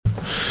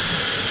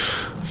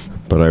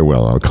But I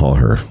will. I'll call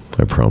her.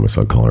 I promise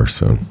I'll call her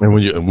soon. And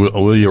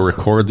will you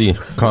record the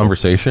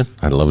conversation?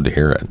 I'd love to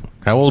hear it.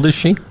 How old is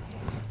she?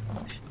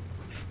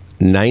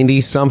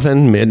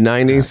 90-something,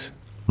 mid-90s.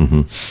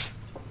 Mm-hmm.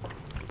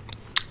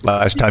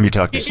 Last time you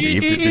talked to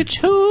Steve. It's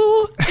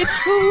who?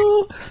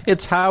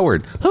 It's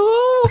Howard.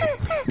 Who?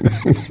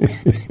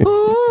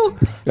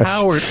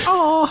 Howard.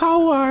 Oh,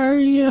 how are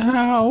you,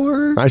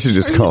 Howard? I should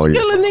just call you.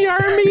 Still in the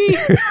army?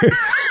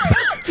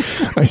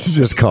 I should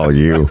just call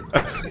you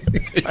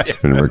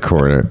and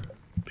record it.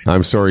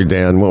 I'm sorry,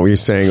 Dan. What were you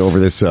saying over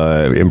this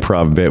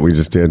improv bit we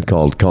just did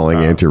called Calling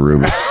Auntie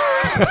Ruby?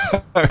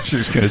 I was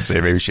just going to say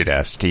maybe we should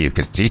ask Steve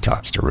because he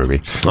talks to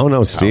Ruby. Oh,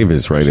 no, Steve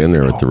is right in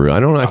there with the Ruby. I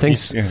don't know. I think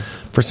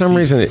for some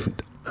reason,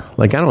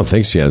 I don't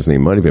think she has any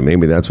money, but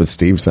maybe that's what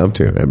Steve's up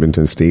to.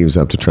 Edmonton Steve's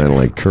up to trying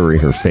to curry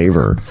her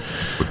favor.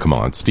 But come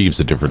on, Steve's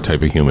a different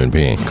type of human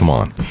being. Come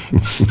on.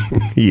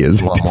 He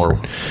is. A lot more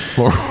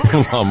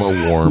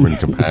warm and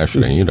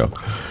compassionate,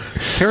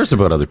 Cares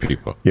about other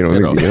people. You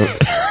don't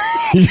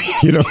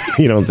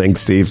think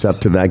Steve's up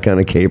to that kind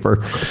of caper?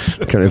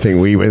 The kind of thing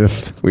we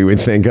would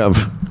think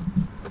of.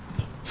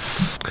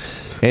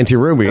 Auntie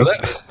Ruby.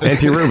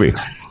 Auntie Ruby.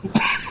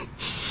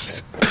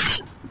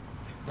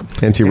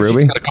 Auntie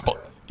Ruby? Got a couple.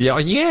 Yeah,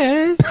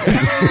 yes.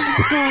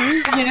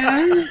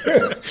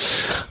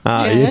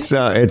 Yes.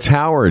 It's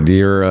Howard.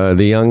 You're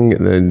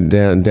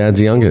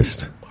Dad's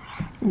youngest.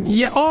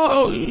 Yeah.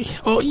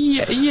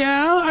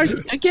 Yeah.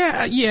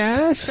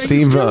 Yes. Steve. Are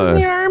you still in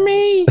the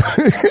army?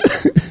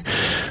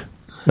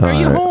 Are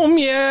you home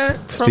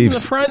yet? From the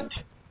front?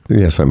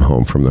 Yes, I'm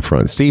home from the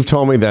front. Steve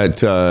told me that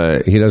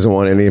he doesn't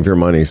want any of your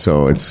money,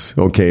 so it's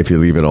okay if you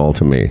leave it all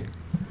to me.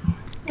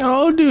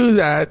 I'll do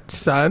that,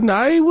 son.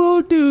 I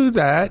will do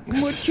that.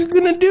 What you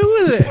gonna do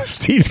with it?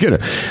 Steve's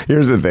gonna.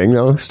 Here's the thing,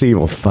 though. Steve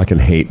will fucking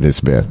hate this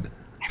bit.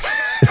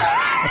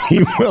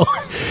 He will.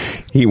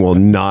 He will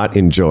not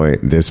enjoy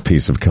this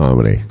piece of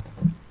comedy.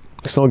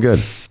 So good.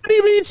 What do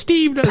you mean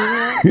Steve doesn't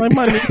want my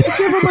money? I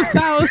give him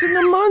 $1,000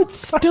 a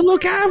month to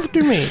look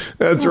after me.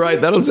 That's right.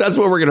 That's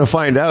what we're going to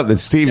find out, that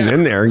Steve's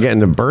in there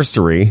getting a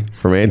bursary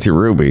from Auntie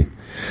Ruby.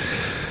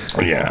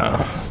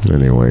 Yeah.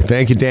 Anyway,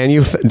 thank you,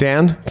 Dan.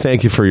 Dan,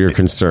 thank you for your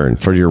concern,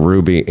 for your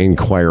Ruby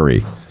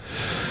inquiry.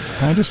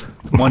 I just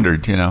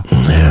wondered,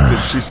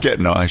 she's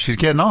getting on. She's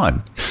getting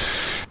on.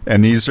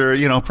 And these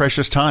are,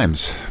 precious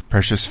times,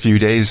 precious few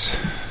days.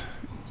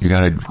 You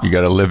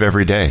gotta live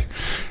every day.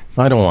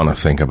 I don't want to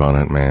think about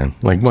it, man.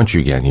 Once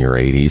you get in your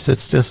 80s,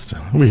 it's just, a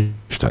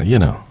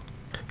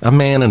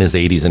man in his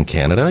 80s in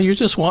Canada, you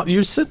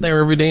sit there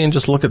every day and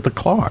just look at the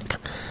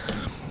clock.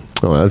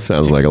 Oh, that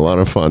sounds like a lot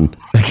of fun.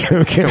 I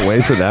can't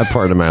wait for that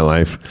part of my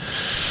life.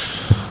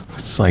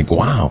 It's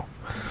wow.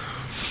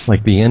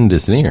 The end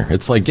is near.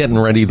 It's like getting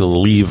ready to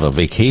leave a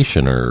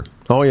vacation or...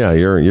 Oh, yeah,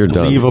 you're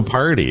done. Leave a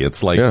party.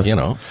 It's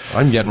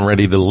I'm getting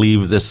ready to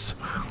leave this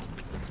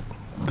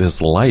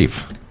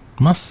life.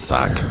 Must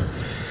suck.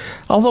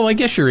 Although I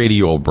guess your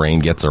 80-year-old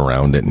brain gets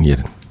around it, and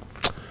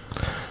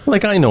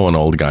I know an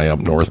old guy up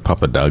north,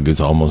 Papa Doug,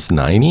 who's almost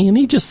 90, and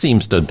he just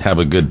seems to have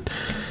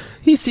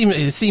he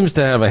seems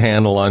to have a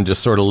handle on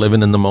just sort of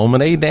living in the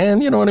moment. Hey,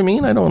 Dan, you know what I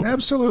mean?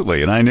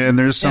 Absolutely. And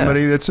there's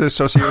somebody that's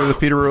associated with the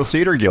Peterborough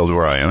Theatre Guild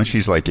where I am.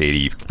 She's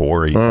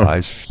 84,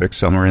 85, 6,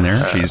 somewhere in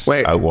there. She's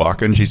out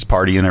walking. She's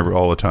partying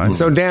all the time.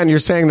 So, Dan, you're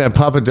saying that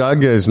Papa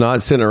Doug is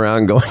not sitting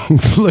around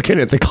looking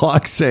at the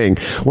clock saying,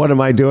 what am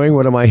I doing?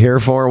 What am I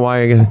here for?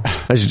 Why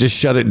I should just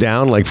shut it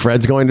down like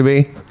Fred's going to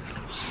be?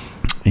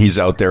 He's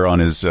out there on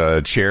his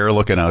chair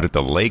looking out at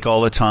the lake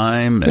all the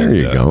time. There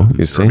you go.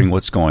 You see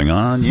what's going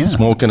on. Yeah.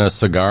 Smoking a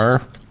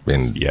cigar.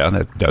 And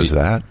that does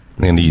that.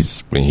 And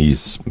he's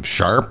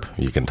sharp.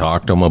 You can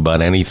talk to him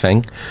about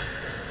anything.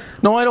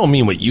 No, I don't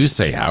mean what you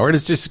say, Howard.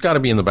 It's just got to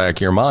be in the back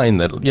of your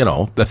mind that,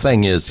 the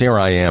thing is, here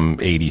I am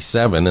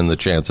 87, and the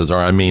chances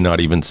are I may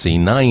not even see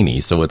 90.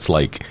 So it's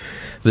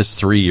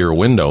this 3-year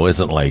window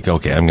isn't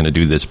okay, I'm going to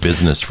do this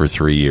business for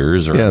 3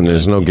 years. And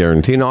there's no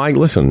guarantee. No,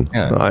 listen,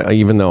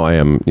 even though I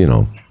am,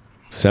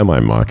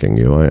 semi-mocking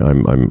you,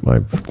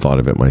 I've thought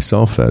of it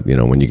myself that,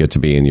 when you get to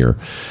be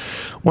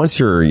once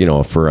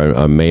you're, for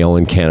a male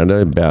in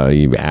Canada,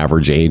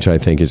 average age, I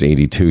think, is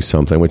 82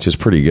 something, which is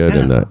pretty good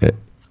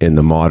in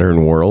the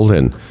modern world.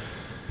 And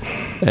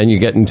you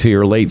get into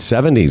your late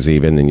 70s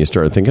even, and you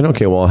start thinking,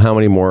 okay, well, how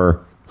many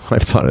more,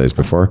 I've thought of this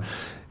before.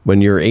 When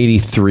you're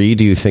 83,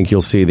 do you think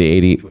you'll see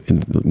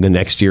the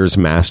next year's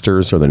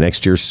Masters or the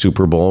next year's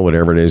Super Bowl,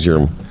 whatever it is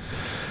No,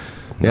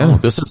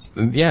 this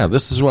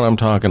is what I'm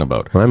talking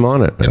about. I'm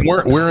on it. And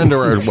we're into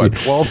our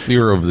 12th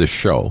year of this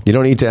show. You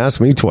don't need to ask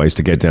me twice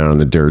to get down on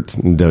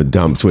the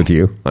dumps with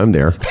you. I'm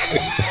there.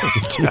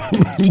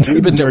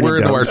 We're into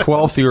our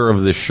 12th year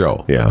of this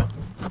show. Yeah.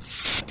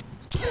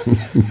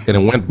 And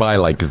it went by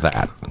like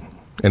that.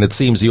 And it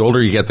seems the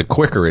older you get, the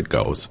quicker it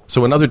goes.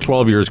 So another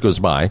 12 years goes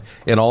by,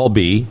 and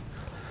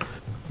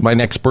my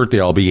next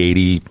birthday, I'll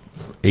be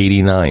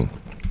 89,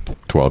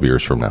 12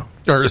 years from now.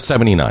 Or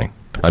 79.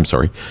 I'm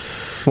sorry.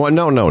 Well,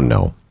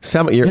 no.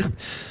 7 years.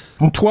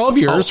 12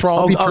 years for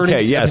I'll be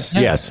turning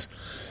 79. Yes.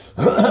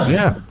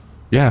 Yeah.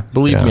 Yeah,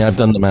 believe me, I've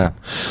done the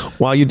math.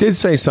 Well, you did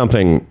say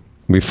something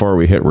before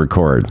we hit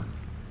record.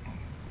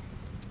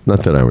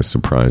 Not that I was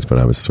surprised, but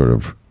I was sort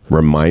of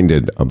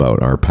reminded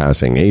about our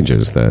passing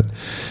ages that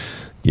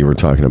you were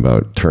talking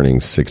about turning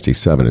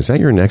 67. Is that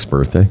your next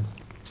birthday?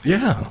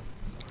 Yeah.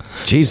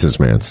 Jesus,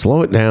 man,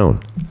 slow it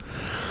down.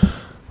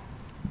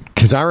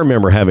 Because I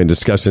remember having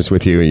discussions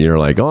with you, and you're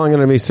like, oh, I'm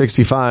going to be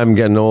 65 and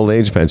get an old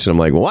age pension. I'm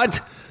like, what?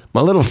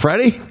 My little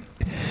Freddie?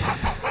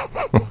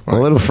 My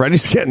little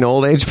Freddie's getting an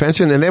old age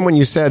pension? And then when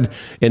you said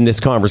in this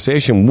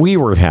conversation we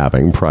were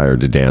having prior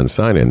to Dan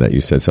signing that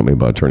you said something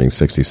about turning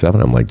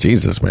 67, I'm like,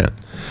 Jesus, man.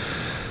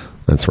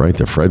 That's right,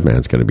 the Fred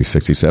man's going to be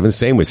 67.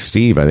 Same with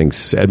Steve. I think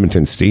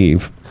Edmonton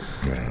Steve.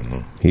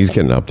 He's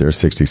getting up there,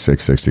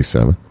 66,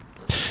 67.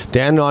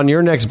 Dan, on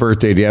your next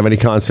birthday, do you have any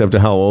concept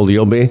of how old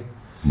you'll be?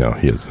 No,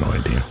 he has no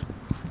idea.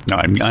 No,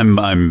 I'm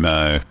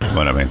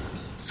what am I?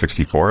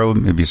 64,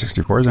 maybe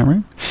 64, is that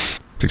right?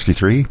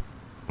 63?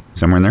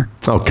 Somewhere in there?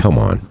 Oh, come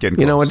on. Getting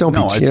you know what? close.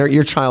 Don't be...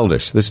 You're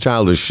childish. This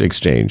childish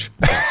exchange.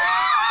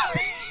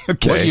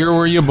 Okay. What year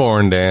were you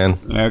born, Dan?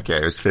 Okay,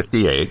 it was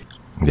 58.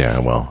 Yeah,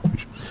 well,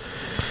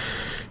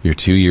 you're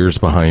 2 years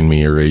behind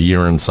me, or a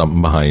year and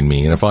something behind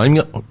me. And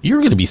you're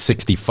going to be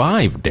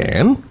 65,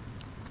 Dan.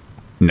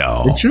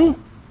 No. Aren't you?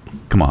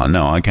 Come on,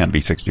 no, I can't be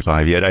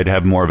 65 yet. I'd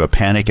have more of a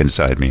panic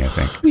inside me, I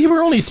think. You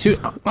were only two.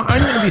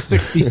 I'm going to be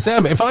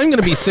 67. If I'm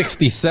going to be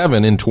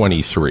 67 in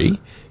 23,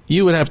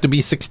 you would have to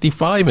be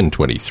 65 in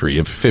 23.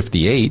 If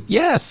 58,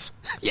 yes.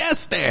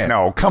 Yes, Dan.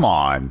 No, come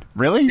on.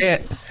 Really?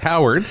 Dan,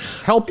 Howard,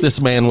 help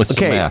this man with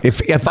some math. If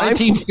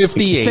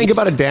 1958. Think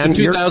about it, Dan.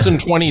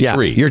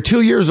 2023. You're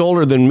 2 years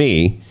older than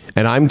me,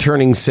 and I'm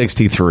turning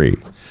 63.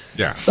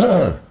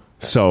 Yeah.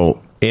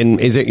 So,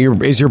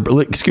 is your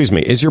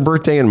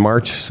birthday in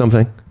March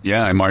something?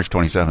 Yeah, in March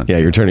 27th. Yeah,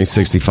 you're turning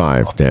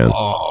 65, Dan.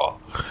 Oh.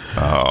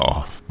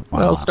 Wow.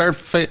 Well,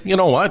 you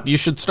know what? You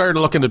should start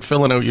looking at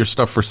filling out your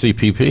stuff for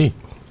CPP.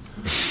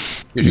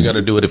 Because you got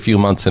to do it a few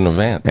months in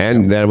advance.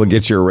 And that will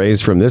get you a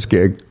raise from this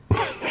gig.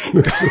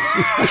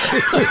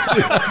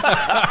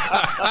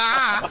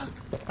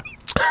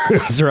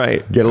 That's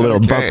right. Get a little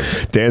bump.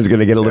 Dan's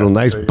going to get a little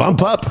nice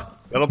bump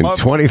up. Little bump.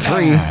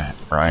 23.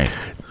 Right.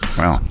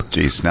 Well,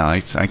 geez, now I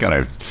got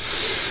to...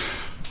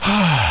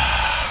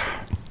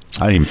 I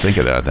didn't even think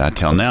of that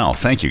till now.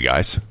 Thank you,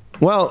 guys.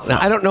 Well,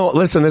 I don't know.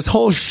 Listen, this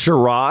whole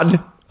charade...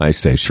 I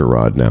say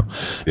charade now.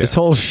 Yeah. This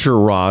whole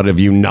charade of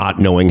you not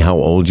knowing how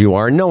old you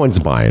are, no one's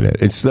buying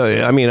it.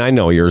 I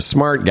know you're a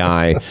smart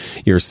guy.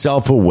 You're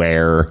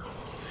self-aware.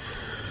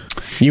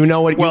 You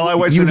know what? Well, I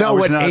was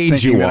what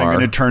age you are. I'm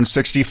going to turn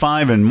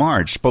 65 in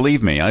March.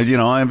 Believe me,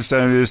 I'm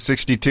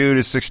 62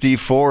 to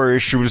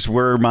 64ish was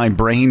where my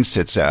brain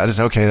sits at. It's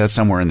okay. That's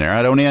somewhere in there.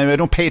 I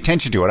don't pay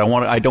attention to it.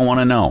 I don't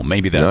want to know.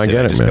 Maybe that's I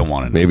get it. I just man. don't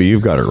want to know. Maybe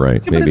you've got it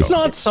right. Yeah, Maybe. But it's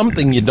not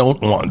something you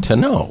don't want to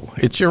know.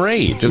 It's your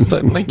age.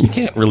 Like you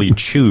can't really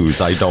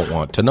choose. I don't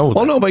want to know.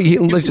 Oh no, but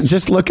listen,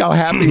 just look how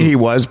happy he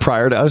was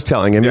prior to us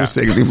telling him he's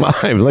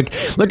 65.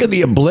 Look at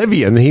the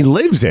oblivion he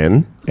lives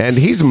in, and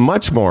he's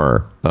much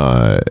more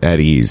at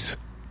ease.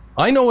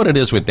 I know what it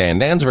is with Dan.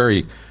 Dan's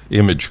very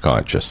image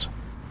conscious.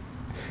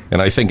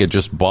 And I think it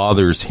just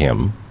bothers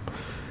him.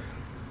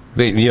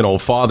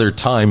 Father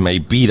Time may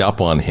beat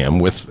up on him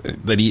with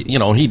that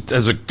he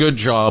does a good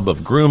job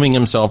of grooming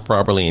himself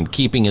properly and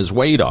keeping his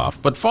weight off.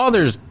 But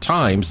Father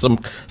Time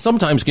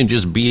sometimes can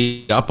just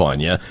beat up on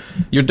you.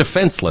 You're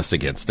defenseless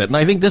against it. And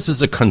I think this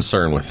is a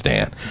concern with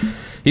Dan.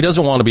 He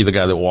doesn't want to be the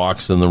guy that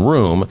walks in the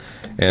room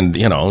and,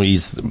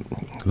 he's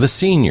the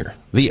senior,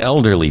 the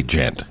elderly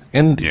gent.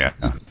 And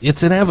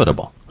it's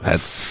inevitable.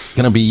 That's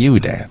going to be you,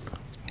 Dan.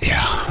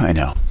 Yeah, I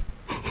know.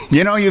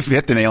 You've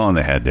hit the nail on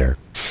the head there.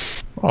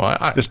 Oh,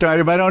 I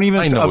don't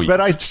even.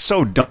 But I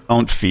so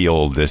don't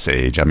feel this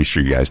age. I'm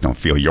sure you guys don't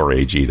feel your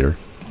age either.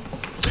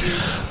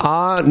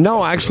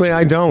 No, actually,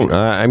 I don't.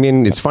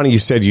 It's funny you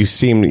said you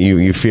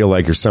feel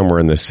like you're somewhere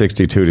in the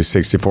 62 to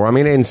 64.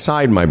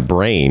 Inside my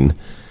brain,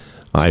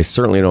 I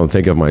certainly don't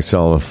think of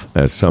myself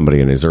as somebody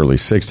in his early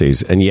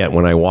 60s. And yet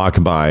when I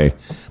walk by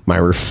my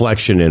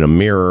reflection in a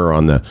mirror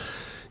on the,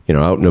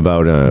 out and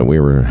about, we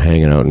were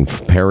hanging out in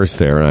Paris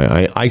there.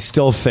 And I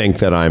still think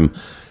that I'm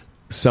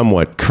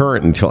somewhat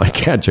current until I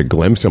catch a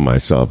glimpse of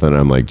myself. And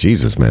I'm like,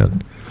 Jesus,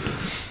 man,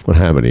 what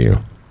happened to you?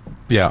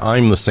 Yeah,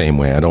 I'm the same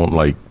way. I don't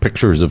like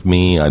pictures of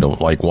me. I don't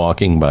like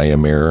walking by a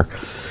mirror.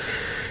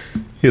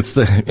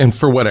 And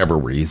for whatever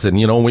reason,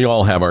 we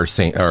all have our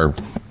somebody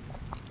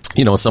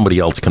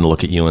else can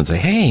look at you and say,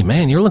 hey,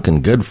 man, you're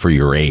looking good for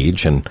your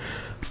age. And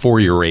for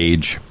your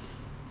age,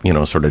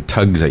 sort of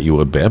tugs at you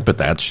a bit, but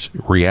that's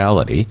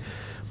reality.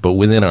 But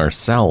within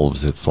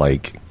ourselves, it's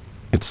like,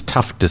 it's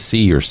tough to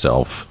see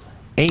yourself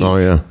age. Oh,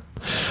 yeah.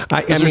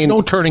 There's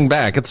no turning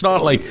back. It's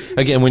not like,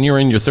 again, when you're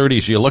in your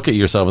 30s, you look at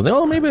yourself and think,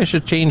 oh, maybe I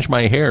should change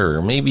my hair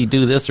or maybe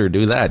do this or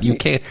do that. You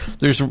can't.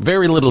 There's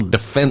very little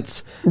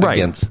defense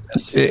against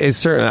this. It's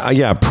certain,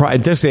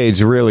 at this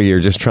age, really, you're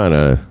just trying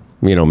to,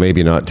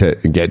 maybe not to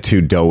get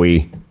too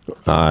doughy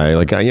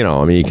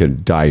You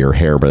could dye your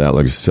hair, but that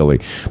looks silly.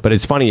 But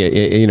it's funny,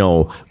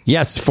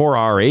 yes, for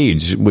our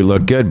age, we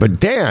look good. But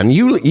Dan,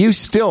 you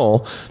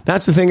still,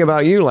 that's the thing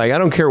about you. Like, I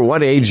don't care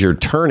what age you're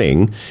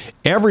turning.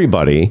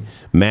 Everybody,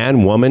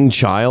 man, woman,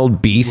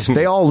 child, beast,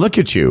 they all look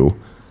at you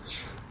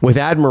with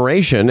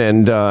admiration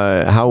and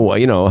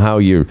how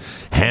you're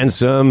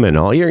handsome and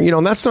all.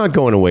 That's not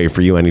going away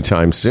for you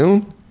anytime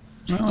soon.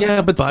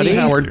 Yeah, but buddy, see,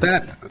 Howard,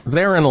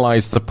 therein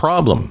lies the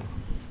problem.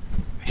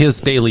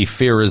 His daily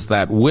fear is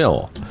that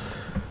will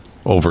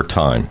over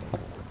time,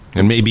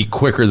 and maybe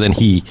quicker than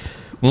he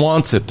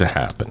wants it to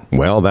happen.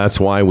 Well, that's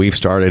why we've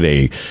started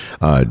a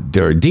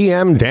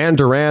DM Dan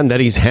Duran that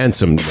he's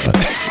handsome.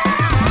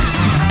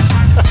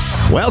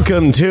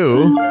 Welcome to.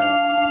 You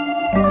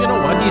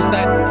know what? He's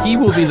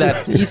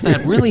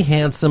that really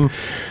handsome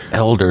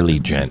elderly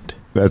gent.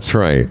 That's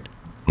right.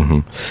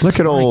 Mm-hmm. Look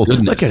at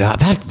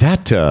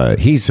that.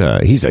 He's a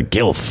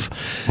gilf.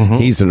 Mm-hmm.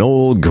 He's an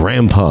old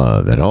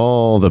grandpa that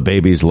all the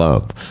babies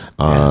love.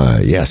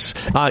 Yes.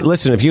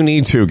 Listen, if you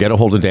need to get a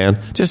hold of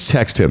Dan, just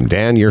text him.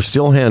 Dan, you're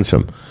still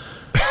handsome.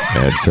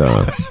 At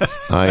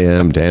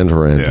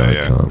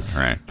IamDanDuran.com. Yeah.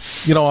 Right.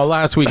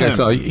 Last week I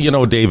saw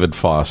David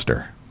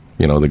Foster.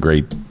 The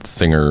great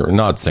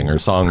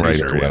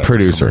songwriter,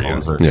 producer.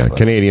 Yeah,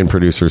 Canadian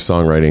producer,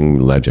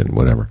 songwriting legend,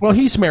 whatever. Well,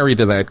 he's married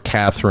to that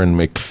Catherine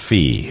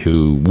McPhee,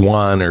 who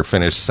won or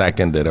finished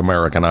second at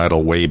American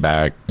Idol way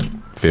back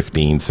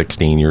 15,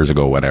 16 years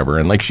ago, whatever.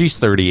 And she's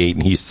 38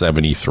 and he's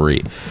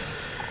 73.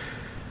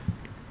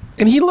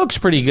 And he looks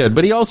pretty good,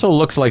 but he also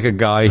looks like a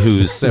guy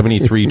who's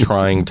 73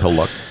 trying to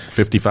look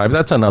 55.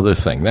 That's another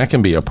thing. That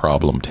can be a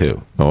problem,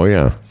 too. Oh,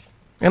 yeah.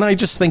 And I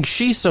just think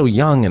she's so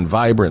young and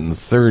vibrant and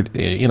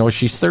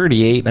she's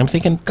 38. And I'm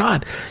thinking,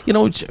 God,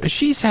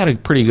 she's had a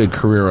pretty good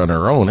career on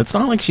her own. It's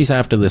not like she's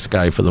after this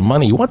guy for the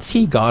money. What's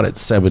he got at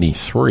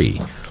 73?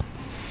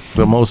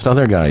 But most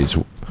other guys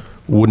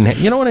wouldn't,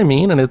 you know what I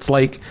mean? And it's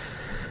like,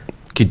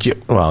 could you,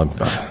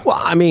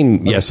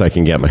 yes, I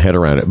can get my head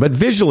around it. But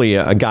visually,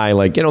 a guy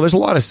like, there's a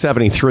lot of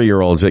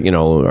 73-year-olds that,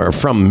 are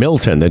from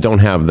Milton that don't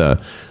have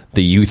the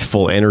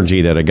youthful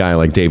energy that a guy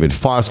like David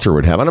Foster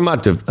would have. And I'm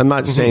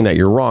not saying that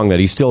you're wrong, that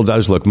he still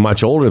does look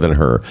much older than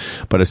her.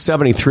 But a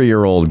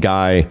 73-year-old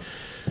guy,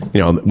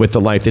 with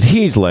the life that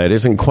he's led,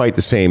 isn't quite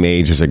the same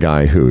age as a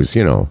guy who's,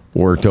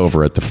 worked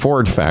over at the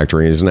Ford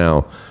factory and is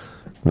now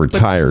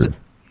retired.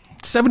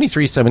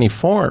 73,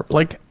 74.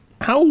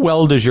 How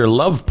well does your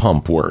love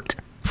pump work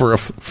for a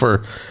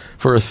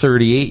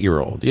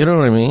 38-year-old? You know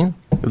what I mean?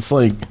 It's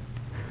like,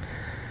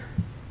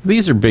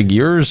 these are big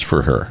years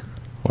for her.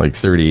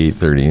 38,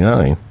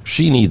 39.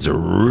 She needs a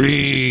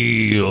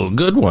real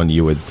good one,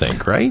 you would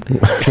think, right?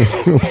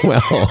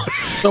 Well,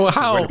 so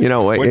how?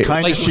 What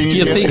kind does she need?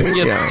 You think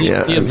he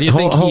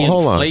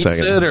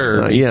inflates it,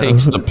 or he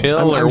takes the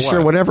pill, I'm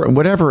sure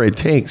whatever it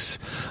takes.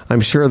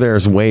 I'm sure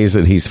there's ways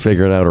that he's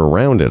figured out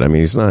around it. I mean,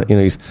 he's not.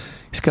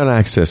 He's got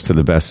access to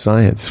the best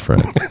science,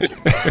 Fred.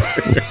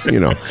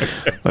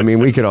 I mean,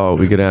 we could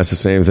ask the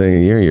same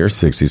thing. You're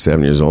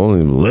 67 years old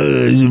and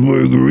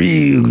work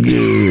real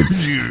good.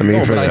 I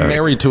mean, but I'm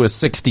married to a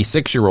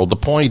 66-year-old. The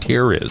point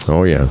here is,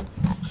 oh yeah,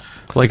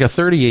 a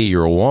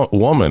 38-year-old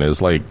woman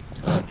is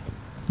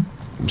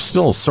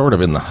still sort of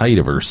in the height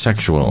of her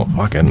sexual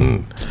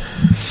fucking.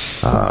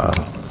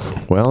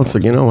 Well, it's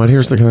what?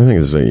 Here's the kind of thing: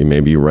 is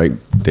maybe you write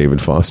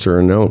David Foster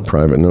a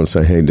private note,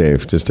 say, "Hey,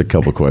 Dave, just a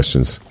couple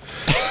questions.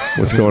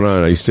 What's going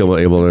on? Are you still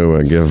able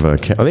to give?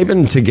 They've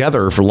been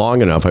together for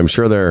long enough. I'm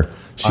sure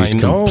she's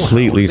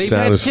completely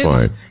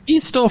satisfied.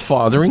 He's still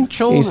fathering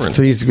children.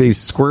 He's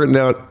squirting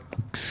out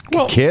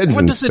kids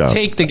and stuff. What does it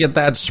take to get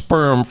that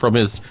sperm from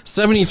his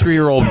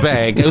 73-year-old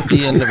bag out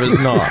the end of his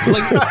knob?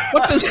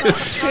 What does it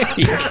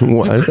take?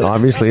 Well,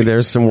 obviously,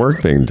 there's some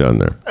work being done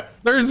there.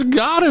 There's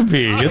gotta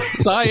be.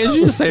 It's science.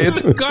 You say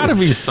it's gotta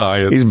be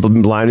science. He's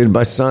blinded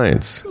by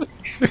science.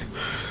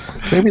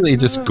 Maybe they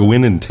just go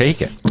in and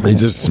take it. They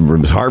just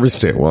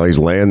harvest it while he's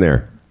laying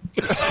there,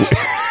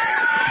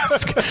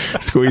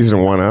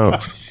 squeezing one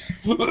out.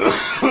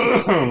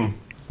 Oh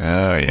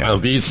yeah. Well,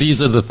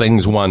 these are the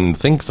things one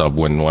thinks of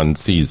when one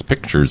sees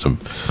pictures of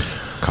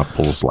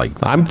couples like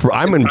that.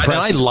 I'm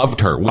impressed. I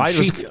loved her.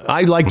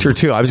 I liked her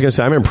too. I was going to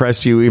say, I'm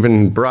impressed you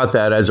even brought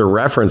that as a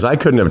reference. I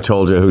couldn't have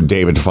told you who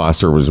David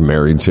Foster was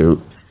married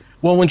to.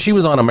 Well, when she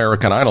was on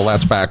American Idol,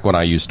 that's back when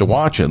I used to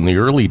watch it in the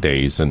early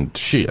days, and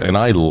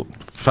I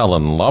fell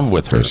in love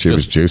with her. She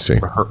was juicy.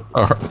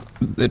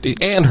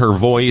 And her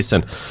voice,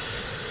 and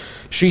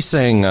she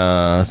sang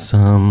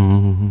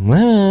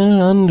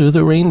 "Somewhere Under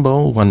the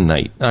Rainbow" one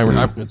night.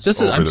 I'm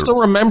still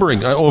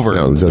remembering over.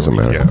 No, it doesn't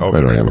matter. Yeah, I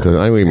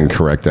don't even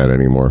correct that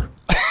anymore.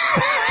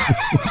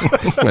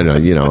 I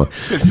know,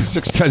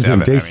 67.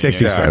 Day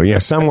 67. Yeah,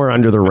 somewhere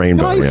under the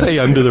rainbow. Did I say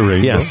under the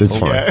rainbow? Yes, it's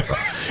fine. Yeah.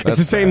 It's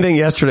the same thing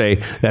yesterday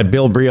that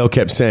Bill Brio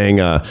kept saying,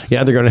 they're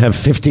going to have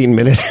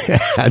 15-minute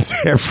ads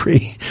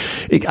every...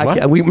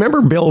 we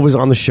remember Bill was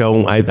on the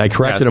show. I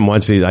corrected him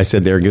once. I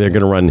said they're going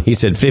to run... He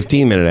said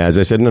 15-minute ads.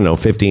 I said, no,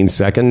 15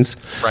 seconds.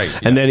 Right.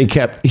 And then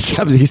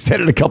he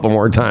said it a couple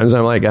more times.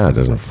 I'm like, it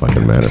doesn't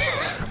fucking matter.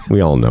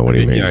 We all know what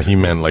he means. Yeah, he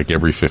meant like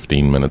every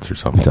 15 minutes or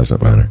something. It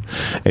doesn't matter.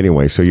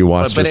 Anyway, so you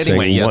watched her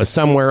sing yes.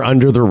 Somewhere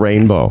Under the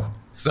Rainbow.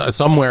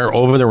 Somewhere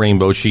Over the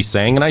Rainbow she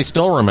sang, and I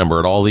still remember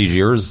it all these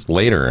years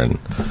later.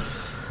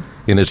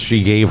 And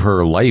she gave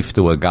her life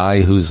to a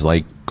guy who's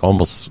like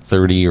almost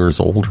 30 years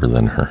older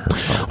than her.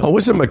 Oh,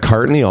 wasn't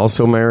McCartney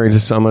also married to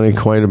somebody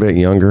quite a bit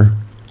younger?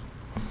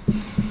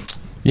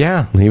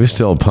 Yeah. He was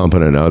still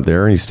pumping it out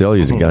there, and he's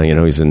a guy,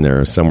 he's in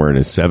there somewhere in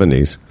his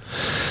 70s.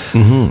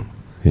 Mm-hmm.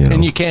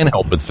 And you can't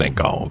help but think,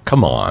 oh,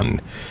 come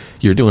on.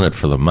 You're doing it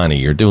for the money.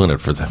 You're doing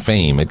it for the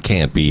fame. It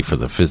can't be for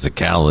the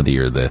physicality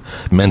or the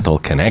mental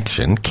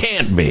connection.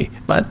 Can't be.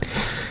 But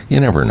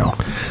you never know.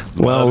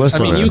 Well,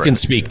 listen. I mean, you can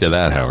speak to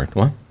that, Howard.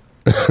 What?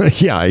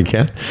 Yeah, I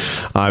can.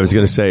 I was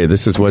going to say,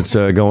 this is what's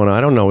going on. I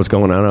don't know what's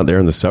going on out there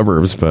in the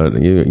suburbs,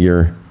 but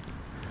you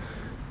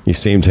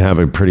seem to have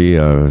it pretty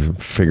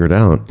figured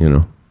out,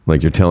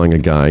 Like you're telling a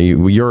guy,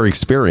 your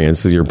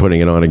experience, you're putting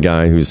it on a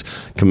guy who's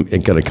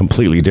got a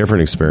completely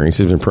different experience.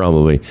 He's been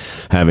probably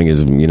having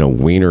his,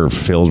 wiener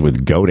filled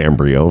with goat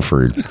embryo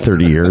for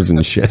 30 years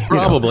and shit.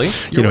 Probably.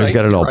 He's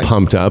got it all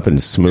pumped up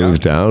and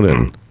smoothed out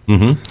and...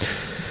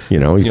 Mm-hmm. He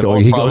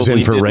goes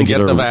in for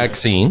regular... Get the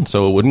vaccine,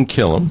 so it wouldn't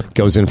kill him.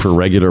 Goes in for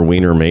regular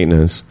wiener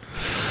maintenance.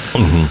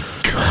 Mm-hmm.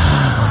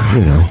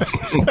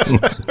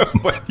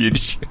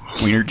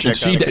 Wiener check.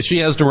 She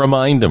has to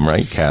remind him,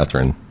 right,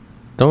 Catherine?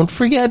 Don't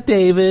forget,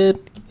 David.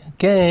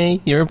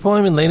 Okay, your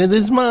appointment later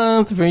this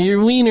month for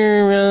your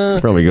wiener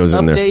probably goes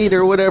in update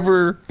or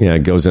whatever. Yeah,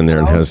 it goes in there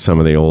and has some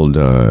of the old...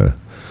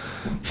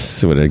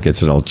 so it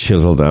gets it all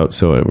chiseled out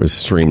so it was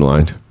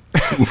streamlined.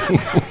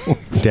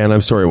 Dan,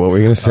 I'm sorry, what were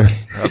you going to say?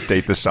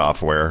 Update the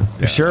software.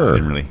 Yeah, sure.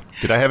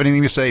 Did I have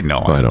anything to say? No.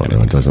 I don't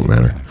know. It doesn't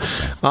matter.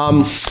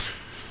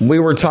 We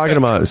were talking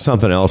about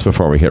something else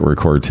before we hit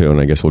record, too,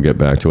 and I guess we'll get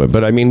back to it.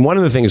 But, I mean, one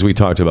of the things we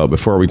talked about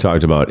before we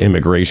talked about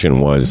immigration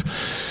was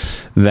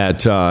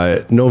that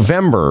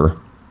November,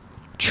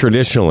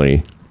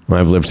 traditionally,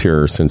 I've lived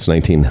here since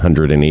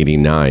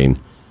 1989,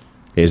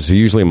 is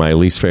usually my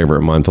least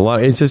favorite month.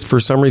 It's just for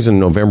some reason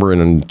November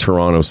in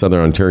Toronto, Southern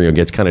Ontario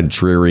gets kind of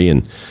dreary,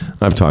 and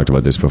I've talked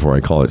about this before. I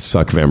call it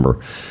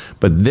Suckvember.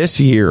 But this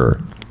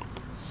year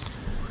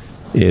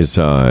is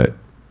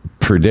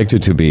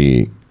predicted to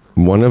be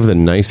one of the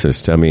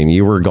nicest. I mean,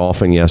 you were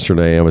golfing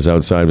yesterday. I was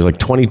outside. It was like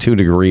 22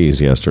 degrees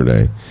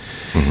yesterday.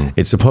 Mm-hmm.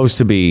 It's supposed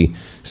to be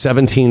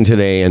 17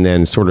 today and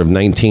then sort of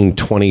 19,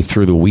 20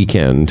 through the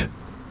weekend.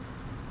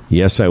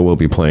 Yes, I will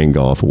be playing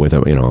golf with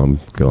him. I'm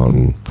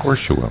going. Of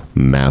course you will.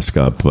 Mask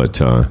up, but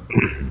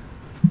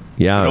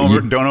yeah.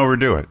 Don't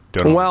overdo it.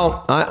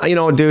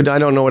 Dude, I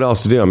don't know what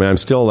else to do. I mean, I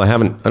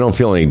don't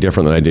feel any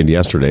different than I did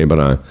yesterday,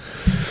 but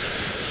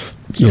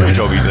somebody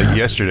told me that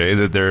yesterday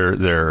that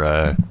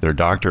their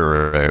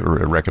doctor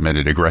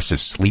recommended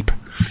aggressive sleep.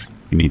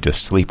 You need to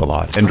sleep a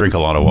lot and drink a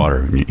lot of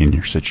water in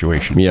your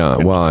situation. Yeah,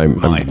 well,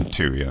 I'm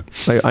too. Yeah,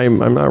 I'm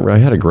not.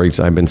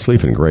 I've been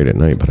sleeping great at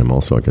night, but I'm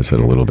also, like I said,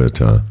 a little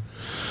bit.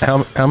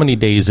 How many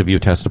days have you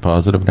tested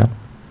positive now?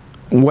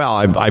 Well,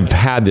 I've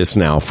had this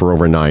now for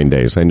over 9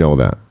 days. I know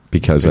that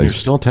because you're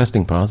still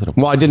testing positive.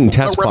 Well, I didn't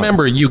test. But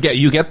remember, you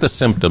get the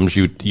symptoms.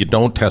 You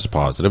don't test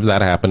positive.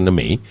 That happened to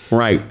me,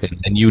 right?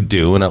 And you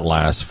do, and it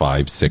lasts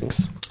 5,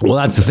 6. Well,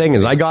 that's the thing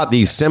is, I got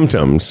these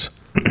symptoms.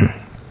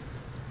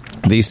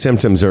 These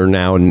symptoms are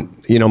now,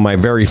 my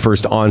very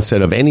first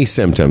onset of any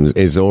symptoms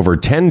is over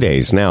 10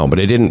 days now, but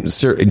it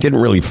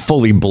didn't really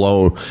fully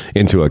blow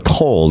into a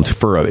cold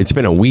it's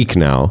been a week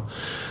now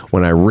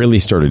when I really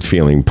started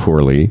feeling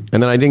poorly.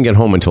 And then I didn't get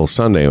home until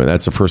Sunday, and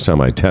that's the first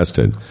time I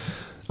tested.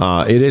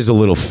 It is a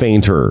little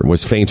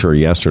was fainter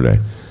yesterday.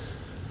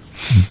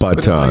 But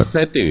as I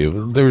said to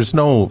you, there's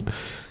not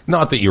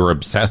that you're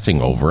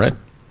obsessing over it.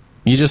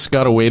 You just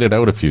got to wait it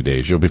out a few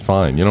days. You'll be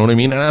fine. You know what I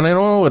mean? And I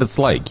don't know what it's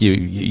like.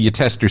 You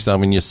test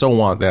yourself and you so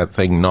want that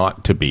thing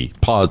not to be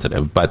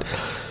positive. But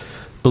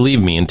believe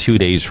me, in 2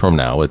 days from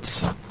now,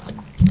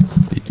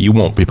 you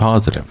won't be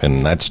positive.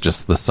 And that's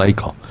just the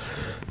cycle.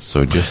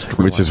 So just relax.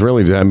 Which is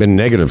really, I've been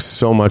negative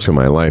so much in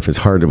my life. It's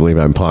hard to believe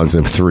I'm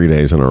positive 3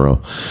 days in a row.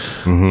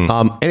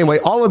 Mm-hmm. Anyway,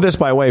 all of this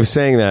by way of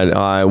saying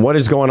that what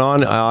is going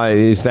on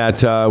is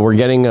that we're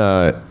getting...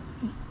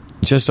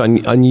 just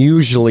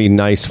unusually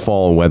nice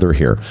fall weather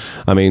here.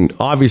 I mean,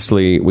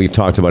 obviously, we've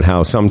talked about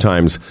how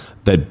sometimes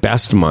the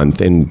best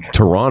month in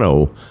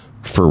Toronto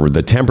for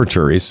the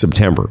temperature is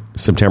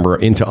September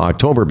into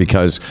October,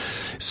 because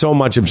so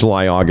much of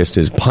July, August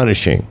is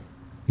punishing,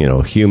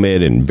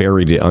 humid and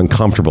very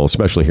uncomfortable,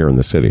 especially here in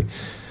the city.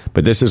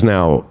 But this has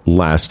now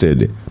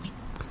lasted,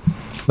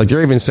 like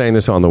they're even saying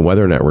this on the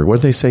Weather Network.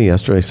 What did they say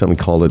yesterday? Something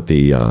called it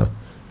the...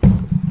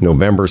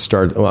 November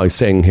starts, well, it's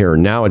saying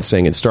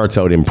it starts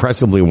out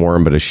impressively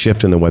warm, but a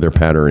shift in the weather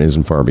pattern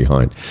isn't far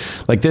behind.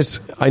 Like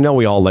this, I know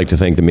we all like to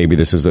think that maybe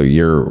this is a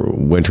year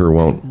winter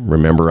won't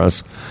remember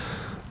us.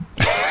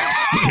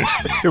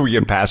 We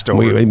get passed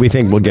over. We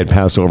think we'll get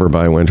passed over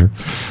by winter,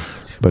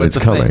 but it's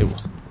coming.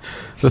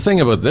 The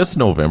thing about this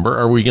November,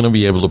 are we going to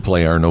be able to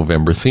play our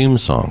November theme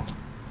song?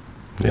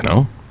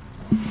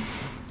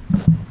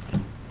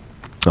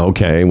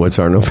 Okay, what's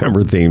our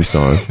November theme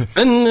song?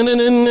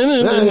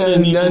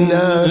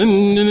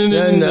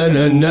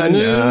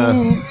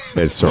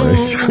 It's sorry.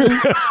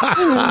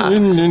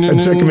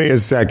 It took me a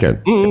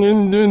second.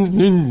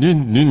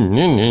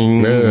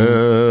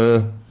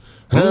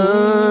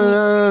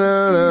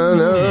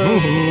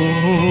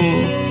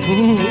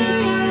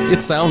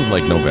 It sounds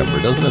like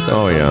November, doesn't it?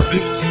 Oh, yeah.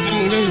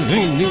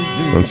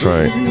 That's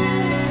right.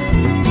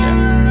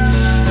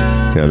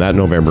 Yeah, that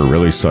November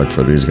really sucked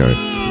for these guys.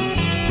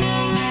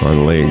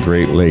 On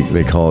Great Lake,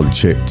 they called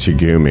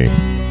Chigumi.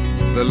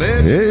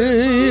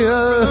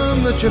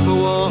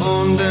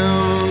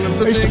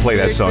 I used to play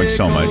that song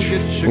so much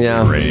on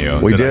the radio.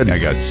 We did. I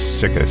got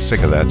sick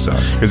of that song.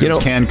 Because it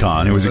was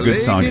CanCon. It was a good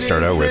song to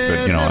start out with,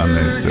 but, on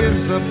the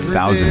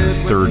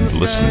 1,003rd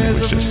listen, it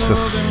was just...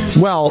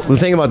 Well, the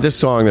thing about this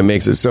song that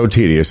makes it so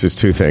tedious is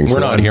two things. We're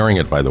not hearing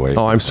it, by the way.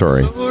 Oh, I'm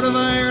sorry.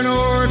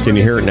 Can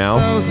you hear it now?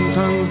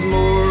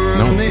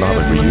 No, not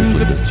like we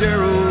usually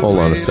do. Hold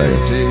on a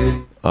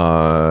second.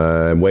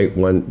 Wait,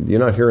 you're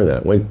not hearing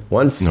that. Wait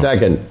 1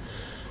 second.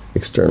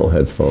 External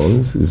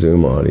headphones,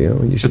 Zoom audio.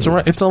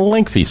 It's a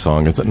lengthy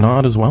song, is it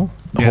not, as well?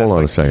 Yeah, Hold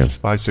on a second.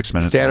 5-6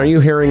 minutes. Dan, are you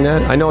hearing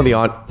that? I know the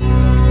odd...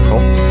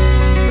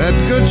 That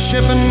good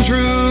ship and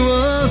true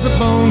was a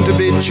bone to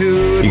be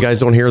chewed. You guys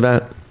don't hear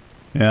that?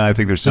 Yeah, I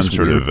think there's some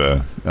sort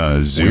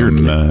of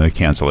Zoom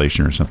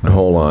cancellation or something.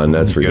 Hold on,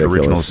 that's ridiculous.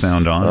 Original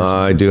sound on?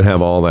 I do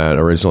have all that.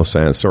 Original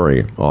sound,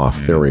 sorry, off.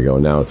 Yeah. There we go.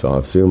 Now it's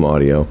off. Zoom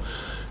audio.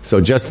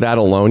 So just that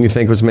alone, you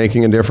think was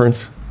making a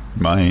difference?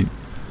 Might.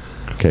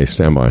 Okay,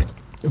 stand by.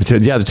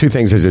 Yeah, the two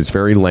things is it's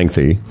very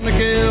lengthy.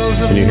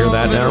 Can you hear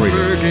that now?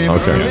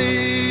 Okay.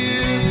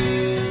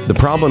 The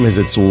problem is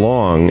it's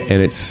long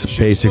and it's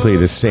basically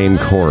the same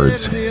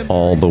chords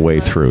all the way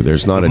through.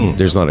 There's not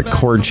a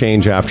chord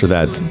change after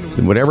that.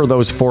 Whatever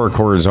those 4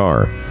 chords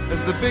are.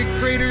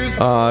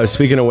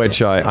 Speaking of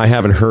which, I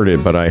haven't heard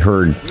it, but I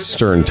heard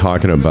Stern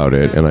talking about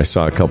it, and I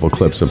saw a couple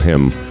clips of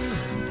him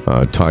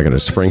talking to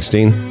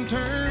Springsteen.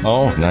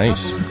 Oh,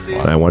 nice.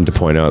 Wow. I wanted to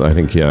point out, I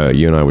think you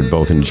and I would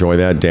both enjoy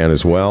that, Dan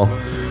as well.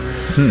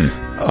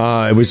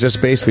 It was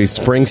just basically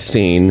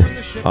Springsteen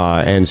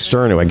and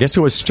Stern. I guess it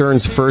was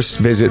Stern's first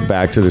visit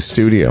back to the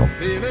studio.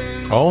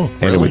 Oh,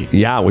 really? And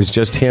it was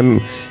just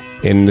him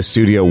in the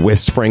studio with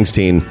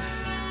Springsteen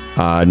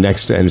and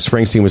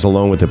Springsteen was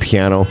alone with the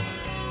piano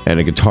and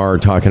a guitar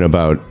talking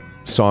about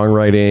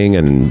songwriting.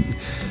 And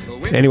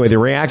anyway, the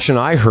reaction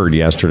I heard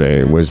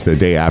yesterday was the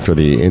day after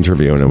the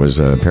interview, and it was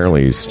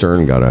apparently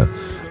Stern got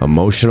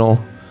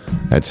emotional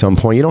at some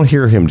point. You don't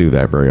hear him do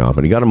that very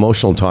often. He got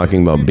emotional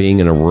talking about being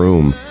in a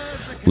room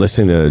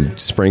listening to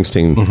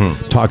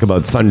Springsteen talk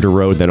about Thunder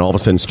Road, then all of a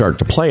sudden start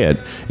to play it.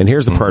 And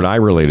here's the part I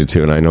related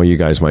to, and I know you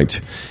guys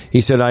might.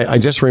 He said, I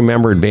just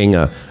remembered being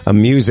a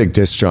music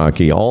disc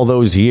jockey all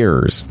those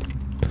years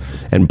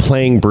and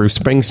playing Bruce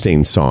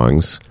Springsteen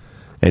songs,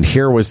 and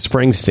here was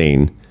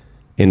Springsteen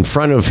in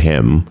front of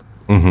him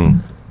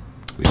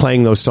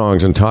playing those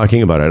songs and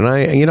talking about it.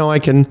 And I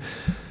can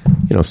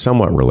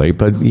somewhat relate,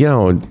 but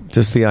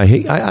just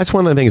that's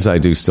one of the things I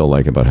do still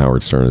like about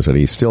Howard Stern is that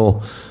he's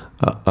still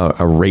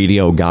a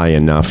radio guy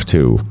enough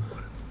to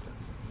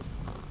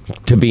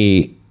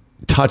be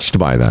touched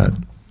by that,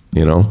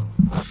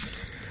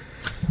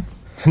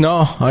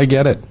 No, I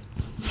get it.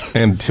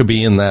 And to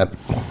be in that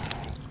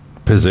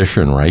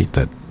position, right,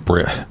 that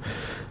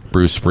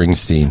Bruce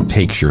Springsteen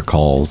takes your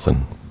calls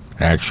and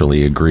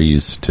actually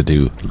agrees to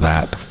do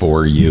that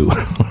for you.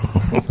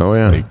 Oh,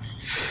 yeah.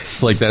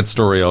 It's like that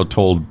story I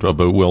told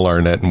about Will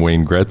Arnett and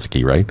Wayne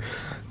Gretzky, right?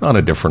 On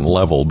a different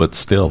level, but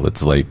still,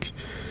 it's like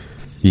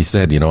he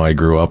said, I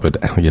grew up at,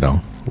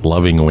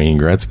 loving Wayne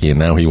Gretzky, and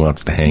now he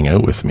wants to hang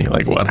out with me.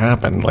 Like, what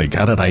happened? Like,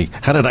 how did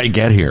I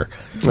get here?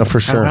 Oh, for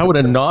sure. How would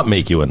it not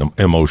make you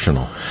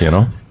emotional,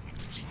 Yeah,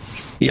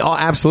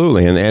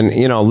 absolutely. And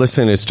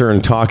listening to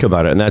Stern talk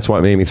about it, and that's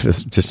what made me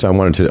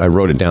I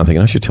wrote it down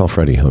thinking I should tell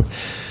Freddie,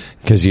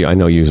 because I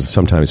know you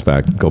sometimes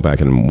go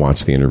back and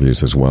watch the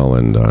interviews as well,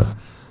 and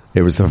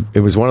it was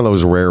one of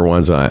those rare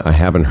ones I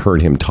haven't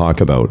heard him talk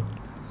about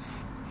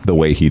the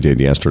way he did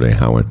yesterday,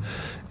 how it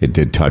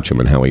did touch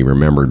him and how he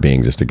remembered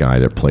being just a guy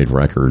that played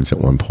records at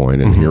one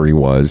point, and here he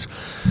was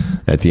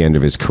at the end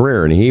of his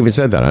career. And he even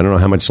said that, I don't know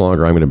how much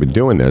longer I'm going to be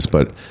doing this,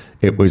 but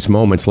it was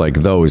moments like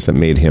those that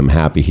made him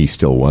happy he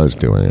still was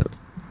doing it.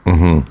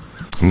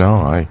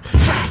 No,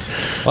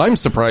 I'm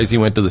surprised he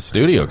went to the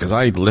studio, because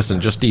I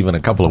listened just even a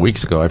couple of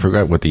weeks ago. I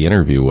forgot what the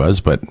interview was,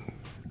 but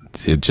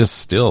it just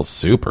still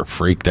super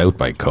freaked out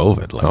by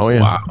COVID. Like, oh,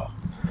 yeah. Wow.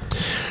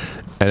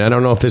 And I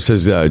don't know if this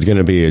is going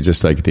to be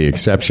just like the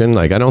exception.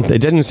 Like, it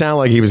didn't sound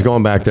like he was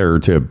going back there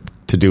to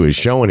do his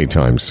show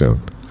anytime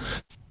soon.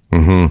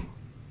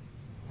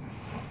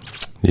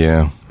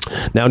 Yeah.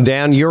 Now,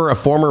 Dan, you're a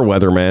former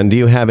weatherman. Do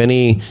you have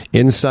any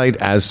insight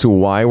as to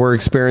why we're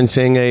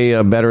experiencing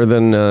a better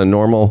than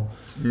normal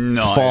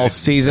fall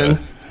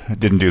season? I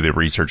didn't do the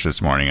research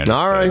this morning.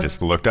 I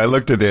just looked. I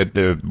looked at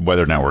the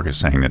Weather Network is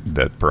saying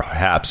that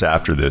perhaps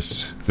after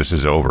this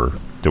is over,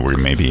 that we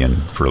may be in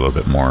for a little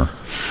bit more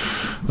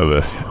of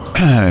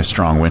a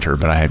strong winter.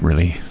 But I had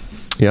really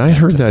Yeah, I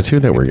heard that too,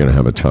 that we're going to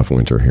have a tough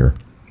winter here.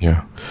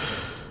 Yeah.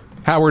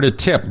 Howard, a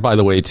tip, by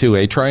the way,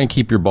 too, try and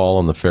keep your ball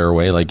on the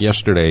fairway. Like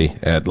yesterday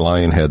at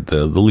Lionhead,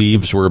 the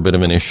leaves were a bit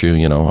of an issue,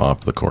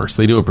 off the course.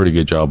 They do a pretty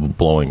good job of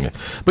blowing it.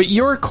 But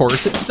your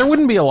course, there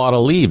wouldn't be a lot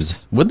of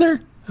leaves, would there,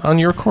 on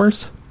your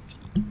course?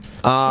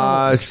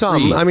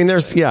 Some. I mean,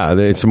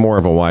 it's more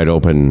of a wide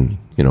open,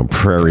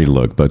 prairie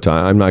look. But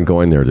I'm not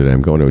going there today.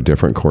 I'm going to a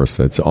different course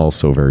that's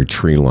also very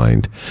tree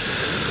lined.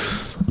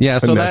 Yeah,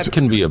 so that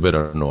can be a bit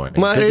annoying.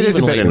 Well, it is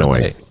a bit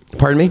annoying.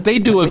 Pardon me? They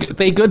do a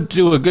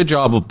good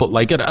job of,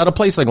 like, at a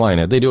place like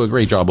Lionhead, they do a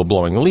great job of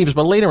blowing the leaves,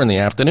 but later in the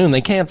afternoon, they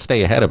can't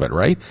stay ahead of it,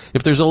 right?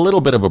 If there's a little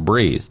bit of a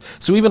breeze.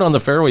 So even on the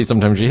fairway,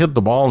 sometimes you hit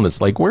the ball and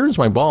it's like, where's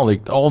my ball?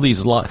 Like, all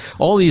these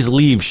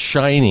leaves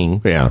shining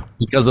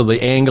because of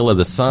the angle of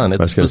the sun.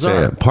 It's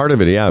bizarre. Say, part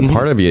of it,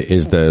 part of it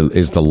is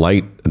the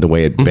light, the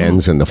way it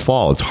bends in the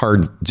fall. It's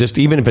hard, just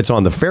even if it's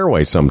on the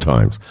fairway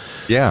sometimes.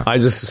 Yeah. I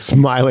just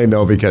smiling,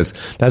 though, because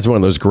that's one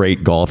of those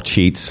great golf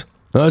cheats.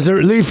 Is there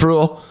a leaf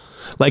rule?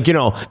 Like,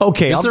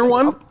 okay. Is there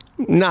one?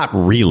 Not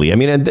really. I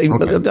mean,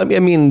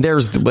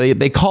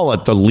 they call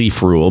it the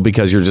leaf rule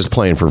because you're just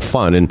playing for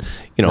fun. And,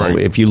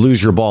 if you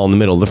lose your ball in the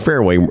middle of the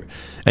fairway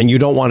and you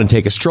don't want to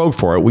take a stroke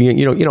for it,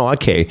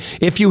 okay.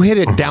 If you hit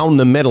it down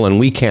the middle and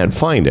we can't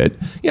find it,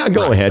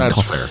 go ahead.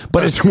 That's fair.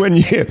 But it's when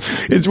you hit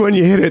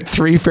it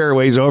 3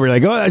 fairways over, you're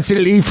like, oh, that's the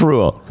leaf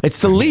rule.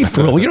 It's the leaf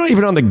rule. You're not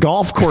even on the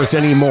golf course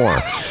anymore.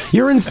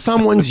 You're in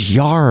someone's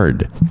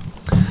yard.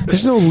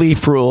 There's no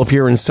leaf rule if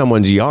you're in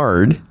someone's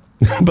yard.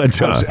 But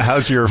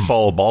how's your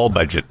fall ball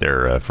budget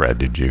there, Fred?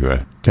 Did you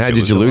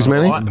lose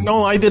many?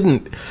 No, I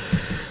didn't.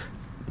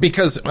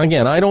 Because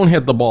again, I don't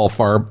hit the ball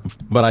far,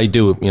 but I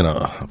do.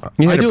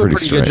 I do a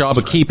pretty good job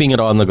of keeping it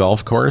on the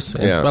golf course.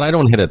 But I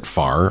don't hit it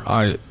far.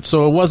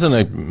 So it wasn't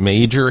a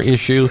major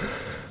issue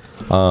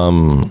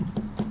for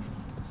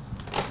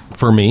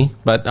me.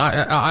 But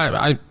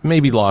I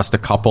maybe lost a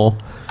couple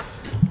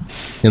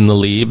in the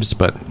leaves,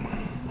 but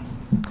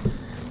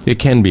it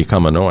can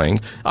become annoying.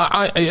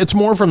 It's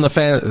more from the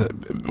fan.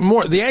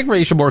 The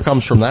aggravation more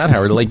comes from that,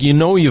 Howard. Like,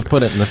 you've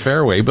put it in the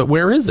fairway, but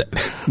where is it?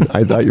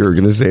 I thought you were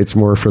going to say it's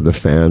more for the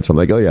fans. I'm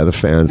like, oh yeah, the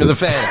fans. The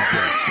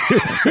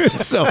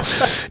fans. So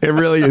it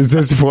really is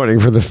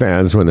disappointing for the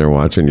fans when they're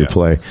watching you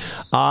play.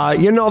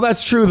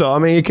 That's true though. I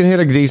mean, you can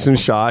hit a decent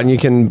shot, and you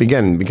can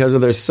because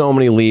there's so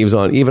many leaves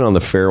even on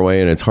the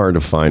fairway, and it's hard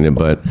to find it.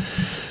 But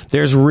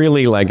there's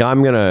really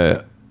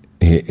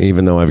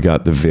even though I've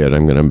got the vid,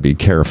 I'm going to be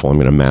careful. I'm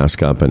going to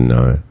mask up, and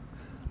I'm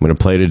going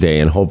to play today,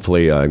 and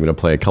hopefully I'm going to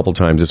play a couple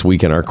times this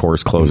weekend. Our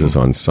course closes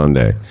on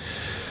Sunday.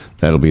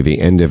 That'll be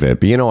the end of it.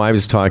 But, I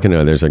was talking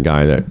to, there's a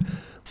guy that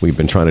we've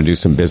been trying to do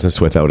some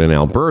business with out in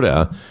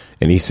Alberta,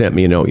 and he sent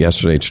me a note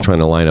yesterday just trying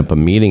to line up a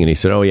meeting, and he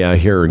said, oh, yeah,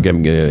 here, give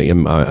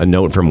him a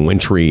note from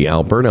Wintry,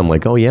 Alberta. I'm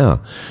like, oh, yeah.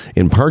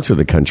 In parts of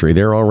the country,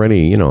 they're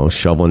already,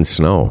 shoveling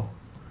snow.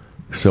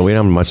 So we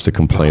don't have much to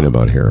complain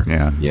about here.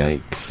 Yeah.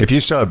 Yikes. If you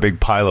saw a big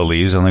pile of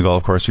leaves on the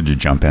golf course, would you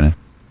jump in it?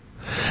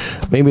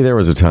 Maybe there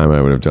was a time I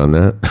would have done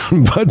that.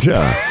 But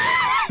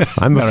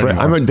I'm afraid.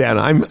 I'm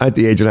at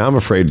the age now, I'm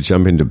afraid to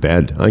jump into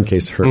bed in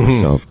case I hurt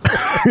myself.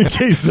 In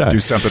case do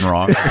something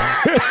wrong.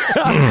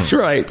 That's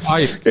right.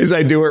 Because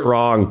I do it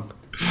wrong.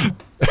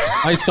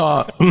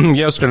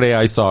 Yesterday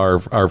I saw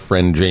our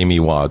friend Jamie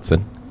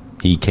Watson.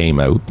 He came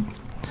out.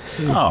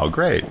 Oh,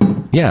 great.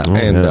 Yeah.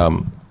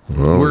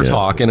 We're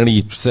talking, and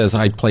he says,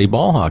 I play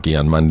ball hockey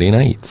on Monday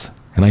nights.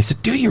 And I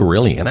said, do you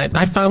really? And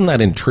I found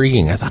that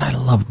intriguing. I thought, I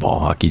love ball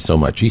hockey so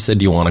much. He said,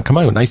 do you want to come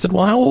out? And I said,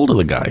 well, how old are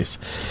the guys?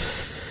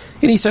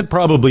 And he said,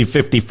 probably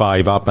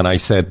 55 up. And I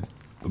said,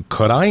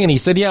 could I? And he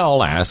said, yeah,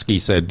 I'll ask. He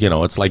said,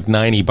 it's like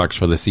 $90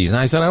 for the season.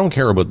 I said, I don't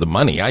care about the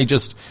money.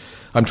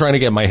 I'm trying to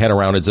get my head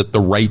around, is it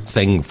the right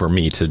thing for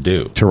me to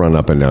do? To run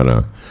up and down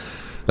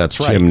a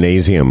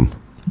gymnasium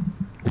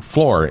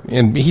floor.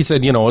 And he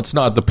said, it's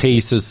not the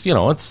pace is,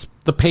 it's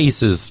the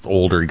pace is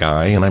older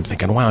guy. And I'm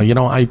thinking, wow,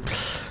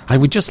 I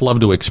would just love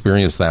to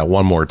experience that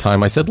one more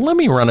time. I said, let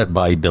me run it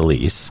by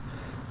Delise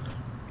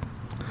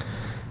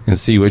and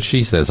see what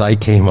she says. I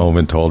came home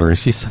and told her, and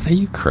she said, are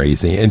you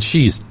crazy? And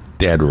she's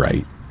dead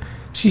right.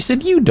 She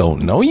said, you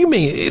don't know.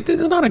 It's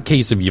not a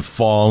case of you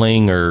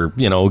falling or,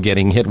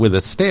 getting hit with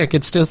a stick.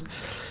 It's just,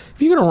 if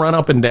you're going to run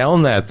up and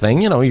down that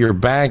thing, your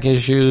back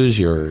issues,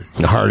 your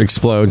heart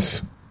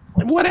explodes.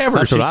 Whatever.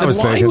 That's what I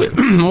was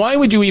thinking. Why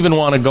would you even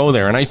want to go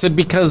there? And I said,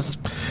 because,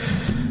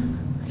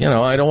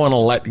 I don't want to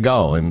let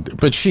go.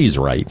 But she's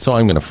right. So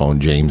I'm going to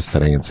phone James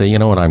today and say, you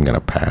know what, I'm going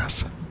to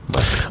pass.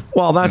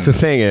 Well, that's the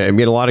thing. I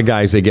mean, a lot of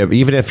guys,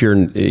 even if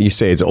you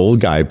say it's old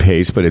guy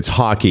pace, but it's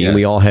hockey, and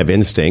we all have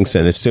instincts.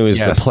 And as soon as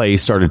the play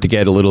started to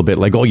get a little bit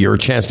like, oh, you're a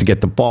chance to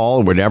get the ball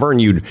or whatever, and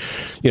you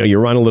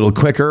run a little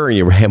quicker, and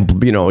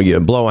you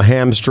blow a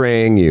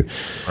hamstring,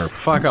 or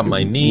fuck up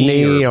my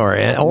knee or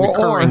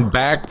recurring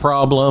back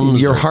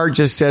problems. Your heart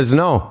just says,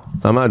 no,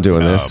 I'm not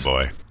doing this. Oh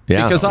boy,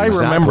 yeah, because I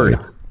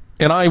remember,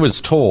 and I was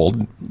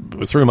told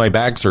through my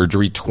back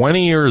surgery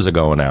 20 years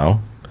ago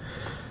now,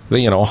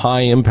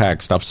 high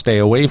impact stuff, stay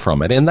away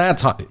from it. And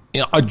that's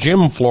a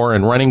gym floor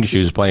and running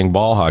shoes playing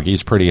ball hockey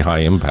is pretty high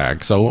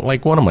impact. So,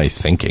 like, what am I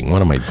thinking?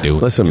 What am I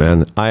doing? Listen,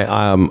 man,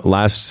 I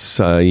last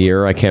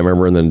year, I can't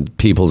remember the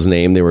people's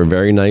name. They were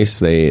very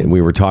nice.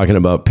 We were talking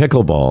about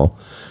pickleball,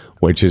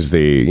 which is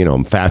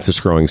the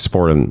fastest growing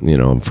sport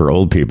for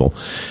old people.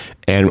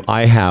 And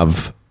I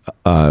have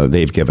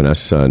they've given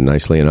us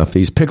nicely enough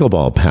these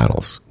pickleball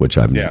paddles, which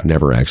I've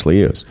never actually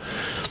used.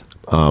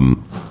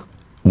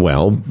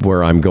 Well,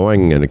 where I'm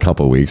going in a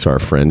couple of weeks, our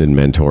friend and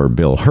mentor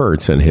Bill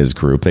Hertz and his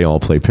group, they all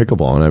play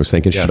pickleball. And I was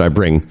thinking, should I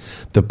bring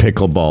the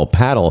pickleball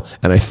paddle?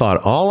 And I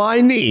thought, all I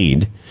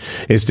need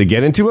is to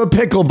get into a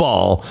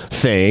pickleball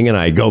thing, and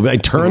I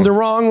turn the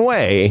wrong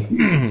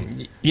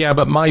way. Yeah,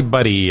 but my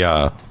buddy,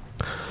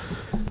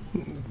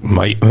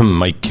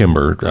 Mike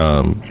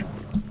Kimber,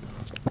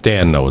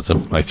 Dan knows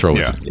him. I throw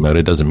his name out.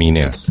 It doesn't mean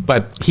anything.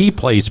 But he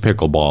plays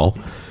pickleball,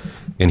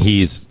 and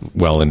he's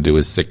well into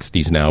his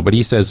 60s now. But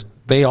he says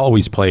they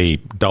always play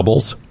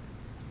doubles.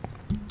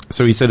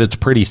 So he said it's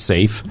pretty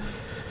safe.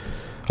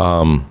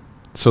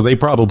 So they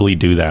probably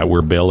do that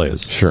where Bill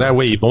is. Sure. That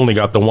way you've only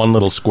got the one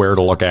little square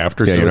to look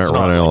after. Yeah, so you're not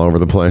running all over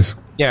the place.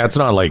 Yeah, it's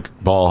not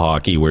like ball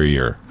hockey where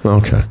you're...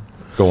 Okay.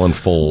 Going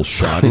full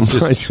shot. It's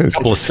just a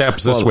couple of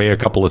steps this way, a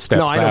couple of steps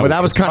no, I know, but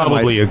that was kind of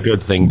probably a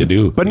good thing to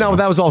do. But no,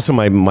 that was also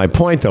my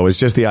point, though, is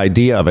just the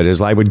idea of it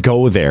is I would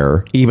go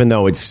there, even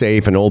though it's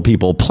safe and old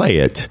people play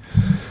it.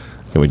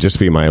 It would just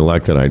be my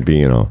luck that I'd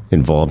be,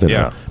 involved in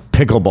a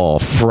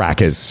pickleball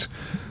fracas.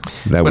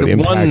 That would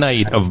impact. One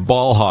night of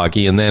ball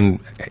hockey and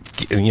then,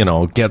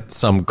 get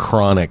some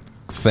chronic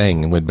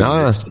thing would be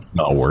just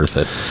not worth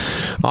it.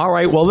 All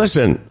right, well,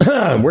 listen,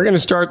 we're going to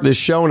start this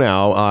show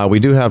now. We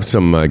do have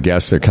some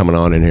guests that are coming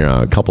on in here in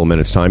a couple of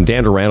minutes' time.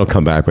 Dan Durant will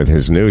come back with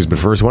his news, but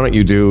first, why don't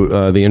you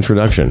do the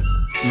introduction?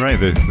 Right,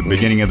 the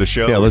beginning of the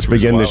show. Yeah, let's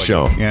begin the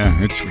show.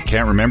 Yeah,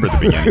 can't remember the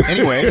beginning.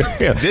 Anyway,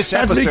 this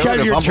that's episode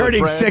because you're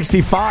turning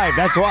 65.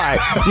 That's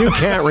why you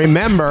can't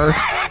remember.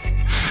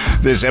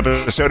 This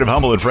episode of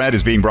Humble and Fred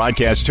is being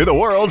broadcast to the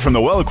world from the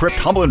well-equipped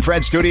Humble and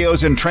Fred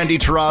studios in trendy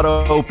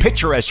Toronto,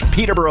 picturesque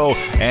Peterborough,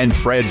 and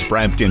Fred's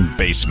Brampton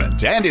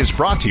basement, and is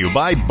brought to you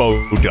by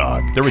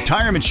Bodog, the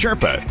Retirement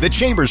Sherpa, the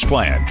Chambers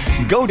Plan,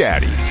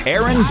 GoDaddy,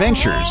 Aaron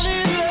Ventures,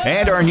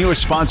 and our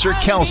newest sponsor,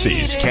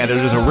 Kelsey's,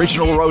 Canada's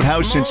original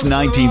roadhouse since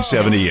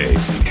 1978.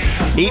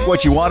 Eat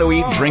what you want to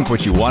eat, drink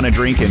what you want to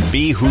drink, and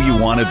be who you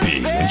want to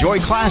be. Enjoy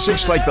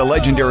classics like the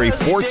legendary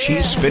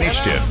 4-cheese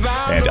spinach dip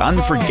and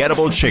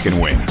unforgettable chicken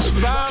wings.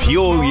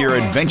 Fuel your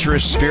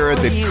adventurous spirit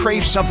that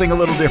craves something a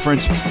little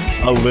different,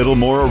 a little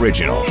more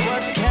original.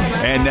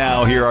 And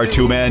now, here are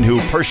two men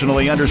who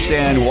personally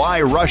understand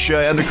why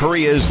Russia and the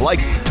Koreas like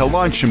to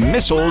launch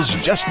missiles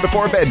just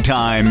before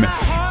bedtime.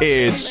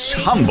 It's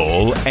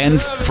Humble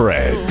and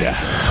Fred.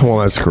 Well,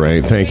 that's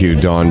great. Thank you,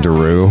 Don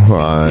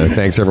DeRue.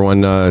 Thanks,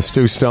 everyone.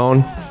 Stu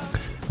Stone.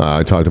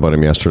 I talked about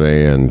him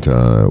yesterday, and,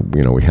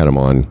 we had him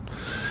on.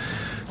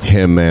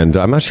 Him and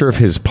I'm not sure if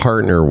his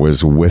partner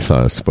was with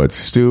us, but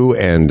Stu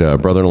and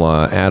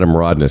brother-in-law Adam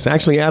Rodness.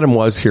 Actually, Adam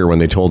was here when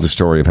they told the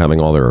story of having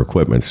all their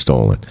equipment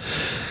stolen.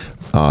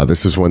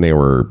 This is when they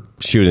were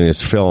shooting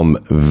this film.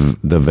 I'm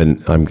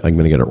going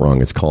to get it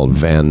wrong. It's called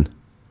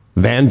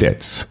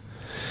Vandits.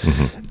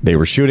 Mm-hmm. They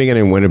were shooting it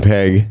in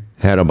Winnipeg.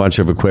 Had a bunch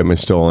of equipment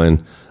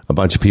stolen. A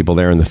bunch of people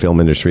there in the film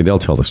industry. They'll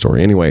tell the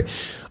story anyway.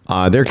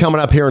 They're coming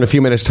up here in a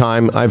few minutes'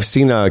 time. I've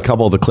seen a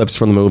couple of the clips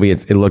from the movie.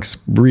 It looks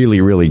really,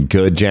 really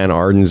good. Jan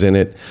Arden's in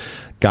it,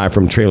 guy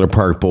from Trailer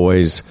Park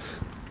Boys,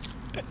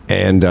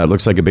 and it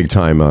looks like a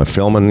big-time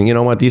film. And you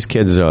know what? These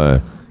kids,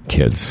 they're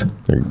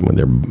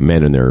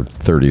men in their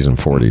 30s and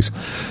 40s,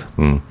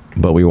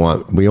 but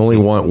we only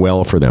want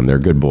well for them. They're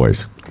good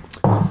boys.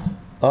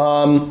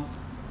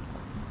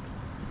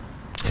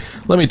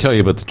 Let me tell you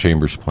about the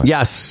Chambers Plan.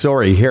 Yes,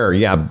 sorry. Here,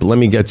 let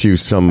me get you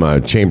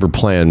some Chamber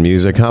Plan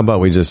music. How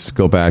about we just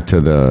go back to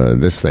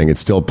this thing?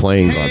 It's still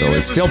playing, by the way.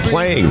 It's still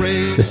playing,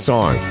 this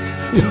song.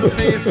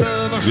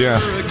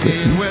 Yeah.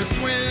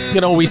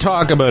 We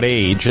talk about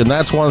age, and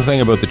that's one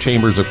thing about the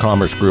Chambers of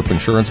Commerce Group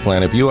Insurance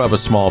Plan. If you have a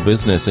small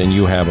business and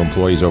you have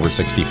employees over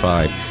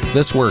 65,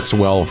 this works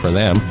well for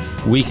them.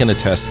 We can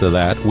attest to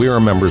that. We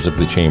are members of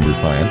the Chambers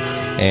Plan.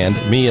 And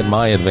me at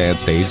my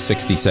advanced age,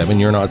 67,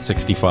 you're not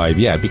 65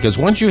 yet. Because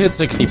once you hit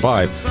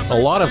 65, a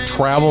lot of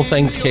travel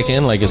things kick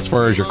in, like as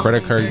far as your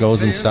credit card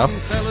goes and stuff.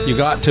 You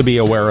got to be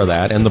aware of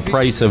that. And the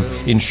price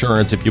of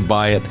insurance, if you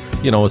buy it,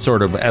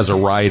 sort of as a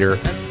rider,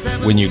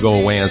 when you go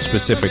away on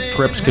specific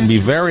trips, can be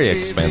very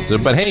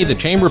expensive. But hey, the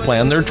Chamber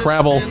Plan, their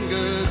travel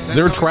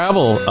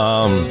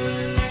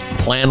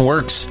plan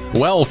works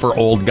well for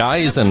old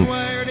guys, and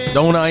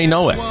don't I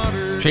know it?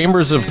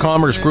 Chambers of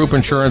Commerce Group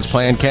Insurance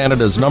Plan,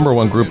 Canada's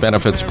 #1 group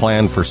benefits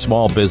plan for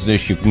small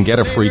business. You can get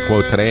a free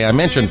quote today. I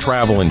mentioned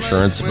travel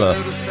insurance, but,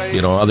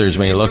 others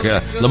may look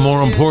at the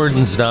more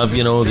important stuff,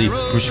 the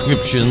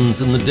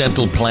prescriptions and the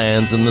dental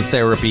plans and the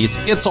therapies.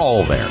 It's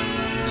all there.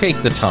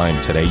 Take the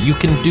time today. You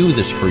can do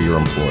this for your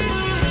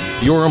employees.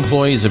 Your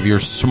employees of your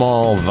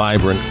small,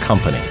 vibrant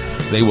company.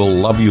 They will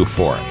love you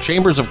for it.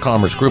 Chambers of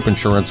Commerce Group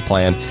Insurance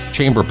Plan,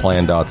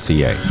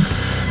 chamberplan.ca.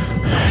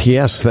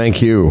 Yes,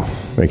 thank you.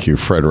 Thank you,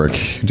 Frederick.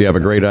 Do you have a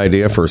great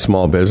idea for a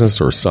small business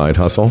or side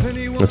hustle?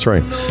 That's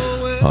right.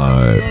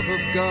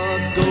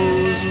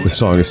 The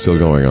song is still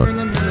going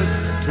on.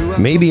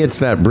 Maybe it's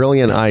that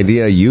brilliant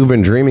idea you've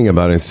been dreaming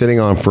about and sitting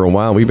on for a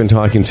while. We've been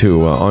talking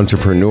to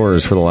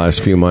entrepreneurs for the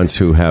last few months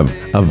who have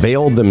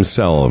availed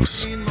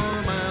themselves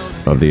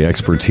of the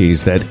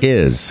expertise that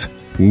is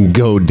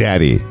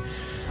GoDaddy.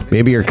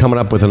 Maybe you're coming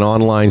up with an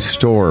online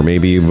store.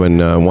 Maybe you've been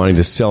wanting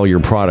to sell your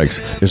products.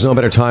 There's no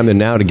better time than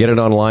now to get it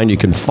online. You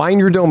can find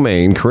your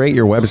domain, create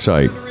your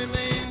website,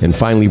 and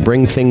finally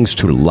bring things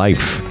to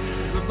life.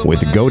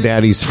 With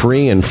GoDaddy's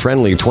free and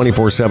friendly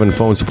 24/7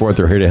 phone support,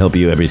 they're here to help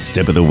you every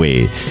step of the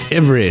way.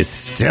 Every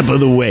step of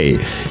the way.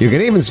 You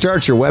can even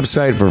start your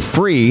website for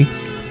free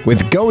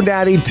with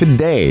GoDaddy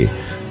today.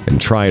 And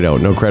try it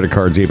out. No credit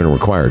cards even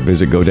required.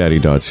 Visit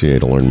GoDaddy.ca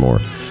to learn more.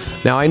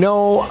 Now, I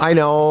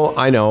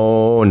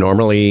know.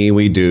 Normally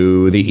we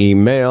do the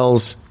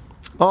emails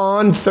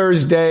on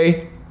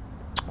Thursday.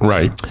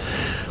 Right.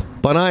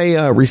 But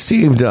I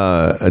received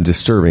a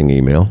disturbing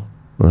email.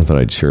 I thought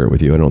I'd share it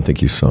with you. I don't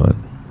think you saw it.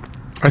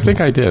 I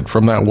think I did.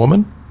 From that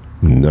woman?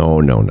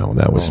 No.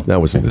 That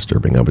wasn't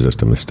disturbing. That was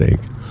just a mistake.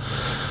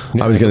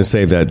 I was going to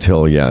save that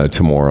till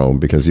tomorrow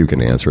because you can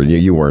answer it.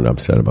 You weren't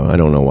upset about it. I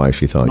don't know why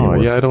she thought you were.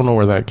 Yeah, I don't know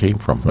where that came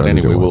from. But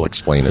anyway, we'll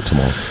explain it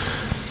tomorrow.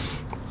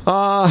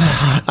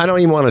 I don't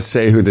even want to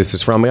say who this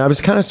is from. I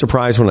was kind of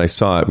surprised when I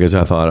saw it because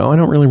I thought, I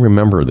don't really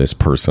remember this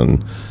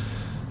person.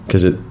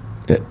 Because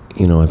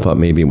I thought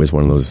maybe it was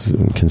one of those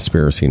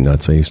conspiracy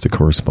nuts I used to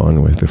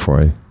correspond with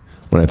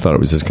when I thought it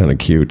was just kind of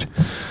cute.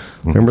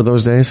 Remember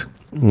those days?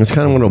 It's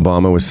kind of what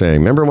Obama was saying.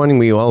 Remember when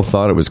we all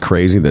thought it was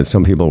crazy that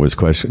some people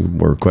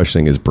were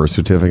questioning his birth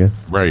certificate?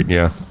 Right,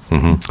 yeah.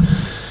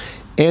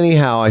 Mm-hmm.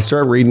 Anyhow, I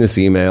started reading this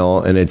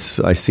email, and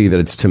I see that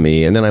it's to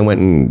me. And then I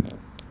went and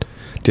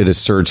did a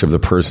search of the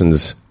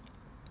person's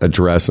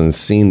address and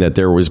seen that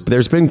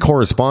there's been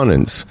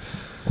correspondence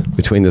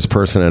between this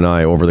person and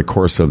I over the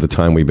course of the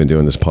time we've been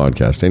doing this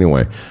podcast.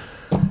 Anyway,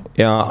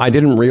 I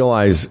didn't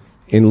realize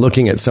in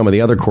looking at some of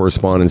the other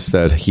correspondence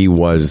that he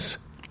was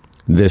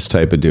this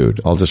type of dude.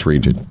 I'll just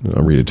read it.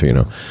 I'll read it to you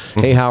now.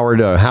 Hey,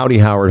 Howard. Howdy,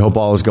 Howard. Hope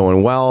all is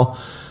going well.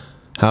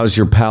 How's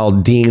your pal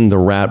Dean the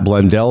Rat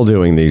Blundell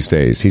doing these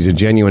days? He's a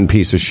genuine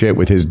piece of shit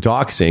with his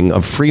doxing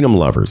of freedom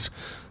lovers.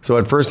 So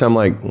at first I'm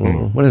like,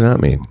 what does that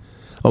mean?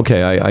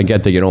 Okay, I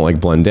get that you don't like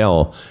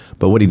Blundell,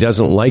 but what he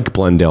doesn't like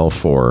Blundell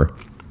for,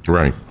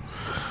 right?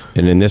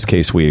 And in this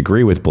case, we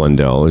agree with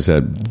Blundell, is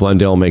that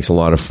Blundell makes a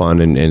lot of fun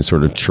and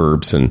sort of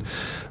chirps and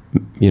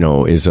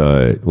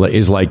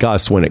is like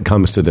us when it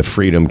comes to the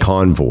Freedom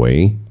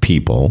Convoy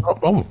people.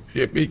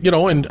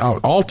 And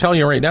I'll tell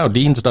you right now,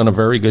 Dean's done a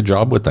very good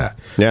job with that.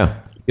 Yeah.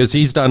 Because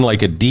he's done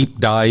like a deep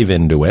dive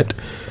into it,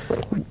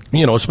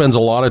 spends a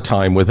lot of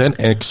time with it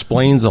and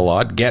explains a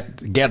lot,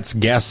 gets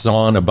guests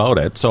on about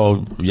it.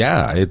 So,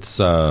 yeah,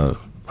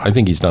 I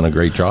think he's done a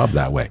great job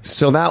that way.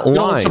 So that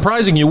line... it's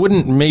surprising. You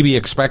wouldn't maybe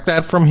expect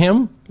that from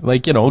him,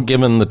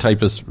 given the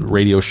type of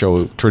radio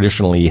show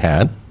traditionally he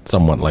had.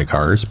 Somewhat like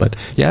ours, but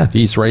yeah,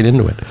 he's right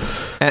into it.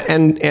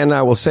 And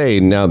I will say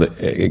now that,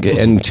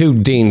 and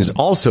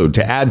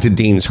to add to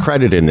Dean's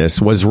credit in this,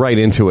 was right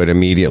into it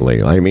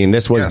immediately. I mean,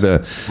 this was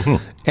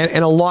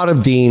and a lot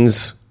of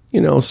Dean's,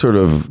 sort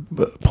of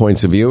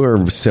points of view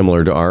are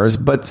similar to ours.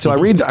 But so I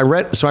read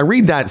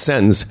that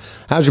sentence.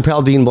 How's your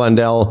pal Dean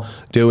Blundell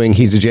doing?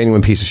 He's a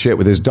genuine piece of shit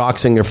with his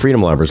doxing of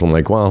freedom lovers. I'm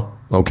like, well,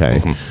 okay.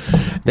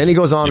 Then he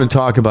goes on to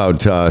talk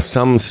about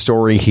some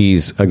story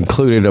he's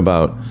included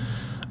about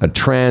a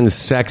trans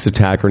sex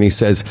attacker, and he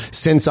says,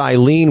 since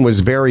Eileen was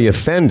very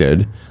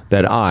offended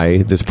that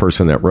this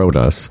person that wrote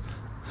us,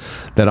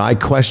 that I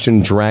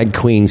questioned drag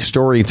queen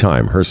story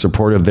time. Her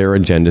support of their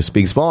agenda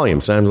speaks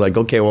volumes. And I was like,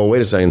 okay, well,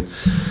 wait a second.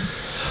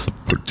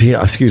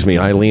 Excuse me,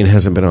 Eileen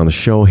hasn't been on the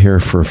show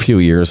here for a few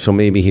years, so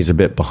maybe he's a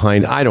bit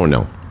behind. I don't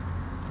know.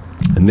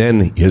 And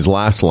then his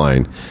last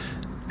line,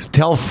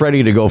 tell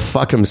Freddie to go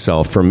fuck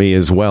himself for me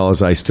as well,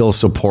 as I still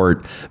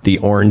support the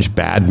Orange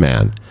Bad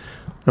Man.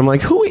 I'm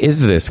like, who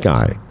is this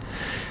guy?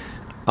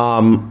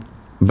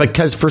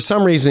 Because for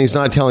some reason he's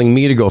not telling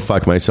me to go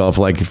fuck myself,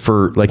 like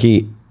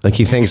he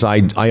thinks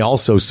I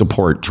also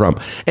support Trump.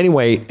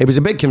 Anyway, it was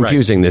a bit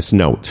confusing, right. This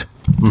note.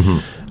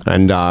 Mm-hmm.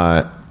 And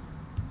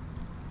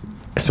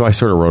so I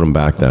sort of wrote him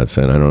back that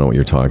saying, I don't know what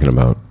you're talking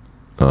about.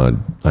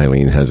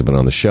 Eileen hasn't been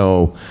on the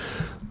show.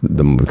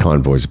 The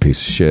convoy's a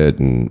piece of shit.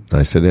 And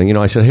I said,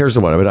 here's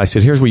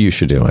what you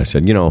should do. I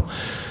said,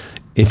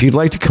 if you'd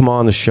like to come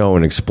on the show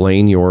and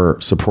explain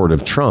your support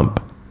of Trump,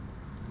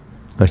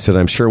 I said,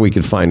 I'm sure we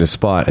could find a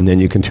spot, and then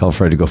you can tell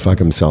Fred to go fuck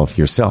himself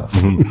yourself.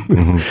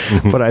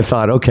 But I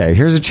thought, okay,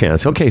 here's a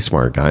chance. Okay,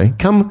 smart guy,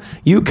 come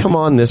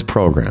on this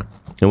program,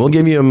 and we'll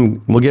give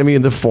you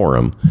the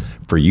forum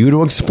for you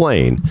to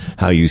explain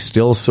how you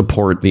still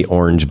support the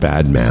Orange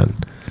Bad Man.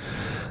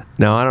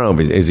 Now, I don't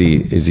know, is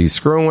he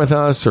screwing with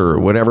us or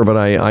whatever, but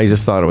I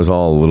just thought it was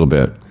all a little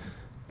bit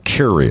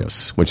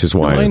curious, which is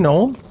why... I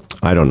know.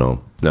 I don't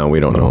know. No,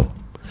 we don't know.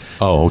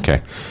 Oh,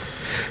 okay.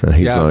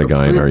 He's not a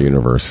guy in our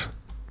universe.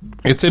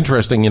 It's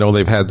interesting,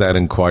 they've had that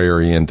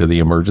inquiry into the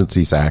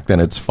Emergencies Act,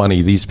 and it's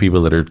funny, these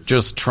people that are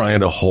just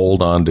trying to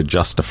hold on to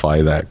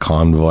justify that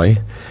convoy,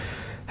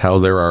 how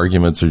their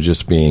arguments are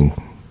just being,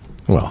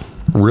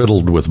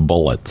 riddled with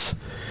bullets.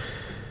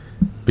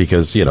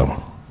 Because, the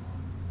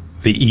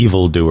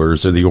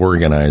evildoers or the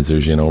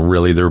organizers,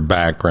 really their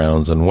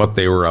backgrounds and what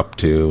they were up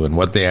to and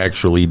what they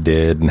actually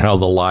did and how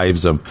the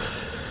lives of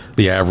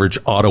the average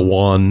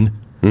Ottawan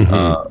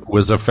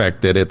was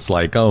affected. It's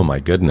like, oh my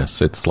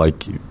goodness. It's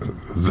like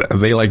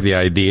they like the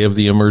idea of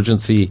the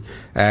Emergency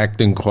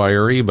Act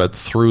inquiry, but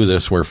through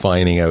this we're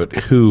finding out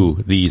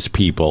who these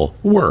people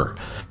were.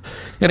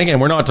 And again,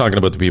 we're not talking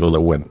about the people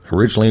that went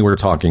originally. We're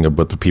talking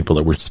about the people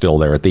that were still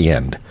there at the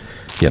end.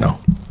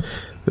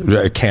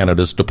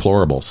 Canada's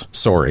deplorables.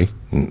 Sorry,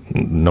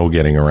 no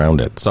getting around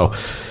it. So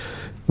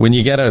when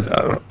you get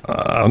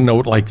a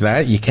note like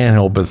that, you can't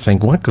help but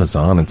think, what goes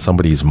on in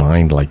somebody's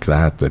mind like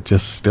that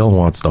just still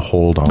wants to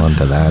hold on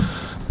to that?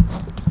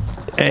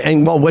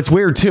 And what's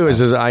weird, too,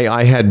 is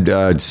I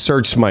had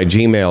searched my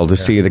Gmail to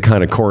see the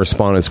kind of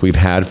correspondence we've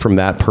had from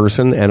that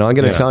person. And I'm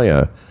going to tell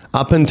you,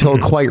 up until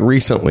quite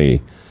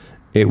recently,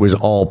 it was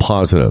all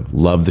positive.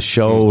 Love the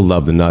show,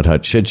 love the Nut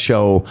Hut Shit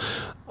Show,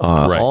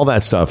 all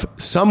that stuff.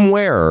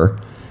 Somewhere,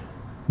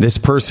 this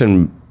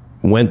person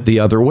went the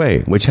other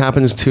way, which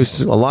happens to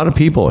a lot of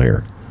people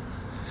here.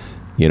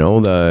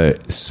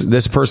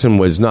 This person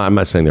was not, I'm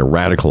not saying they're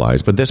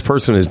radicalized, but this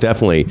person is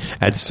definitely,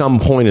 at some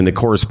point in the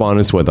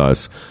correspondence with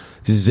us,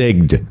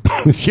 zigged.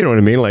 You know what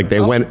I mean? Like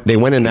they went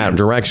in that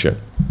direction.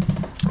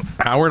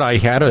 Howard, I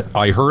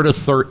heard a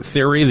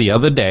theory the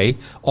other day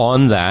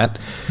on that.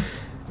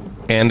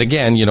 And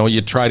again,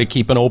 you try to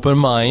keep an open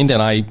mind,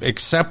 and I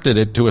accepted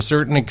it to a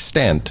certain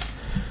extent.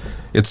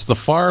 It's the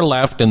far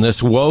left and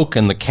this woke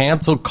and the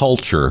cancel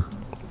culture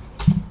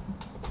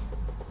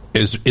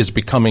is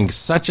becoming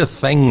such a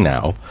thing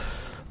now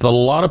that a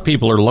lot of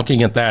people are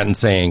looking at that and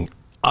saying,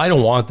 I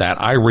don't want that.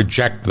 I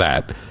reject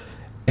that.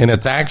 And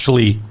it's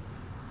actually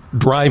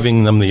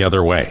driving them the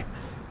other way.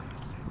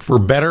 For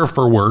better,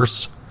 for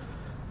worse,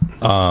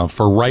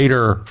 for right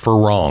or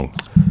for wrong.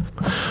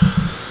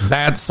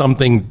 That's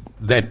something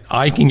that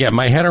I can get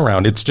my head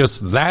around. It's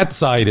just that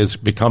side is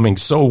becoming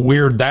so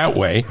weird that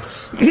way.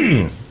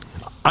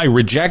 I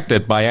reject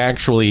it by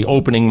actually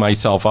opening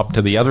myself up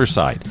to the other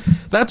side.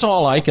 That's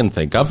all I can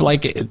think of.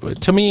 Like,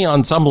 to me,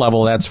 on some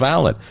level, that's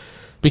valid.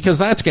 Because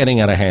that's getting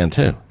out of hand,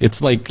 too.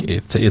 It's like,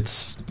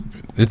 it's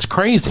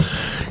crazy.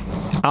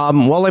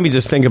 Well, let me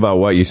just think about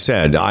what you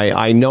said.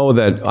 I know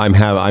that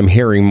I'm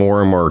hearing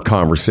more and more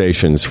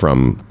conversations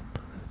from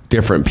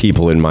different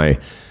people in my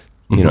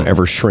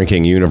ever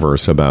shrinking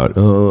universe about,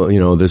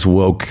 this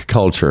woke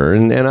culture.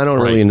 And I don't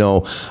really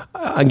know.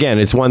 Again,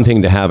 it's one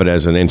thing to have it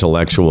as an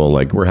intellectual,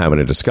 like we're having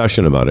a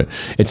discussion about it.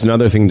 It's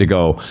another thing to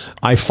go,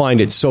 I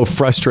find it so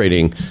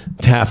frustrating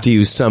to have to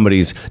use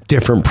somebody's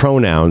different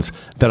pronouns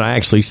that I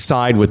actually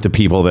side with the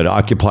people that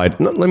occupied.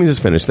 Let me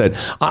just finish that.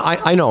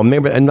 I know,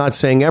 maybe I'm not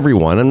saying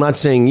everyone, I'm not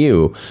saying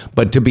you,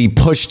 but to be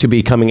pushed to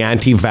becoming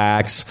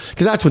anti-vax,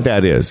 because that's what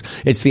that is.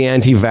 It's the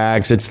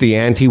anti-vax, it's the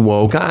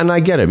anti-woke, and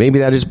I get it. Maybe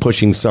that is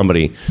pushing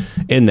somebody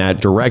in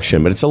that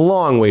direction, but it's a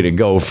long way to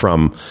go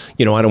from,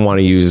 I don't want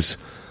to use,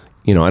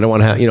 I don't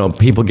want to have,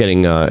 people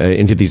getting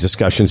into these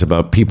discussions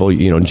about people,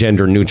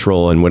 gender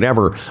neutral and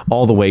whatever,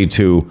 all the way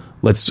to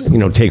let's,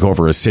 take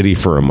over a city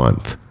for a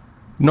month.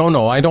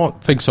 No, I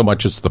don't think so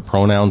much it's the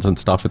pronouns and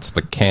stuff. It's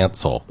the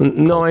cancel.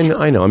 No,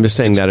 I know. I'm just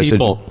saying that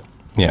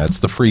it's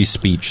the free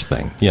speech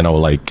thing,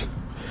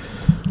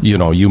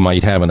 you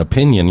might have an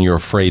opinion, you're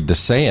afraid to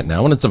say it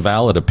now, and it's a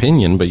valid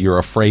opinion, but you're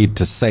afraid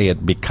to say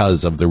it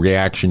because of the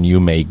reaction you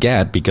may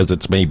get, because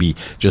it's maybe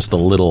just a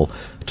little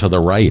to the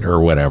right or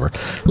whatever.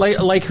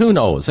 Like who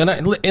knows?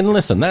 And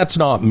listen, that's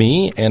not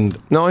me. And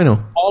no, I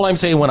know. All I'm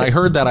saying, when I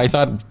heard that, I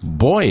thought,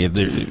 boy,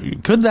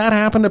 could that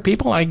happen to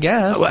people? I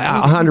guess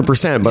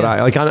 100%. But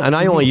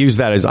I only use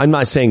that as, I'm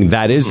not saying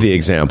that is the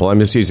example. I'm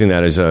just using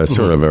that as a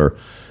sort of a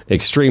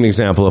extreme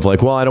example of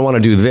like, well, I don't want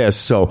to do this.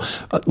 So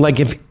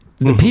if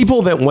the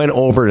people that went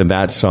over to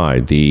that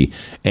side, the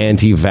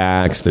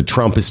anti-vax, the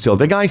Trump is still,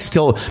 the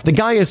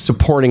guy is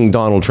supporting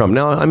Donald Trump.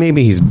 Now,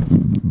 maybe he's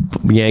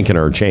yanking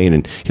our chain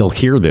and he'll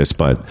hear this,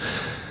 but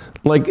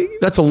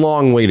that's a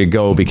long way to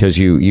go, because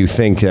you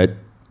think that,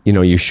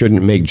 you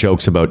shouldn't make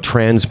jokes about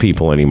trans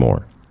people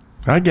anymore.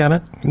 I get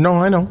it. No,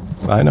 I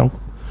know.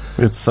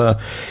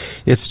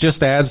 It's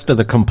just adds to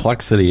the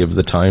complexity of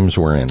the times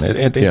we're in.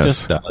 It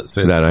just does.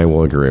 That I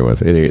will agree with.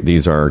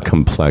 These are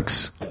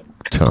complex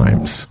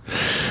times.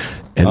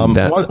 And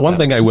one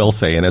thing I will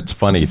say, and it's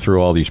funny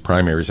through all these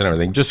primaries and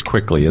everything, just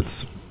quickly,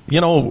 it's,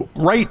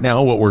 right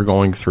now what we're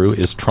going through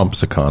is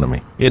Trump's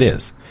economy. It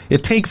is.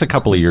 It takes a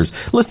couple of years.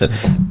 Listen,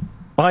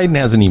 Biden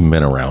hasn't even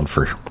been around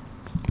for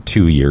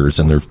 2 years,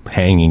 and they're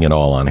hanging it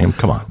all on him.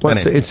 Come on. Well,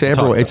 it's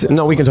everyone.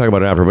 No, we can talk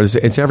about it after, but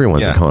it's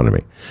everyone's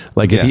economy.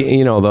 Like, if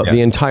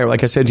the entire,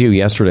 like I said to you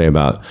yesterday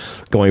about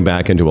going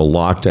back into a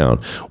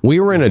lockdown, we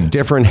were in a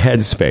different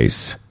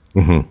headspace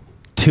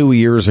 2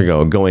 years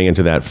ago, going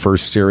into that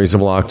first series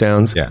of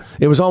lockdowns. Yeah.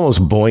 It was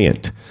almost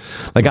buoyant.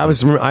 Like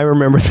I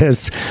remember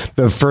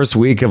the first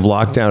week of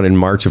lockdown in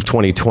March of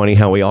 2020,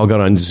 how we all got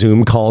on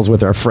Zoom calls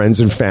with our friends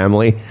and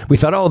family. We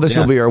thought, oh, this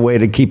will be our way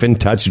to keep in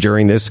touch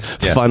during this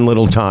fun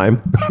little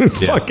time.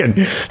 Fucking,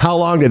 how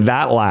long did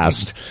that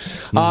last?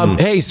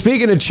 Hey,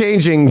 speaking of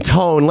changing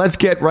tone, let's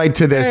get right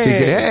to this.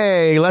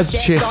 Let's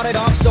change.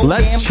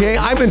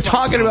 I've been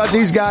talking about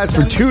these guys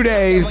for 2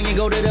 days.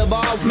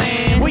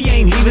 We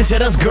ain't leaving till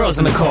those girls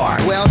in the car.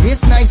 Well,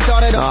 this night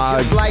started off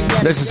just like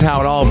that. This is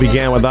how it all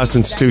began with us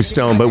and Stu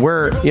Stone, but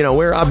we're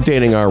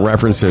updating our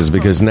references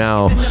because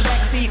now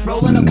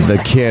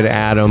the kid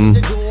Adam, I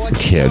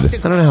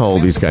don't know how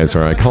old these guys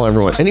are. I call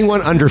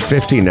anyone under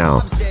 50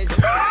 now.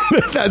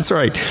 That's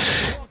right.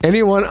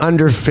 Anyone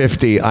under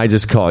 50, I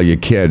just call you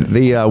kid.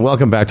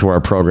 Welcome back to our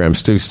program,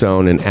 Stu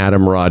Stone and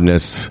Adam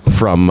Rodness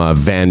from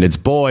Vandits.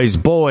 Boys.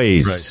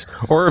 Right.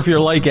 Or if you're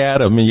like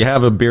Adam and you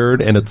have a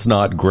beard and it's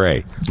not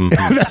gray.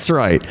 Mm-hmm. That's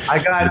right.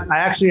 I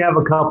actually have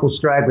a couple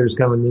stragglers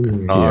coming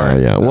in here.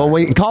 Yeah. Well,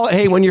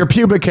 when your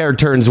pubic hair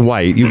turns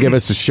white, you give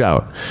us a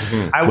shout.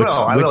 Mm-hmm. I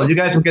will. You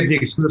guys will get the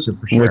exclusive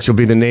for sure. Which will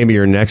be the name of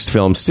your next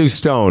film. Stu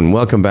Stone,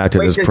 welcome back to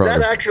this program.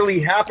 Does that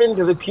actually happen?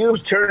 Do the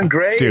pubes turn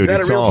gray? Dude,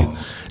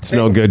 it's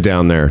no good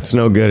down there. It's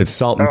no good. It's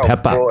salt and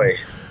pepper. Boy.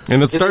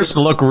 And it starts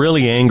to look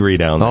really angry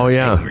down there. Oh,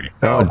 yeah.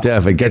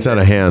 Def. It gets out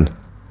of hand.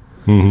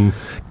 Mm-hmm.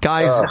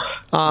 Guys,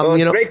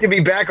 it's great to be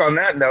back on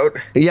that note.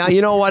 Yeah,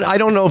 you know what? I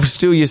don't know if,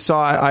 Stu, you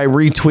saw, I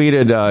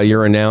retweeted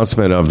your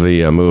announcement of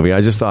the movie. I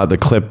just thought the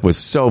clip was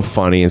so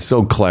funny and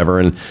so clever.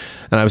 And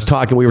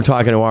we were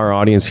talking to our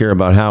audience here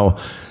about how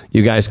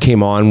you guys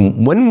came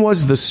on. When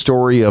was the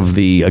story of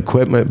the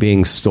equipment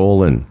being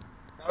stolen?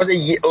 That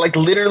was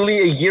literally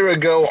a year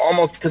ago,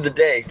 almost to the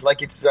day.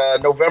 Like it's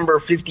November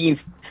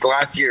 15th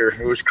last year.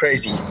 It was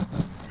crazy.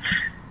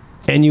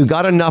 And you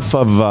got enough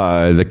of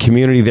the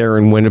community there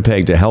in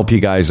Winnipeg to help you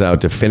guys out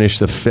to finish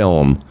the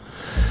film.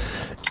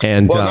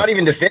 And not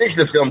even to finish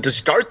the film, to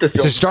start the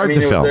film. The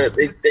film.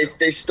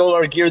 They stole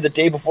our gear the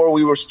day before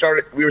we were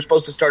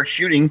supposed to start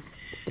shooting,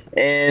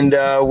 and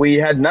we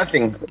had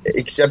nothing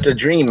except a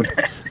dream.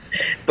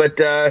 But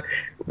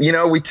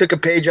we took a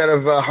page out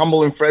of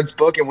Humble and Fred's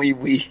book, and we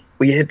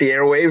hit the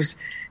airwaves,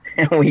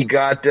 and we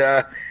got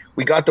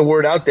the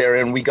word out there,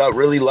 and we got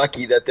really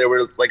lucky that there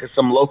were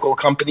some local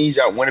companies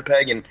out in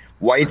Winnipeg, and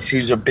White's,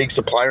 who's a big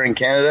supplier in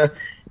Canada,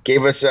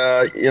 gave us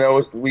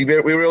we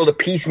were able to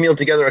piecemeal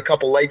together a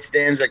couple light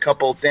stands, a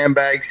couple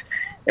sandbags,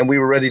 and we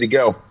were ready to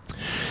go.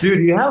 Dude,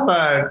 you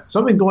have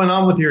something going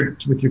on with your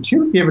tooth?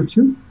 You have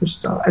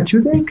a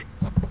toothache?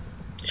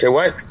 Say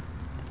what?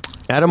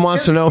 Adam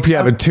wants to know if you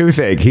have a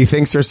toothache. He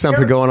thinks there's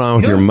something going on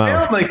with your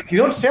mouth. You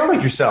don't sound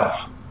like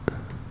yourself.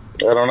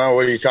 I don't know.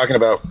 What are you talking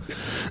about?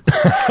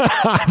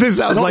 This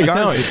sounds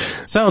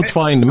sounds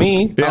fine to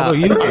me. Yeah. How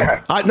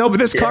about you? No, but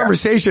this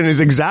conversation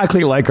is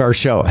exactly like our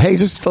show. Hey,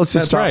 let's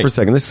just stop for a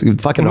second. This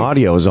fucking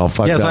audio is all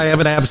fucked up. Yes, I have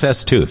an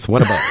abscessed tooth.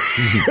 What about?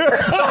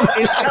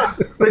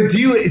 But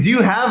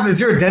is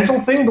there a dental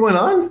thing going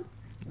on?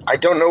 I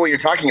don't know what you're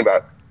talking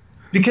about.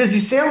 Because you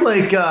sound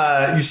like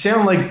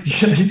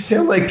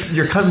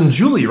your cousin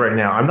Julie right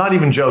now. I'm not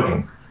even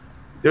joking.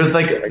 There's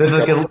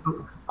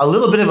a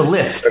little bit of a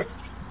lift.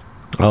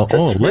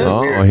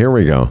 Here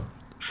we go.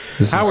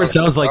 Howard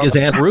sounds like his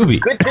Aunt Ruby.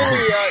 Good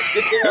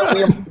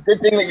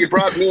thing that you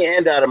brought me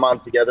and Adam on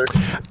together.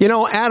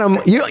 Adam,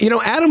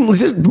 Adam,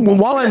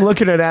 while I'm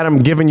looking at Adam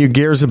giving you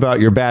gears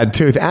about your bad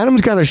tooth, Adam's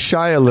got a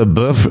Shia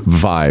LaBeouf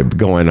vibe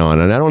going on,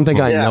 and I don't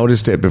think I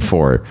noticed it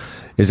before.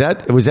 Was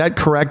that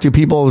correct? Do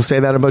people say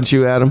that about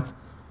you, Adam?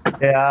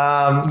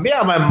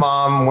 Yeah,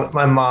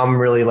 my mom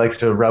really likes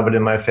to rub it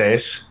in my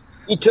face.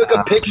 He took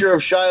a picture of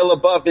Shia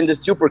LaBeouf into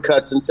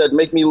Supercuts and said,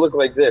 "Make me look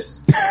like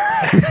this."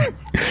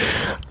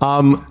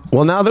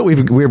 Well, now that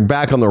we're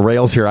back on the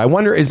rails here, I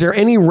wonder, is there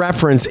any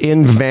reference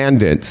in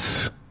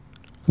Vandits,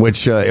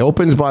 which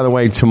opens, by the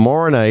way,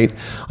 tomorrow night?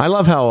 I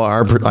love how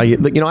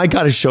I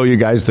got to show you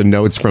guys the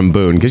notes from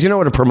Boone, because you know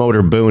what a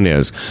promoter Boone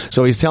is.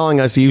 So he's telling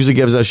us, he usually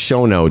gives us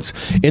show notes.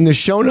 In the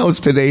show notes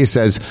today, he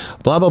says,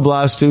 blah, blah,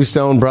 blah, Stu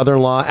Stone,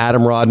 brother-in-law,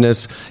 Adam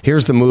Rodness.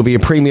 Here's the movie.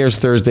 It premieres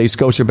Thursday,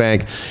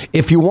 Scotiabank.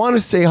 If you want to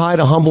say hi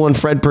to Humble and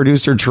Fred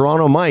producer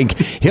Toronto Mike,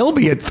 he'll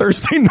be at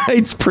Thursday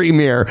night's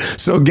premiere,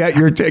 so get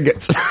your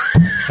tickets.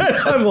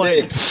 I'm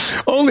like,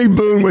 only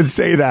Boone would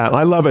say that.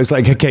 I love it. It's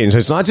like, okay, so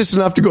it's not just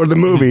enough to go to the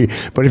movie,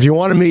 but if you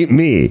want to meet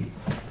me.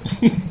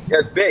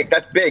 That's big.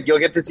 That's big. You'll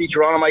get to see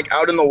Toronto Mike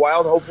out in the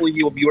wild. Hopefully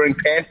he will be wearing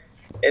pants,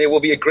 and it will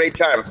be a great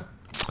time.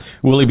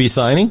 Will he be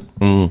signing?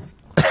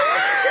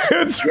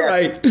 That's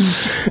right.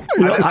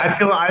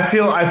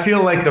 I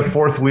feel like the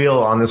fourth wheel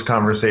on this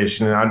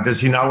conversation.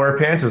 Does he not wear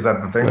pants? Is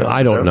that the thing?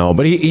 I don't know,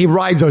 but he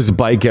rides his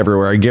bike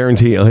everywhere. I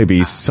guarantee he'll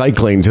be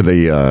cycling to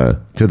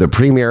the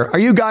premiere. Are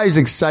you guys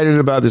excited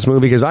about this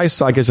movie? Because I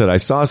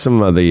saw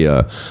some of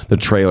the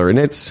trailer, and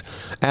it's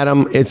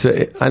Adam.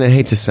 And I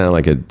hate to sound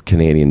like a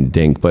Canadian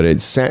dink, but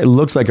it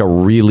looks like a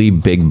really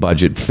big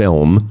budget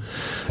film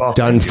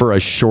done for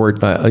a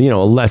short,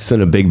 less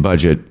than a big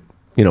budget,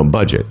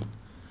 budget.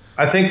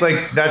 I think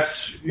like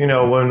that's, you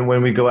know,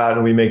 when we go out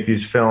and we make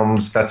these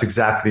films, that's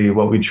exactly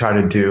what we try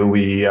to do.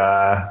 We,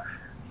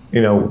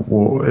 you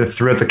know,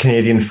 throughout the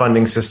Canadian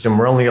funding system,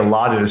 we're only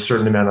allotted a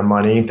certain amount of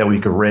money that we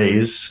could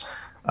raise.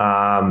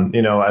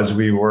 You know, as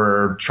we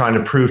were trying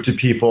to prove to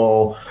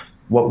people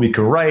what we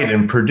could write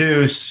and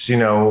produce, you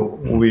know,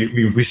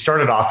 we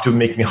started off to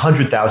making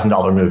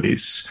 $100,000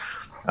 movies.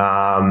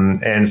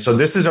 And so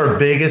this is our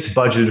biggest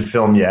budgeted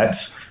film yet,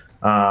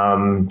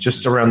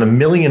 just around the $1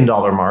 million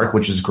mark,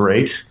 which is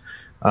great.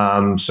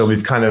 So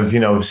we've kind of, you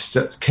know,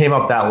 came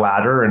up that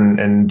ladder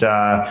and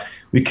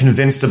we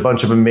convinced a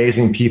bunch of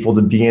amazing people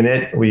to be in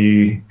it.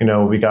 We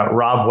got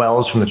Rob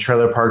Wells from the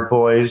Trailer Park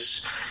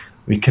Boys.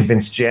 We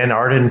convinced Jan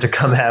Arden to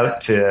come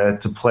out to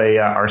play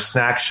our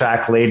Snack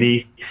Shack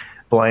lady,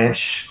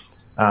 Blanche.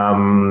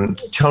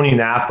 Tony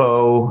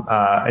Napo,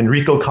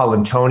 Enrico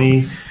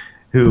Colantoni,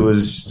 who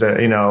was,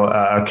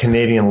 a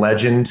Canadian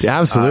legend.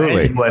 Yeah,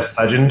 absolutely. U.S.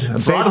 legend.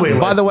 Broadway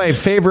By the way,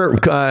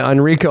 favorite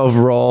Enrico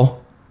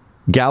role,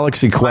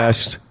 Galaxy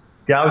Quest.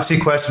 Galaxy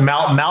Quest,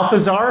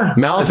 Malthazar?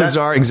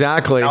 Malthazar,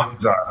 exactly.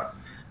 Malthazar.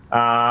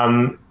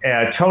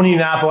 Tony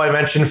Napo, I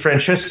mentioned.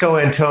 Francisco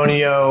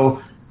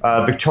Antonio,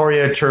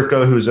 Victoria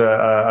Turco, who's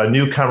a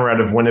newcomer out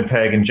of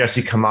Winnipeg, and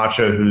Jesse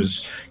Camacho,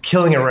 who's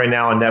killing it right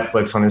now on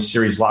Netflix on his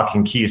series Lock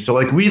and Key.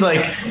 So we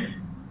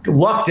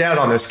lucked out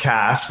on this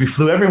cast. We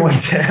flew everyone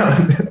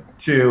down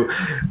to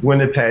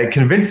Winnipeg,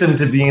 convinced them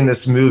to be in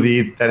this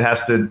movie that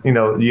has to,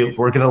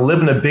 we're going to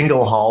live in a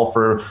bingo hall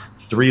for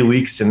 3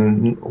 weeks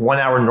in 1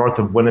 hour north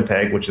of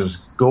Winnipeg, which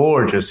is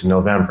gorgeous in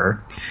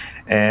November.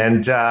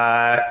 And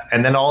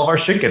then all of our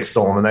shit gets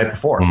stolen the night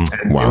before. And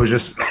It was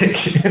just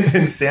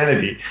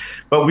insanity.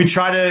 But we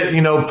try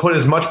to, put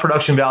as much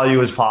production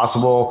value as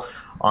possible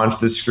onto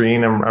the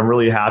screen. I'm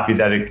really happy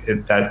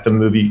that that the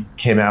movie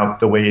came out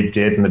the way it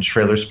did, and the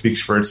trailer speaks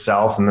for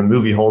itself, and the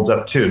movie holds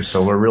up too.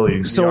 So we're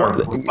really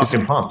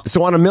fucking pumped.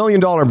 So on $1 million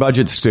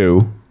budget,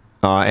 Stu,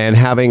 and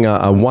having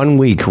a 1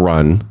 week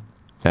run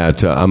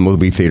at a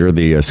movie theater,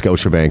 the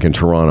Scotiabank in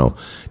Toronto,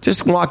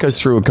 just walk us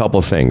through a couple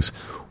of things.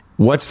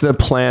 What's the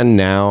plan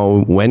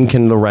now? When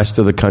can the rest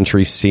of the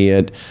country see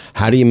it?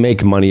 How do you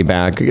make money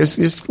back?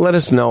 Just let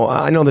us know.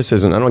 I know I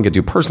don't get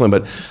too personally,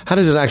 but how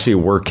does it actually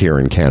work here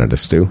in Canada,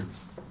 Stu?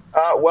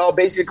 Well,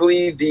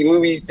 basically, the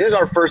movies, this is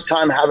our first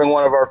time having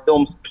one of our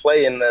films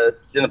play in the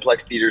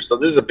Cineplex theaters, so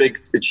this is a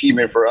big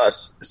achievement for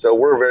us. So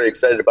we're very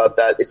excited about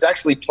that. It's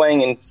actually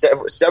playing in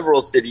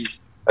several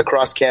cities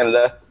across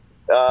Canada.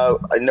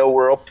 I know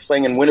we're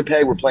playing in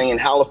Winnipeg, we're playing in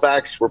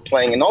Halifax, we're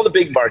playing in all the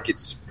big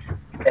markets.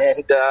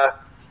 And,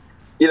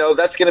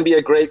 that's going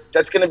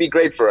to be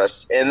great for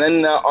us. And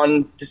then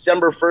on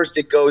December 1st,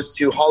 it goes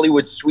to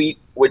Hollywood Suite,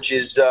 which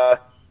is a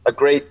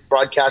great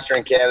broadcaster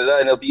in Canada,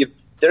 and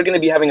they're going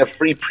to be having a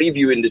free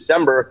preview in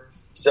December.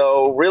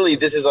 So really,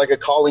 this is like a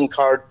calling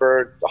card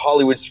for the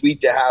Hollywood Suite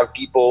to have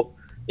people,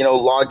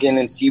 log in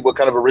and see what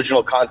kind of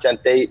original content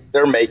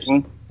they're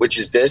making, which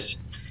is this.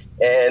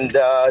 And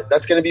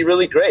that's going to be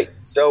really great.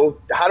 So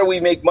how do we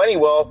make money?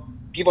 Well,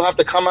 people have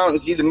to come out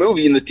and see the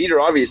movie in the theater,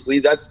 obviously.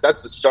 That's the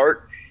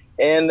start.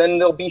 And then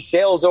there'll be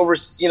sales over,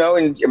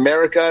 in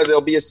America,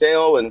 there'll be a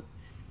sale, and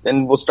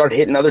then we'll start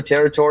hitting other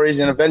territories.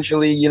 And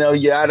eventually,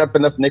 you add up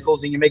enough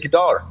nickels and you make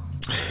 $1.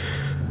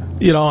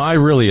 I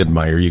really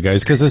admire you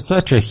guys because it's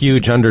such a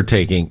huge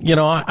undertaking.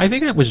 I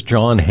think it was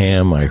John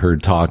Hamm I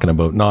heard talking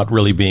about not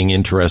really being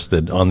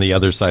interested on the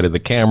other side of the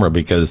camera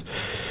because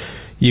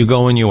you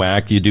go and you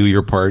act, you do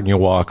your part, and you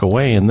walk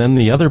away. And then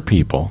the other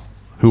people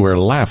who are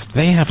left,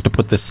 they have to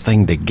put this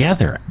thing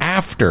together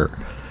after.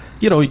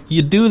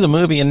 You do the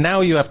movie, and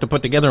now you have to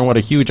put together what a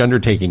huge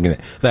undertaking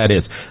that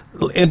is.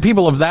 And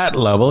people of that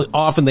level,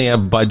 often they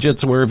have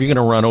budgets where if you're going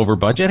to run over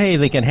budget, hey,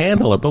 they can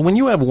handle it. But when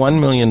you have $1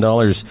 million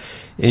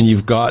and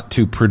you've got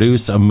to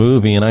produce a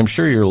movie, and I'm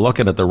sure you're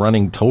looking at the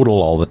running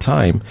total all the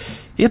time,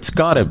 it's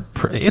got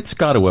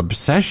to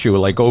obsess you,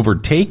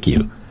 overtake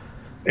you.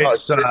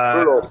 It's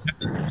brutal.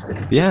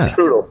 Yeah. It's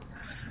brutal.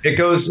 It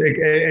goes.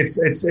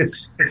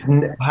 It's.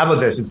 How about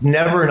this? It's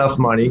never enough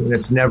money, and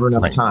it's never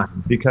enough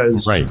time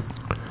because. Right.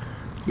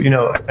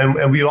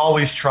 And we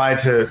always try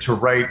to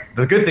write.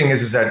 The good thing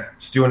is that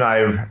Stu and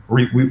I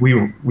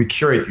we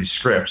curate these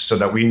scripts so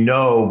that we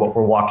know what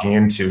we're walking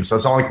into. So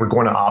it's not like we're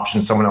going to option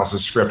someone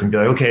else's script and be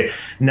like, okay,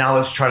 now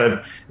let's try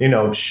to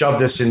shove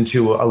this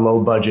into a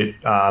low budget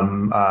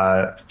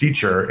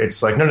feature.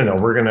 It's like no,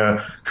 we're going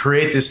to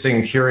create this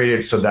thing, curate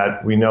it so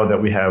that we know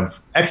that we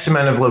have X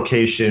amount of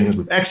locations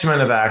with X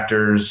amount of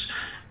actors.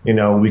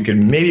 We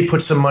could maybe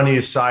put some money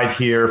aside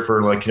here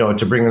for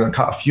to bring in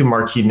a few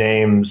marquee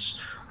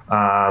names.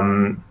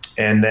 And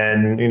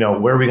then,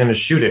 where are we going to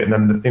shoot it? And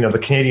then, the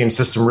Canadian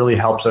system really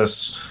helps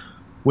us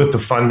with the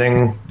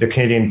funding. The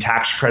Canadian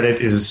tax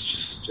credit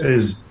is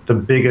the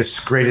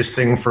biggest, greatest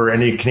thing for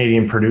any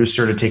Canadian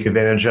producer to take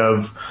advantage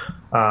of.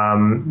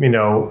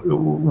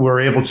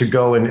 We're able to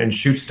go and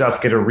shoot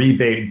stuff, get a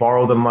rebate,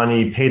 borrow the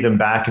money, pay them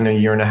back in a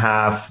year and a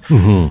half.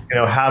 Mm-hmm.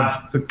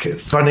 Have the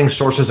funding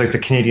sources like the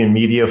Canadian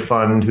Media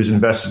Fund, who's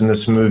invested in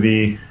this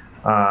movie.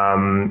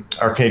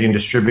 Our Canadian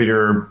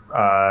distributor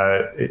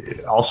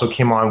also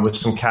came on with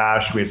some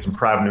cash. We had some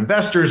private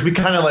investors. We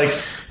kind of like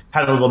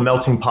had a little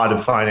melting pot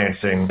of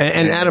financing.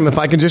 And Adam, if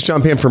I can just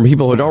jump in for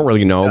people who don't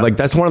really know, like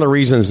that's one of the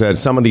reasons that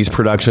some of these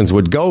productions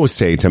would go,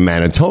 say, to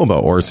Manitoba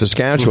or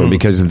Saskatchewan,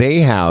 because they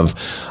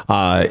have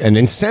an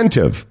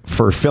incentive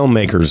for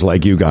filmmakers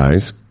like you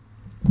guys.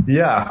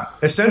 Yeah,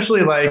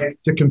 essentially,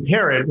 like to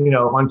compare it,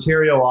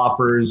 Ontario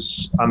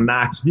offers a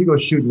max. If you go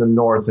shoot in the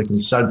north, like in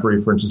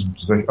Sudbury, for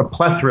instance, a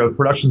plethora of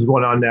productions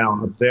going on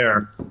now up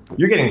there,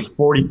 you're getting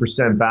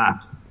 40%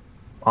 back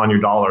on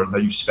your dollar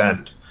that you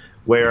spend.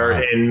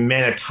 Where in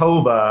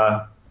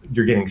Manitoba,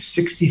 you're getting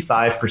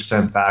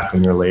 65% back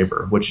on your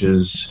labor, which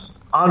is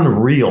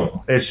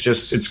unreal.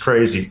 It's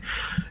crazy.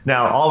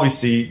 Now,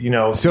 obviously,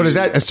 So does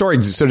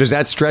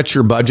that stretch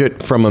your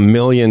budget from $1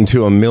 million to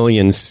 $1.6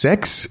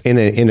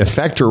 million in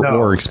effect,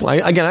 or explain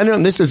again? I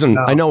don't. This isn't.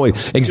 No. I know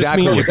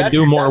exactly. You can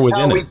do more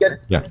within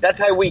it. That's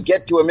how we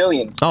get to $1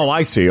 million. Oh,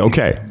 I see.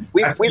 Okay.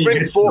 We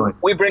bring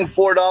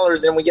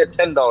 $4 and we get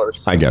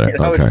 $10. I get it.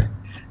 Okay.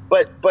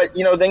 But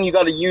then you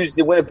got to use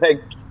the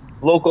Winnipeg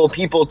local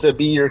people to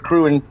be your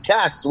crew and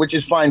cast, which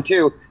is fine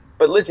too.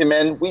 But listen,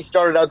 man, we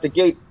started out the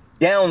gate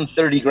down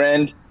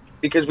 $30,000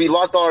 because we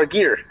lost all our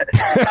gear.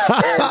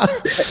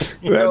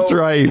 That's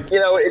right.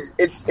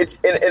 It's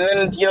and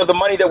then the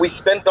money that we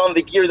spent on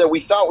the gear that we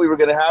thought we were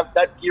going to have,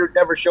 that gear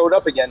never showed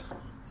up again.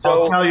 So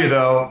I'll tell you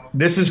though,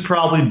 this has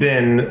probably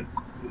been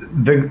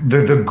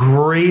the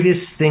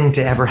greatest thing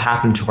to ever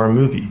happen to our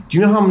movie. Do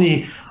you know how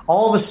many?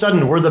 All of a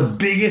sudden, we're the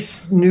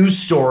biggest news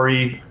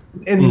story.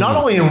 And not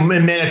only in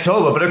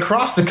Manitoba, but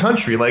across the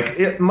country. Like,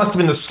 it must have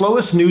been the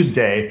slowest news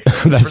day.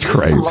 That's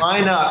crazy.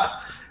 Line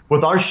up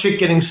with our shit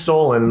getting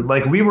stolen.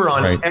 Like, we were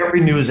on every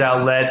news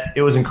outlet.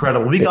 It was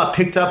incredible. We got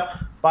picked up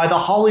by the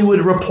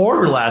Hollywood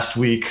Reporter last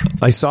week.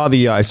 I saw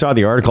the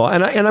article,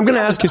 and I'm going to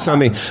ask you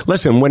something.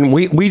 Listen, when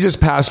we just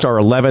passed our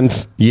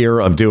 11th year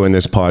of doing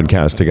this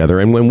podcast together,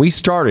 and when we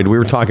started, we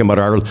were talking about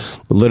a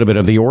little bit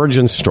of the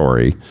origin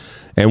story.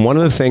 And one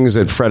of the things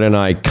that Fred and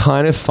I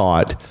kind of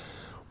thought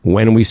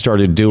when we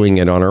started doing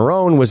it on our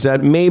own was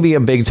that maybe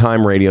a big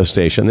time radio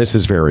station, this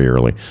is very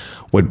early,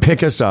 would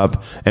pick us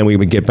up and we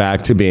would get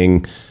back to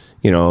being,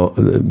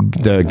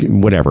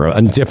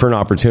 a different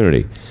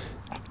opportunity.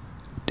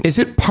 Is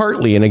it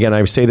partly, and again,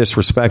 I say this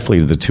respectfully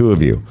to the two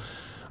of you,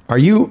 are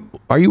you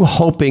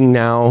hoping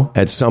now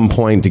at some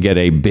point to get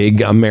a big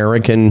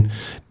American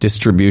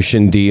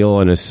distribution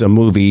deal and a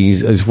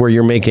movies is where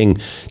you're making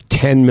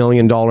 $10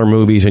 million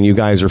movies and you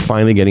guys are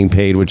finally getting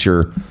paid what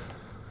you're...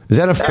 Is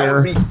that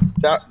fair?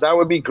 That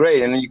would be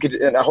great, and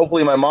and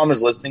hopefully my mom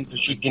is listening so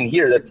she can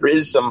hear that there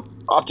is some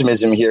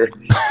optimism here.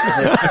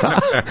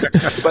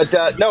 But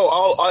no,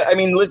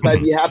 listen,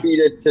 I'd be happy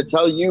to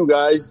tell you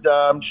guys.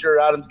 I'm sure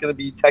Adam's going to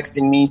be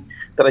texting me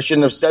that I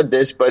shouldn't have said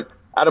this, but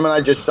Adam and I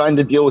just signed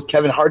a deal with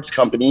Kevin Hart's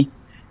company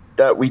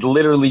that we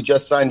literally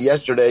just signed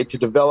yesterday to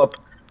develop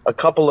a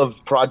couple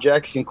of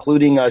projects,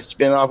 including a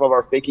spin-off of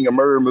our Faking a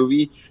Murder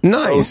movie.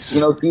 Nice.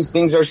 So, these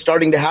things are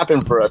starting to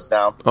happen for us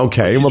now.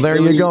 Okay, well, there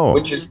you go.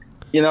 Which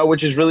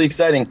is really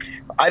exciting.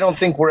 I don't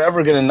think we're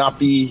ever going to not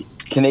be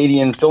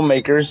Canadian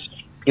filmmakers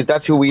because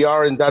that's who we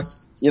are and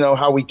that's,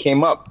 how we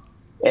came up.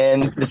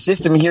 And the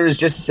system here is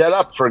just set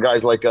up for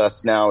guys like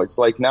us now. It's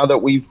like now that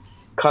we've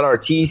cut our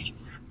teeth,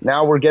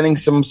 now we're getting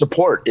some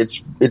support.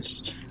 It's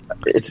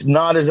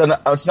not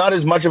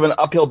as much of an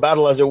uphill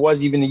battle as it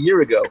was even a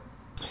year ago.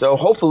 So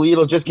hopefully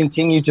it'll just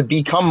continue to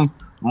become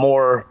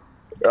more.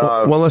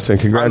 Well, listen,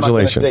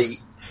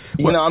 congratulations.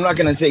 I'm not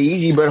going to say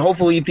easy, but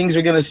hopefully things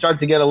are going to start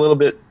to get a little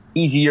bit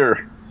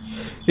easier.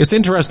 It's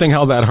interesting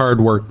how that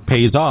hard work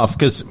pays off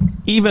because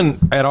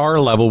even at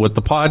our level with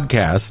the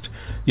podcast,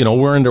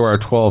 we're into our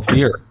 12th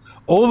year.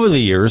 Over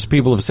the years,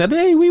 people have said,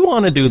 hey, we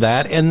want to do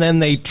that. And then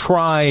they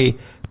try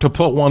to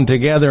put one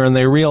together and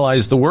they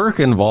realize the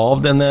work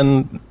involved and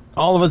then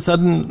all of a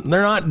sudden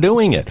they're not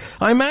doing it.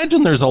 I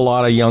imagine there's a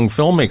lot of young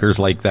filmmakers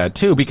like that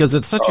too, because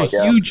it's such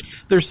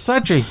there's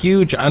such a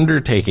huge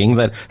undertaking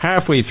that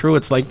halfway through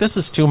it's like, this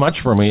is too much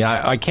for me.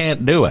 I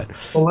can't do it.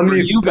 Well,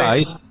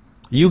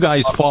 you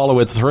guys follow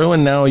it through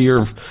and now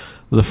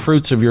the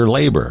fruits of your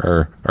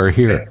labor are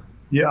here.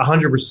 Yeah,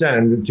 100%.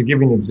 And to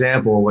give you an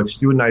example, like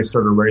Stu and I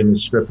started writing the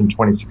script in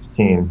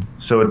 2016.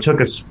 So it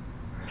took us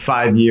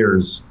 5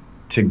 years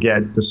to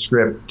get the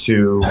script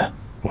to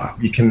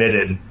be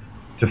committed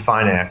to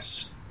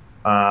finance.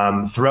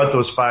 Throughout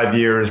those 5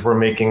 years, we're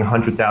making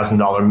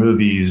 $100,000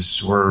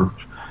 movies. We're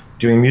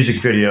doing music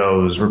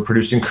videos. We're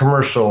producing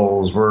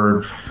commercials.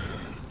 We're,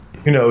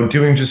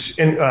 doing just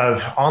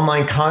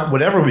online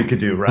whatever we could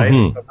do, right?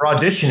 Mm-hmm. We're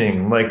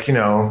auditioning. Like,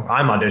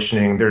 I'm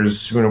auditioning.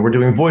 There's, we're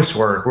doing voice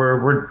work.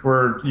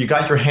 We're you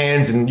got your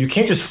hands, and you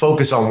can't just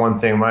focus on one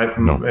thing, right?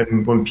 No.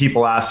 And when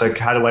people ask, like,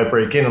 how do I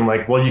break in? I'm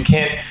like, well, you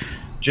can't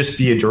just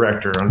be a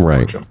director,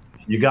 unfortunately. Right.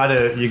 You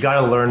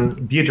gotta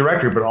learn, be a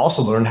director, but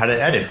also learn how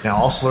to edit. Now,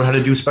 also learn how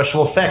to do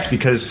special effects,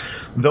 because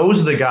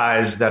those are the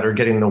guys that are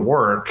getting the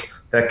work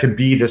that could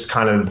be this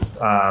kind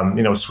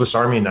of, Swiss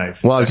Army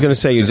knife. Well, I was going to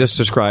say, you just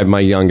described my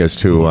youngest,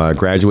 who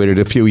graduated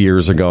a few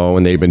years ago,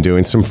 and they've been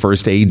doing some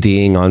first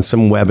ADing on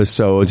some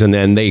webisodes, and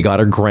then they got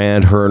a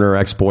grant, her and her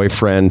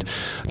ex-boyfriend,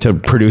 to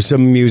produce a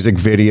music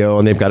video,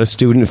 and they've got a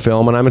student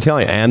film, and I'm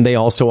telling you, and they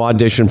also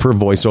audition for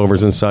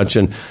voiceovers and such,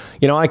 and,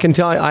 I can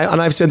tell, and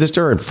I've said this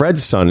to her,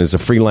 Fred's son is a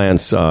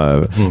freelance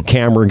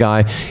camera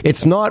guy.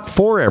 It's not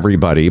for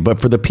everybody, but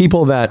for the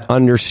people that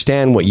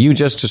understand what you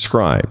just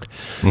described,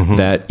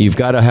 that you've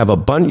got to have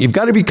you've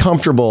got to be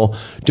comfortable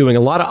doing a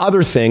lot of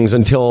other things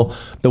until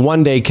the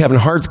one day Kevin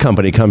Hart's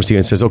company comes to you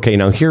and says, okay,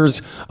 now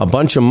here's a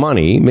bunch of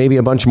money, maybe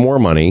a bunch more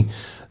money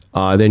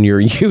than you're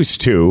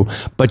used to,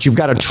 but you've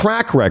got a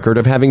track record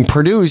of having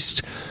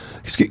produced,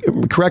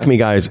 correct me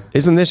guys,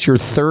 isn't this your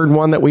third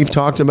one that we've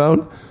talked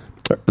about?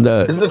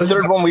 This is the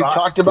third one we've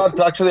talked about. It's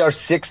actually our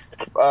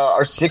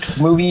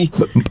sixth movie.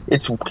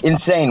 It's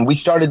insane. We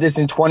started this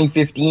in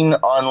 2015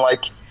 on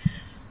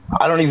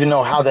I don't even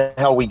know how the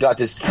hell we got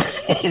this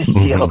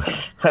deal.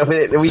 So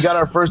we got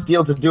our first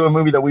deal to do a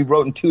movie that we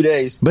wrote in 2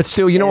 days. But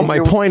still, what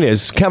my point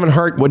is, Kevin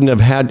Hart wouldn't have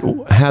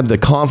had the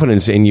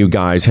confidence in you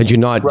guys had you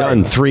not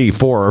done 3,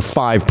 4, or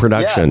 5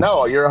 productions. Yeah,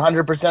 no, you're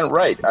 100%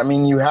 right. I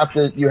mean, you have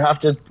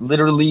to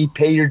literally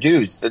pay your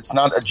dues. It's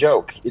not a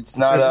joke. It's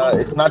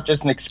not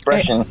just an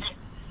expression.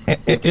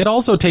 It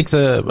also takes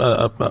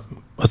a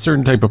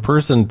certain type of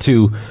person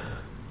to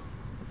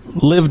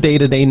live day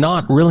to day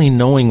not really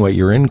knowing what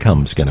your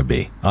income's going to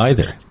be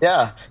either.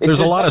 Yeah. There's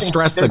a lot of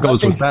stress that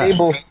goes with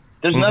that.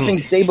 There's nothing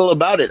stable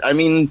about it. I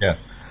mean,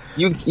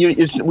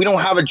 we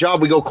don't have a job.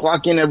 We go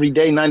clock in every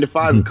day, 9 to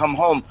 5, and come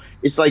home.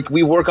 It's like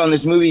we work on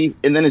this movie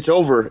and then it's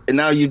over, and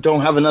now you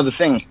don't have another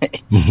thing.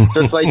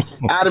 So it's like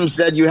Adam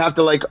said, you have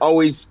to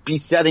always be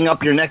setting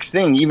up your next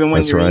thing, even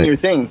when you're in your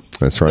thing.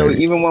 That's right. So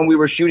even when we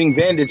were shooting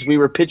Vandits, we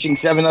were pitching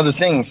 7 other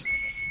things.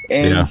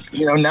 And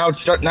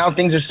now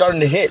things are starting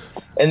to hit,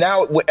 and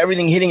now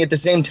everything hitting at the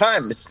same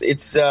time. It's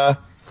it's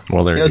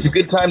a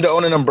good time to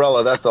own an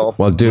umbrella. That's all.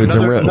 Well, dudes,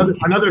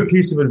 another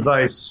piece of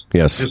advice.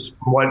 Yes, just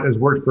what has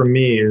worked for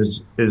me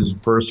is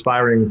for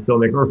aspiring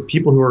filmmakers or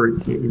people who are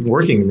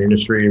working in the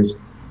industry is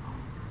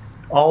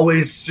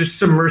always just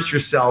immerse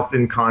yourself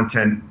in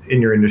content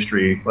in your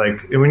industry.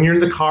 Like when you're in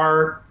the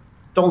car,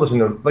 don't listen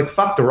to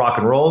fuck the rock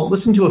and roll.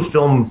 Listen to a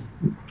film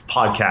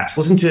podcast.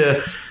 Listen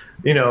to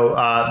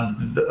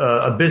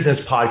a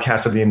business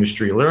podcast of the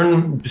industry.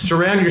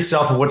 Surround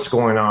yourself with what's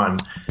going on.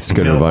 It's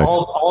good advice.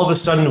 All of a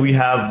sudden we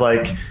have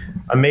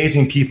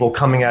amazing people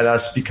coming at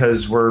us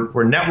because we're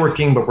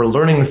networking, but we're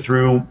learning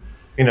through,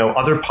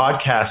 other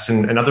podcasts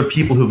and other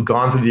people who've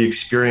gone through the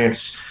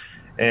experience.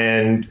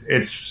 And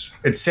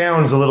it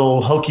sounds a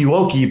little hokey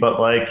wokey, but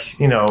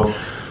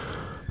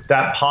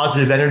that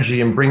positive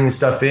energy and bringing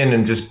stuff in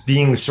and just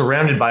being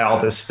surrounded by all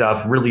this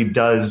stuff really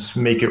does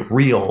make it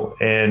real.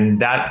 And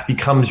that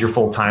becomes your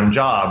full-time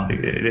job.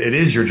 It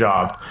is your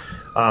job,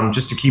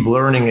 just to keep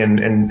learning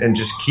and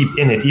just keep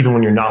in it, even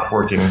when you're not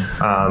working.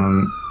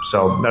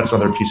 So that's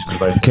another piece of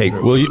advice. Okay.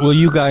 Will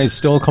you guys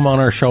still come on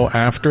our show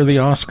after the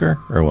Oscar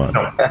or what?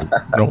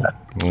 No.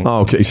 Oh,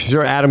 okay.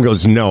 Sure. Adam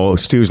goes, no.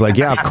 Stu's like,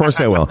 yeah, of course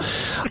I will.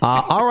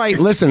 All right.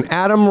 Listen,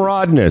 Adam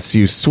Rodness,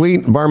 you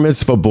sweet bar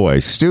mitzvah boy.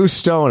 Stu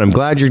Stone, I'm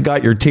glad you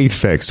got your teeth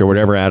fixed or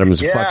whatever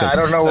Adam's fucking. I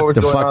don't know what was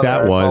going on that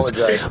there. was.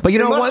 But you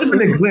know what? It must have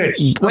been a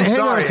glitch. Hang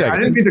on a second. I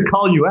didn't mean to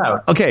call you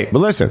out. Okay, but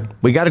listen,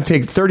 we got to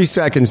take 30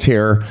 seconds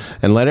here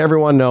and let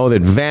everyone know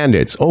that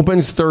Vandits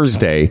opens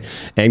Thursday,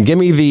 and give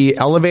me the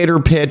elevator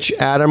pitch,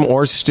 Adam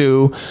or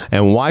Stu,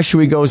 and why should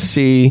we go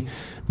see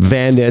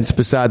Vandits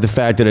beside the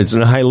fact that it's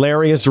a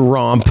hilarious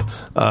romp,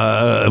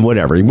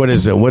 whatever. What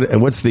is it?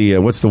 What's the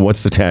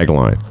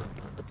tagline?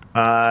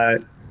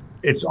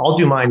 It's I'll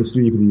do mine,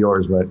 Stu, you can do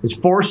yours, but it's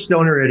 4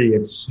 stoner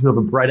idiots who have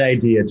a bright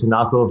idea to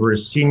knock over a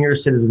senior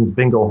citizens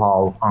bingo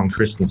hall on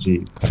Christmas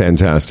Eve.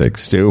 Fantastic.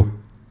 Stu?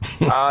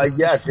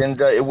 Yes,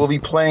 and it will be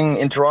playing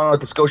in Toronto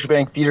at the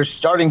Scotiabank Theatre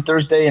starting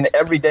Thursday, and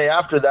every day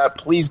after that,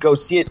 please go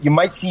see it. You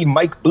might see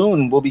Mike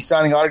Boone will be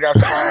signing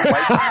autographs.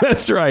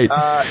 That's right.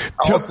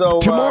 Also,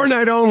 tomorrow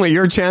night only,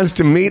 your chance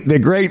to meet the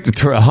great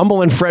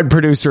Humble and Fred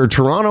producer,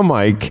 Toronto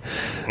Mike,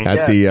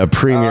 at the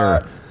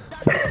premiere.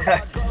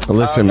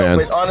 Listen, man.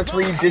 But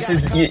honestly, this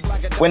is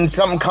when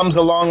something comes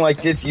along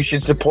like this, you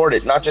should support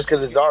it. Not just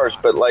because it's ours,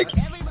 but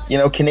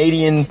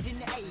Canadian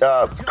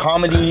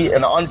comedy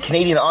and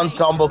Canadian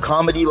ensemble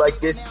comedy like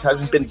this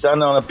hasn't been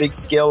done on a big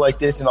scale like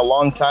this in a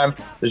long time.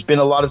 There's been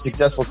a lot of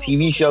successful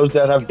TV shows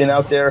that have been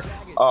out there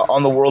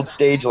on the world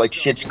stage, like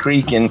Schitt's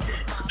Creek and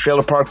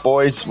Trailer Park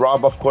Boys.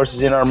 Rob, of course,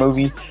 is in our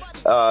movie.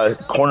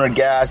 Corner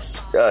Gas.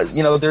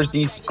 There's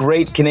these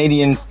great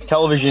Canadian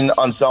television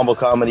ensemble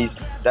comedies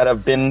that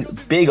have been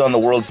big on the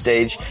world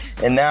stage.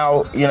 And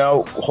now,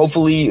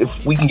 hopefully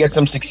if we can get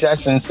some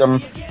success and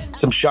some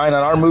some shine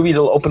on our movie to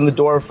open the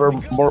door for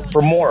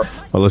more.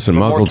 Well, listen,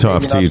 muzzle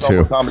tough to you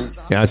too.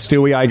 Comedies. Yeah,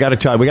 Stewie, I got to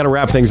tell you, we got to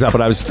wrap things up.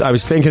 But I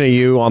was thinking of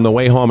you on the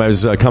way home. I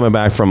was coming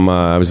back from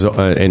I was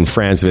in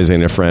France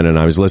visiting a friend, and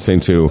I was listening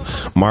to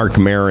Mark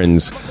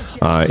Maron's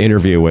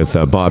interview with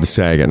Bob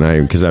Saget,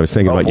 because I was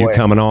thinking about you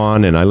coming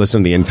on, and I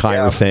listened to the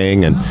entire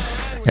thing, and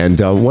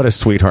what a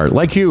sweetheart,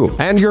 like you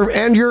and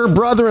your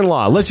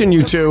brother-in-law. Listen,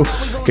 you two,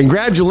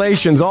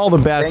 congratulations, all the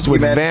best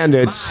with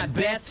Bandits.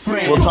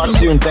 We'll talk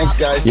soon. Thanks,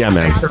 guys. Yeah,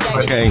 man.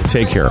 Okay,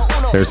 take care.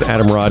 There's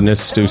Adam Rodness,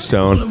 Stu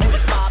Stone.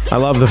 I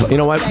love you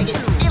know what?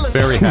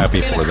 Very happy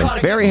for them.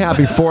 Very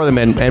happy for them,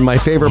 and my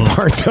favorite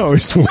part though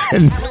is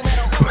when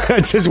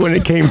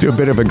it came to a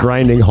bit of a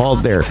grinding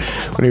halt there,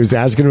 when he was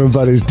asking him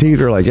about his teeth.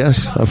 They're like,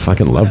 yes, I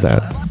fucking love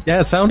that.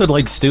 Yeah, it sounded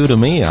like Stu to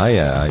me.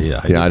 I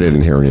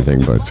didn't hear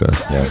anything, but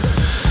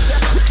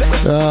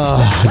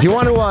do you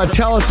want to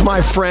tell us,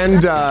 my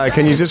friend?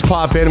 Can you just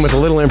pop in with a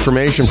little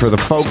information for the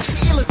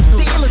folks?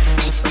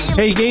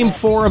 Hey, Game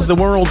 4 of the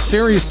World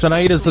Series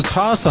tonight is a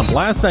toss-up.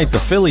 Last night, the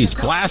Phillies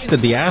blasted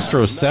the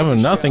Astros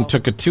 7-0,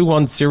 took a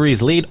 2-1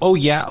 series lead. Oh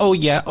yeah.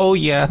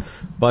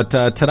 But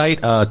tonight,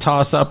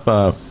 toss-up.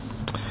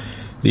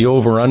 The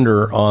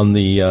over-under on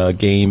the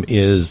game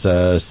is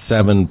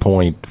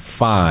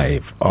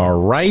 7.5. All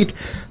right.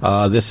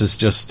 This is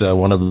just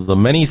one of the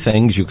many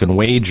things you can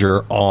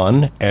wager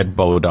on at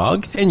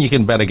Bodog, and you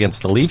can bet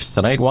against the Leafs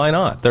tonight. Why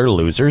not? They're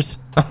losers.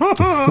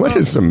 What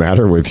is the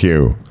matter with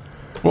you?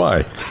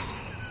 Why?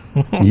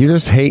 You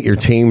just hate your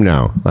team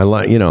now. Come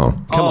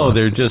on.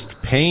 They're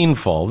just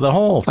painful. The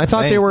whole thing. I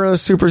thought they were a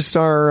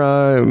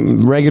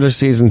superstar regular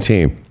season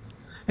team.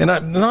 And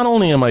not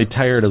only am I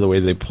tired of the way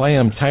they play,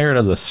 I'm tired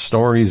of the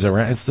stories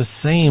around. It's the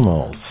same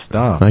old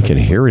stuff. I can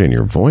hear it in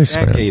your voice,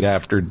 man. Decade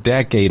after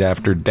decade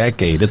after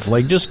decade. It's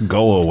like, just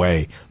go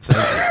away.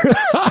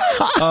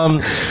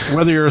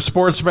 Whether you're a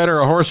sports bettor,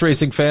 a horse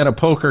racing fan, a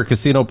poker,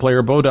 casino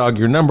player, Bodog,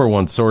 your number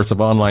one source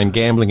of online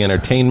gambling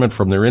entertainment,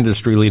 from their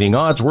industry-leading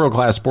odds,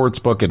 world-class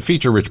sportsbook, and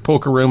feature-rich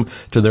poker room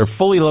to their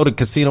fully loaded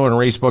casino and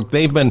racebook,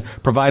 they've been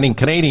providing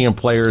Canadian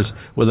players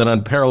with an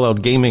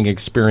unparalleled gaming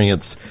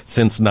experience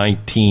since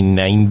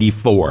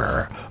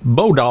 1994.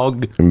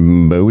 Bodog.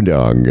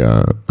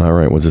 All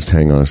right, we'll just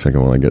hang on a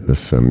second while I get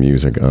this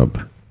music up.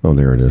 Oh,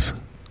 there it is.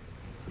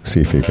 See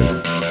if you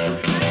can...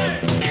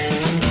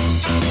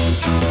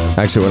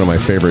 Actually, one of my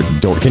favorite...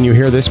 Can you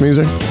hear this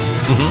music?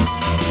 Mm-hmm.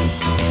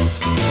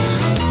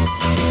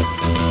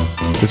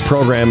 This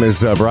program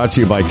is brought to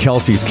you by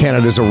Kelsey's,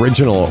 Canada's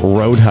original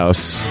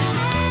Roadhouse.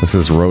 This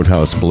is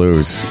Roadhouse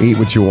Blues. Eat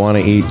what you want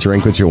to eat,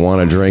 drink what you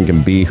want to drink,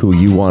 and be who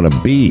you want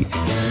to be.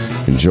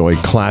 Enjoy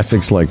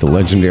classics like the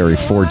legendary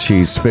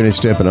 4-cheese spinach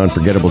dip and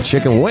unforgettable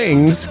chicken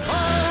wings.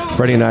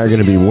 Freddie and I are going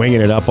to be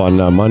winging it up on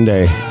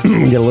Monday.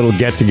 Get a little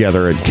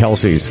get-together at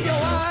Kelsey's.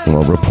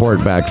 We'll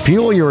report back.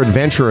 Fuel your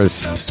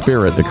adventurous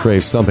spirit that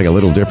craves something a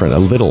little different, a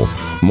little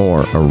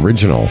more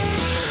original.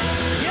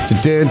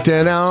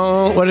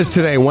 What is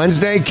today?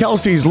 Wednesday?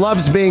 Kelsey's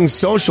loves being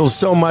social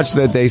so much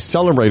that they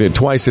celebrate it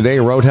twice a day.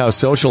 Roadhouse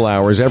social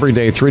hours every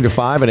day, 3 to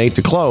 5 and 8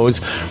 to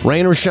close.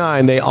 Rain or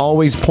shine, they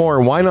always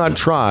pour. Why not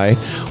try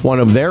one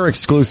of their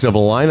exclusive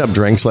lineup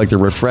drinks like the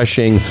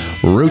refreshing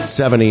Route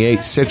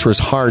 78 Citrus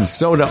Hard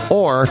Soda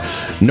or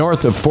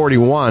north of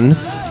 41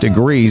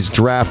 degrees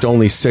draft,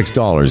 only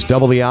 $6.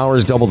 Double the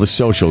hours, double the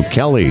social.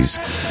 Kelsey's.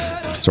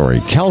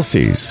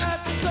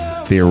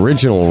 The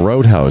original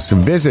Roadhouse.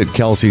 Visit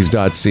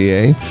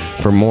kelseys.ca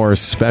for more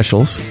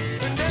specials.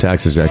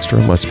 Taxes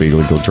extra. Must be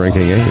legal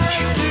drinking age.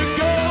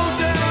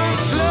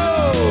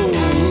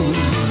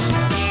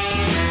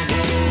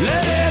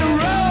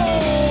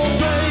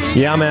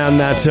 Yeah, man,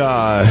 that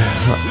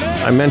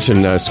I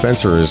mentioned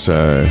Spencer's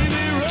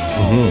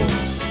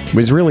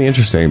was really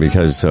interesting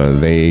because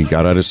they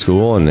got out of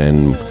school and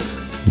then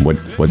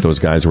what those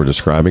guys were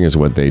describing is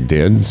what they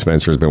did.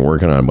 Spencer's been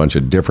working on a bunch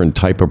of different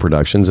type of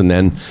productions and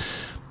then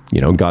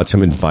got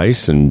some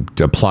advice and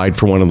applied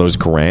for one of those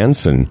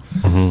grants. And,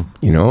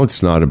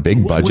 it's not a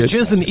big budget. Which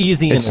isn't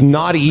easy. It's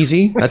not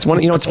easy. That's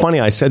one, it's funny.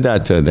 I said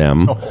that to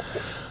them.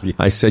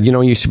 I said,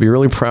 you should be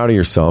really proud of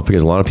yourself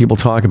because a lot of people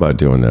talk about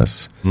doing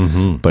this,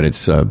 but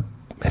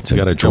you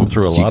got to jump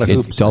through a lot of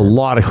hoops. It's a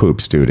lot of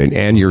hoops, dude.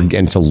 And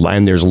there's a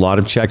lot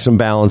of checks and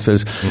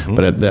balances.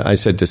 But I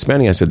said to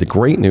Spenny, the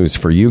great news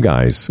for you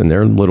guys and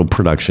their little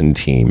production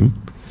team,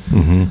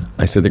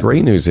 I said, the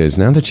great news is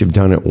now that you've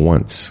done it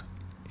once,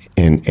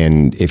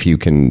 and if you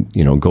can,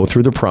 go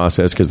through the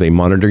process because they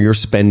monitor your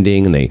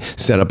spending and they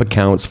set up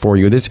accounts for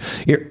you.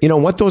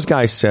 What those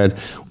guys said,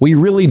 we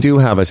really do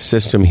have a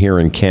system here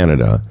in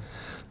Canada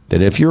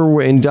that if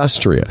you're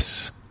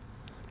industrious,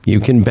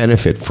 you can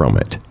benefit from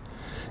it.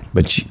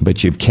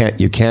 But you can't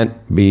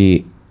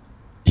be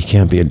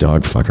a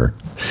dog fucker.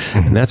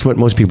 And that's what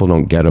most people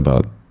don't get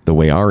about the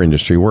way our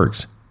industry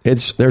works.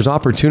 There's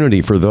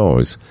opportunity for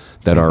those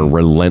that are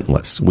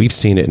relentless. We've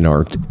seen it in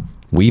art.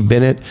 We've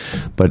been it,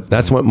 but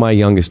that's what my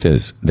youngest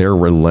is. They're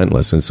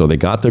relentless. And so they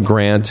got the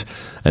grant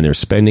and they're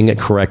spending it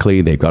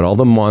correctly. They've got all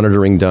the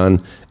monitoring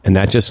done And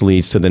that just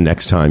leads to the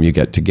next time you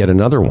get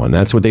another one.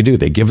 That's what they do.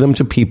 They give them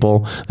to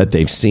people that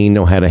they've seen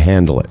know how to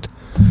handle it.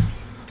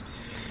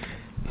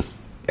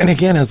 And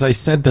again, as I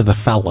said to the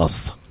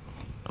fellas,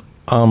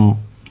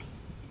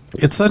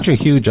 it's such a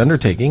huge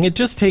undertaking. It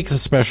just takes a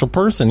special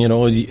person,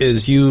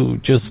 as you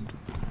just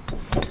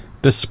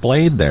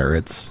displayed there.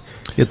 It's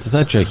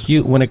such a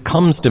huge, when it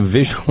comes to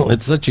visual,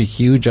 it's such a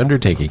huge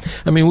undertaking.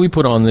 I mean, we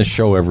put on this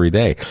show every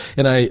day,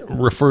 and I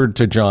referred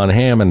to John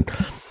Hamm, and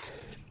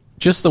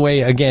just the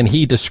way, again,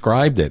 he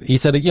described it. He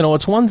said,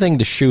 it's one thing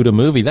to shoot a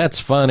movie. That's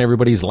fun.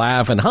 Everybody's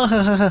laughing. Ha,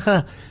 ha, ha, ha,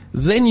 ha.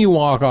 Then you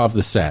walk off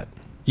the set.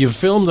 You've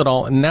filmed it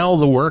all, and now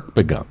the work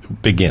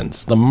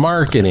begins. The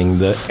marketing,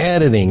 the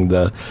editing,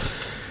 the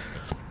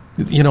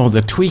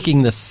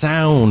tweaking the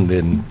sound,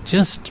 and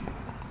just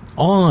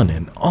on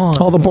and on.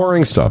 All the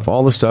boring stuff.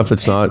 All the stuff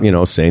that's not,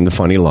 saying the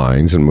funny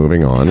lines and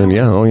moving on. And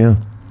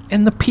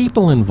And the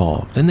people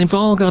involved. And they've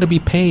all got to be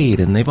paid,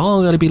 and they've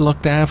all got to be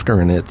looked after,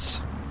 and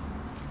it's...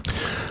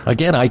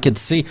 Again, I could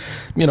see,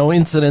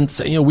 incidents,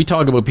 we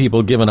talk about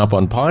people giving up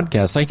on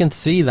podcasts. I can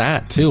see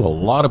that, too. A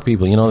lot of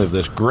people, they have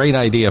this great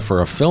idea for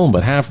a film,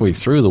 but halfway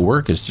through the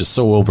work is just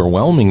so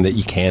overwhelming that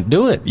you can't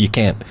do it. You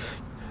can't.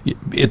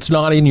 It's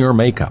not in your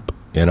makeup,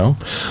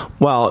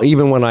 Well,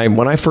 even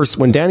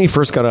when Danny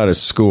first got out of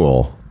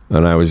school,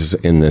 and I was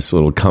in this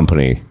little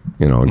company,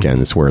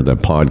 again, it's where the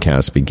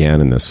podcast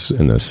began in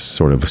this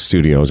sort of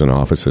studios and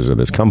offices of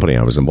this company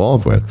I was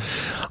involved with.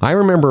 I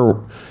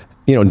remember...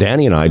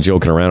 Danny and I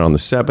joking around on the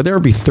set, but there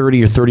would be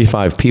 30 or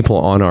 35 people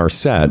on our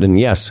set. And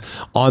yes,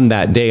 on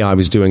that day I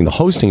was doing the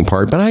hosting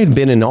part, but I had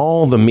been in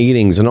all the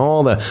meetings and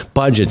all the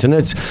budgets, and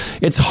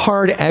it's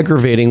hard,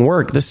 aggravating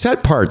work. The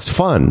set part's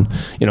fun,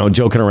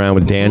 joking around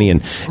with Danny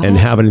and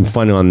having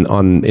fun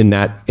in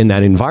that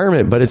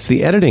environment. But it's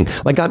the editing,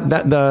 like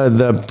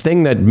the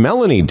thing that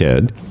Melanie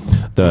did,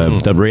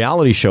 the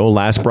reality show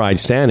Last Bride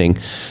Standing.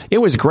 It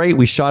was great.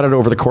 We shot it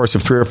over the course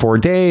of 3 or 4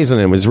 days, and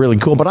it was really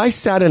cool. But I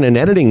sat in an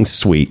editing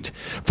suite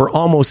for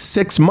almost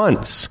 6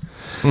 months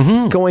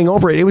going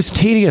over it. It was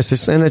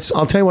tedious, and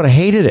I'll tell you what, I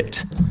hated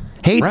it.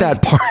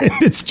 That part.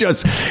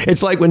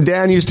 It's like when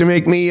Dan used to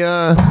make me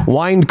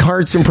wind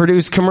carts and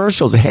produce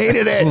commercials. I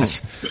hated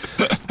it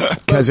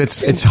because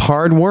it's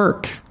hard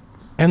work.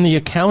 And the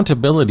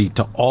accountability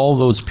to all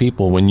those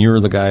people when you're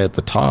the guy at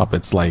the top,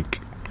 it's like,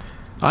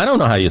 I don't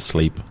know how you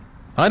sleep.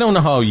 I don't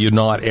know how you're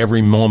not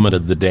every moment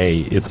of the day.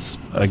 It's,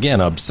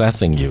 again,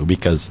 obsessing you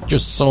because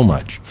just so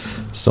much.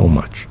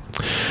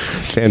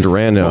 Dan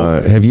Duran,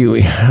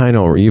 I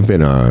know you've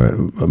been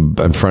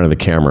in front of the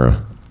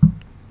camera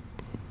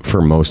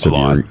for most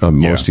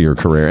of your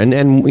career. And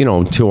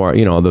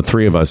the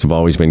three of us have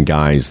always been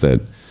guys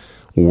that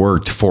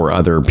worked for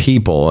other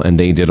people, and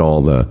they did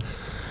all the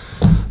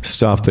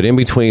stuff. But in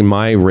between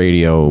my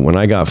radio, when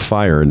I got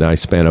fired, I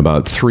spent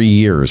about 3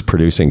 years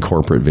producing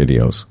corporate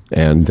videos.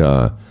 And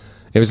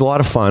it was a lot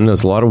of fun. It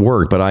was a lot of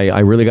work. But I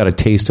really got a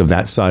taste of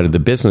that side of the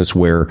business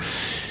where,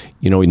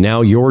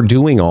 now you're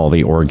doing all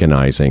the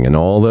organizing and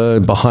all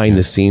the behind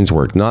the scenes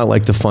work, not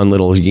like the fun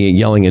little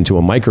yelling into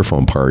a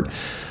microphone part.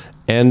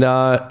 And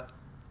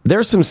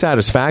there's some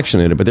satisfaction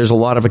in it, but there's a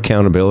lot of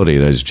accountability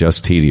that is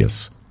just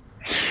tedious.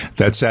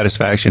 That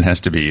satisfaction has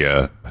to be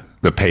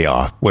the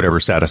payoff, whatever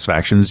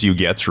satisfactions you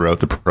get throughout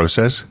the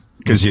process.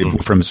 Because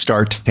from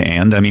start to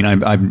end, I mean,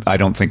 I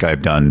don't think I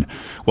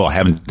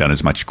haven't done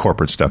as much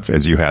corporate stuff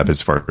as you have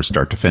as far as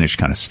start to finish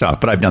kind of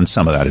stuff, but I've done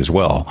some of that as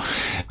well.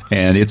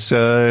 And it's,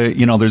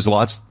 there's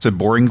lots of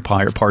boring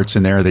parts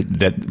in there that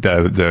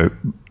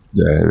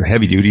the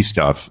heavy duty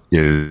stuff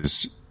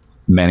is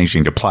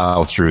managing to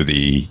plow through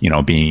the,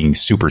 being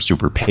super,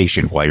 super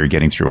patient while you're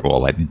getting through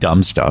all that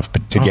dumb stuff,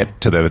 but to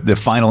get to the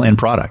final end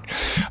product.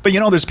 But,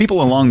 there's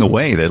people along the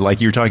way that, like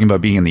you're talking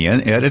about being in the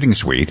editing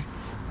suite.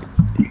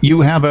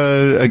 You have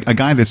a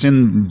guy that's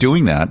in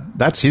doing that.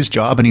 That's his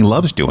job, and he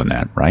loves doing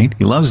that, right?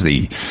 He loves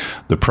the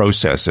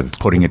process of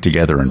putting it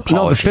together and polishing.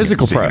 No, the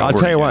physical part. I'll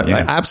tell you what,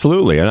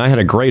 absolutely. And I had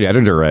a great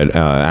editor at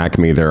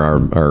Acme. They're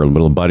our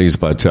little buddies,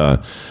 but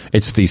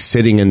it's the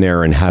sitting in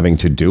there and having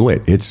to do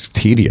it. It's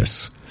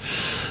tedious.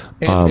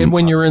 And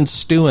when you're in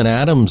Stu and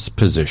Adam's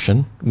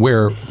position,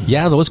 where,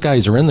 those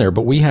guys are in there,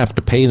 but we have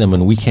to pay them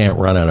and we can't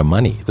run out of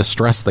money. The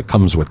stress that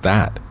comes with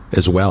that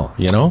as well,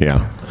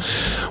 Yeah.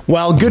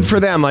 Well, good for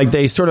them. Like,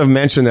 they sort of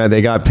mentioned that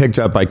they got picked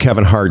up by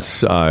Kevin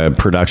Hart's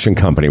production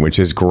company, which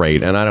is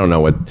great. And I don't know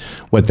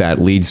what that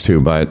leads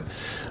to, but,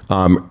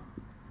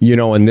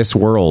 in this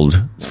world,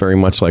 it's very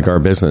much like our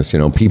business.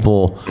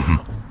 People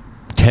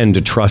tend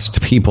to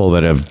trust people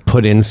that have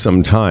put in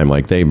some time.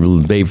 Like they've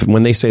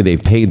when they say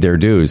they've paid their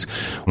dues,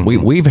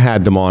 we've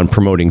had them on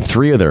promoting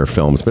 3 of their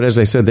films. But as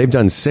I said, they've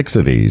done 6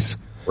 of these.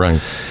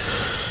 Right.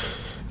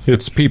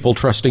 It's people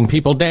trusting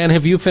people. Dan,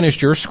 have you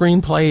finished your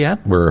screenplay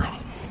yet? We're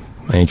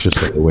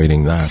anxiously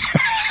awaiting that.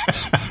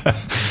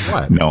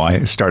 What? No,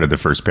 I started the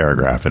first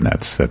paragraph, and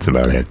that's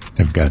about it.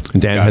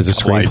 Dan has a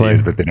screenplay,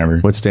 ideas, but they never.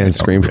 What's Dan's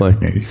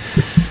screenplay?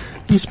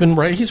 He's been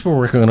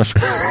working on a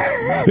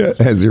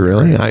script. Has he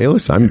really?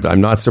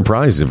 I'm not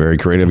surprised. He's a very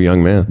creative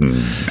young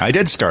man. I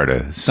did start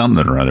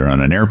something or other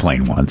on an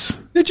airplane once.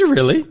 Did you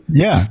really?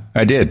 Yeah,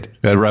 I did.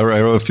 I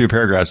wrote a few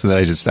paragraphs that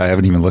I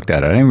haven't even looked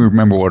at it. I don't even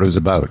remember what it was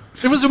about.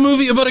 It was a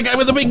movie about a guy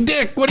with a big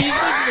dick. What are you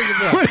talking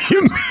about? What do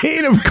you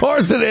mean? Of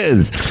course it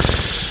is.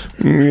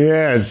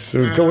 Yes.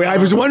 I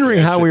was wondering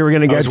how we were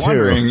going to get to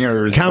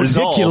Count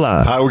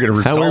Dicula. How we're going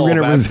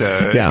to resolve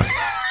that. Yeah.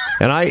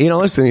 And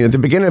listen, at the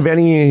beginning of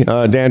any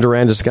Dan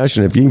Duran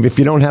discussion, if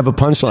you don't have a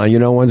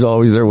punchline, one's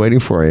always there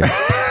waiting for you.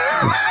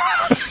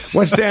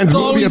 What's Dan's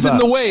movie about? It's always in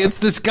the way. It's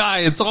this guy.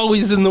 It's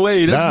always in the way.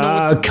 He doesn't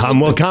know what come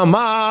will come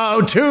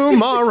out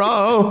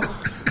tomorrow.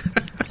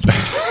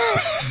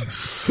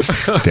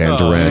 Dan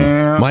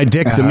Duran. My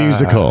Dick the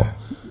Musical.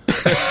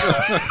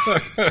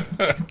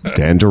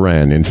 Dan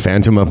Duran in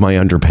Phantom of My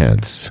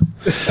Underpants.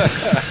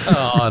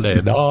 On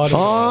and on.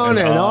 On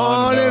and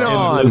on and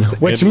on.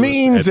 Which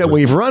means that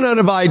we've run out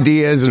of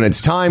ideas and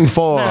it's time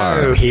for...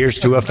 Now, here's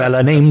to a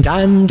fella named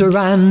Dan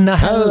Duran, a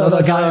hell of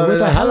a guy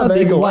with a hella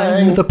big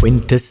wang, the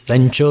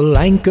quintessential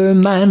anchor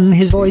man.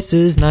 His voice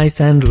is nice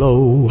and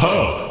low.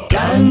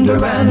 Dan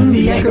Duran,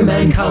 the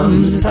anchorman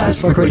comes. As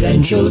for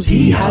credentials,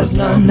 he has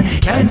none.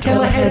 Can't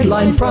tell a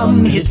headline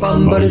from his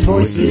bum, but his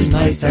voice is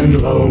nice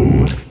and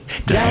low.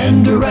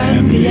 Dan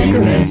Duran, the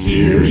anchorman's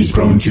here. He's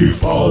prone to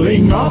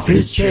falling off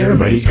his chair,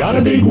 but he's got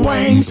a big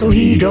wang, so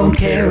he don't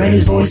care, and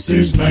his voice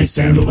is nice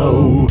and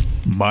low.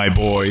 My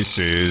voice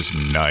is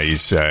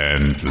nice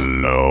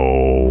and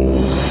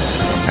low.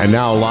 And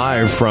now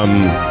live from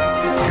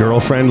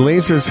girlfriend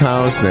Lisa's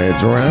house,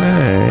 that's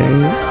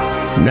right.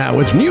 Now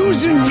with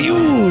news and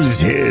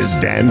views, here's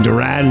Dan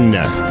Duran.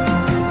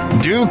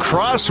 Do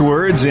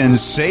crosswords and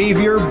save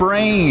your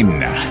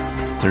brain.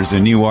 There's a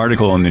new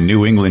article in the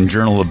New England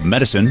Journal of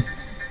Medicine,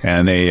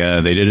 and they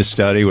did a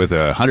study with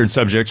 100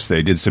 subjects.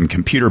 They did some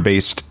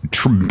computer-based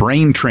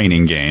brain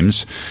training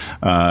games,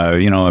 a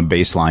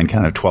baseline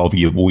kind of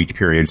 12-week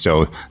period.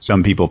 So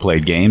some people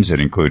played games that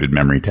included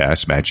memory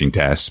tasks, matching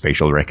tasks,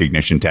 spatial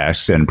recognition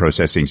tasks, and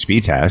processing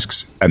speed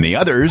tasks, and the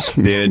others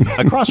did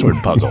a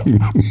crossword puzzle.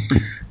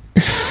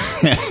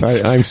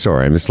 I'm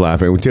sorry, I'm just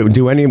laughing.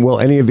 Will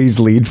any of these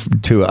lead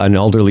to an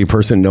elderly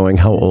person knowing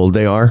how old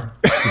they are?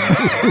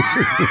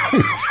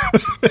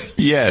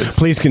 Yes.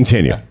 Please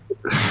continue.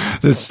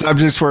 The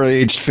subjects were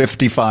aged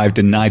 55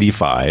 to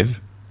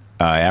 95.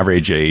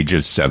 Average age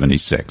of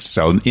 76.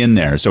 So in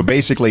there. So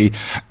basically,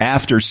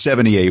 after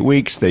 78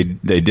 weeks, they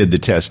did the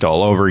test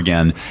all over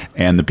again.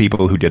 And the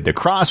people who did the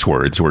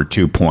crosswords were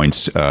 2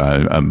 points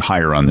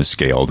higher on the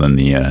scale than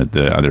the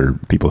other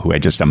people who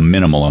had just a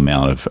minimal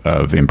amount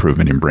of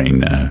improvement in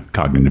brain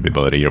cognitive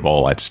ability of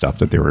all that stuff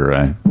that they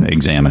were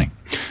examining.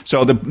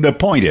 So the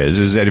point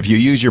is that if you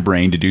use your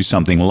brain to do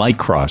something like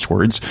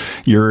crosswords,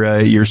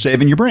 you're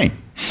saving your brain.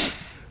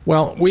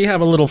 Well, we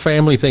have a little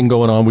family thing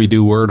going on. We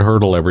do Word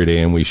Hurdle every day,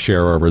 and we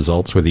share our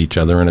results with each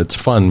other, and it's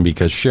fun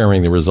because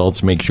sharing the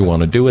results makes you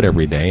want to do it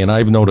every day. And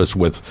I've noticed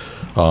with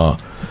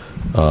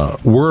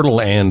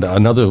Wordle, and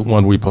another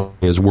one we put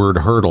is Word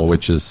Hurdle,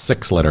 which is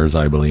 6 letters,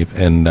 I believe.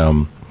 And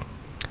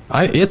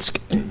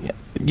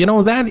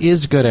that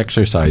is good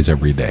exercise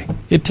every day.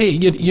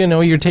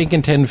 You're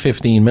taking 10,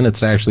 15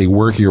 minutes to actually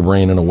work your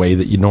brain in a way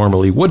that you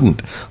normally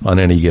wouldn't on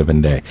any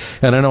given day.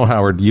 And I know,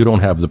 Howard, you don't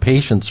have the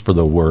patience for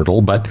the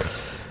Wordle, but...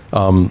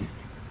 well,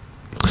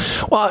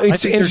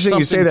 it's interesting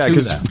you say that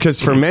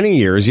because for many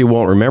years you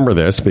won't remember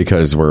this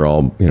because we're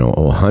all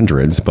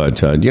hundreds.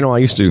 But I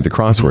used to do the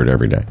crossword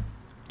every day.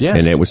 Yes,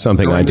 and it was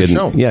something I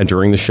didn't. Yeah,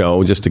 during the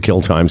show, just to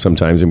kill time.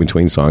 Sometimes in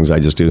between songs, I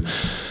just do.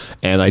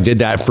 And I did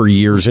that for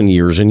years and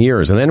years and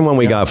years. And then when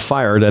we got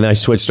fired, and I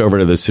switched over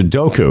to the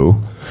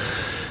Sudoku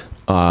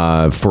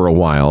for a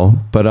while.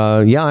 But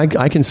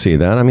I can see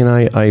that. I mean,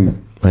 I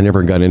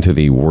never got into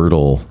the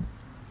Wordle.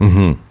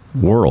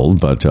 World,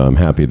 but I'm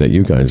happy that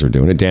you guys are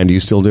doing it. Dan, do you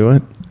still do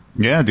it?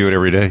 Yeah, I do it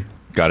every day.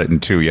 Got it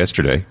in 2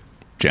 yesterday.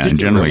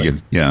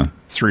 Generally, really?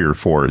 3 or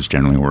 4 is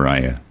generally where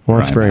I. Well,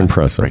 that's very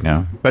impressive right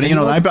now. But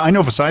I know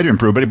if I to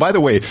improve. But by the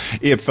way,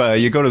 if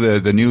you go to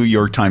the New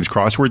York Times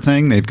crossword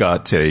thing, they've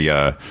got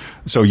a.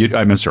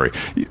 I'm sorry.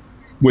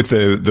 With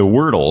the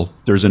Wordle,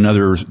 there's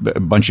another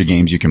bunch of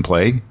games you can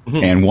play,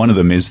 and one of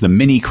them is the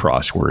mini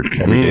crossword.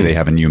 Every day they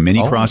have a new mini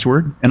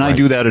crossword, and I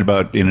do that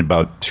in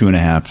about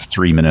 2.5,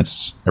 3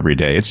 minutes every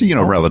day. It's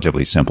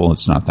relatively simple.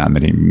 It's not that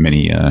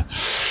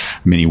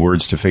many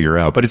words to figure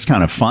out, but it's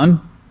kind of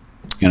fun,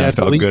 and I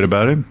felt good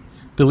about it.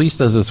 Delise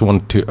does this one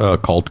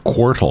called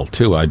Quartle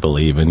too, I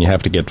believe, and you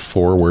have to get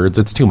 4 words.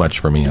 It's too much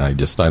for me. I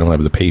don't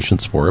have the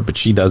patience for it, but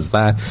she does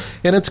that,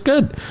 and it's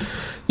good.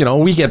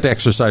 We get to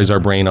exercise our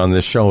brain on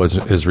this show,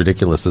 as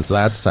ridiculous as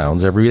that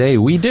sounds. Every day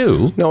we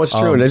do. No, it's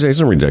true. It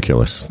isn't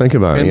ridiculous. Think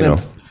about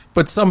it,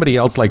 But somebody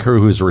else like her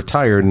who's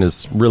retired and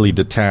is really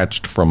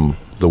detached from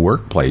the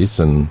workplace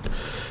and,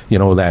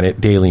 that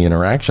daily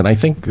interaction, I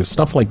think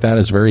stuff like that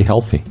is very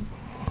healthy.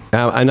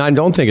 And I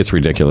don't think it's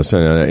ridiculous.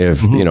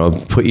 If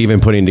even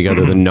putting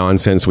together the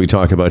nonsense we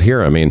talk about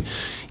here, I mean,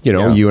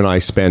 you and I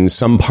spend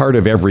some part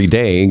of every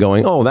day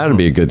going, oh, that'd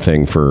be a good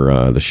thing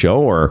for the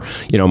show. Or,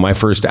 my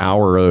first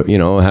hour,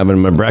 having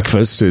my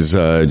breakfast is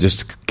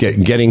just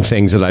getting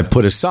things that I've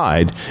put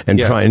aside and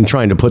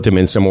trying to put them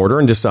in some order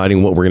and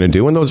deciding what we're going to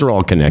do. And those are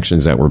all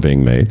connections that were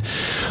being made.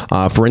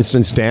 For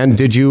instance, Dan,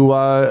 did you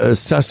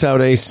suss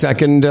out a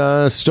second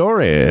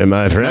story,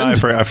 my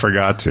friend? No, I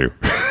forgot to.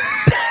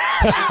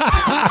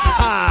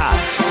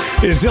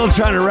 You're still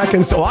trying to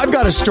reconcile. Well, I've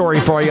got a story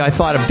for you. I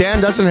thought if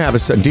Dan doesn't have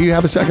do you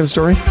have a second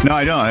story? No,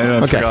 I don't.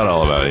 I forgot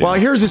all about it. Well,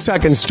 here's a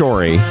second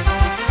story.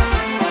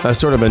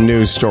 Sort of a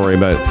news story,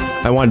 but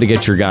I wanted to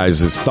get your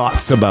guys'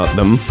 thoughts about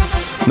them.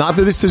 Not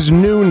that this is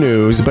new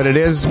news, but it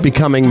is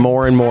becoming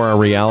more and more a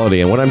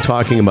reality. And what I'm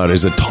talking about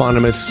is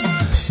autonomous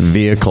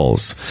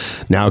vehicles.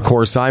 Now, of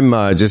course, I'm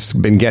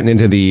just been getting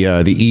into the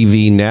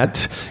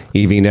EVNet,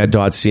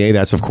 evnet.ca.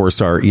 That's, of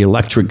course, our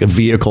electric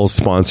vehicle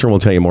sponsor. We'll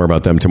tell you more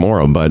about them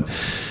tomorrow. But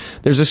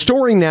there's a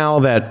story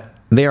now that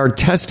they are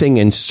testing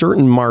in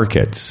certain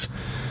markets.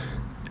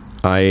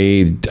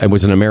 I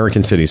was in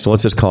American City, so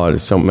let's just call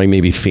it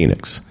maybe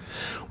Phoenix,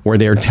 where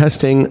they're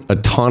testing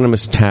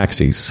autonomous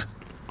taxis.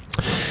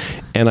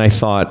 And I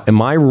thought,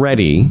 am I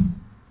ready,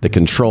 the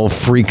control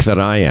freak that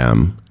I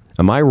am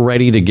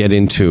ready to get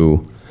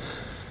into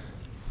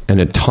an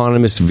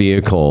autonomous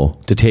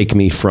vehicle to take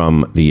me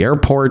from the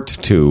airport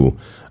to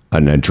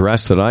an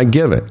address that I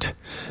give it?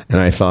 And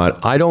I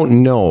thought, I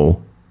don't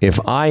know if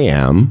I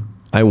am.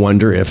 I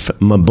wonder if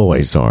my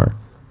boys are.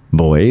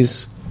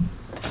 Boys?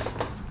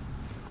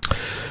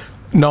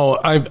 No,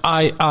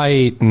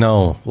 I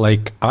no.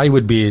 Like I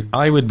would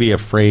be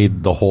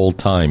afraid the whole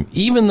time,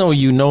 even though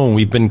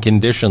we've been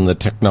conditioned that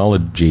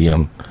technology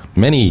on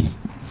many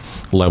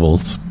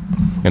levels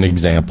and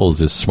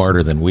examples is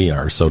smarter than we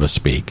are, so to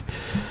speak.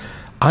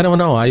 I don't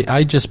know.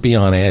 I'd just be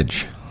on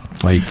edge.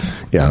 Like,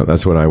 yeah,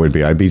 that's what I would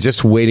be. I'd be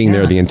just waiting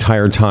there the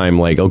entire time.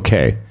 Like,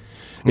 okay,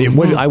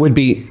 I would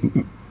be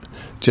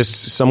just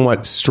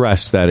somewhat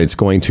stressed that it's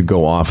going to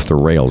go off the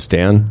rails.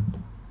 Dan?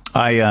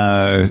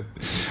 I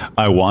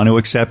want to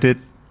accept it,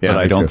 but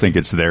I don't think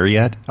it's there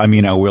yet. I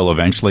mean, I will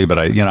eventually, but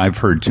I've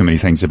heard too many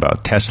things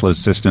about Tesla's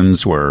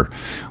systems where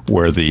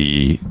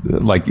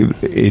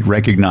it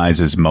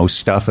recognizes most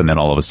stuff, and then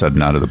all of a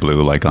sudden, out of the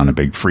blue, like on a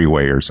big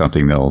freeway or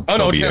something,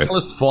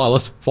 Tesla's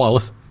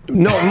flawless.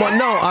 No.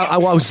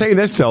 I'll say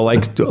this though,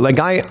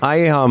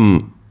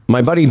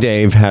 my buddy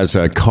Dave has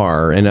a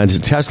car, and a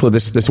Tesla.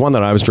 This one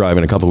that I was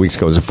driving a couple of weeks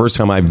ago is the first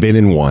time I've been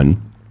in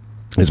one.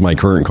 Is my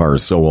current car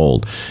is so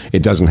old,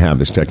 it doesn't have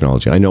this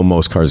technology. I know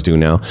most cars do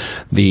now.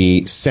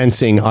 The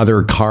sensing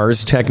other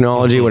cars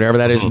technology, whatever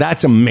that is,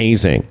 that's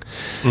amazing.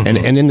 And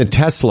in the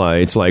Tesla,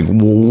 it's like,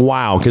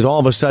 wow, because all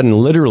of a sudden,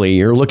 literally,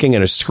 you're looking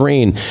at a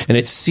screen and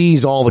it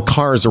sees all the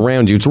cars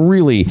around you. It's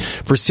really,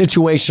 for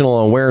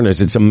situational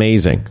awareness, it's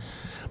amazing.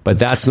 But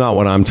that's not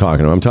what I'm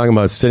talking about. I'm talking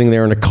about sitting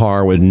there in a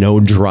car with no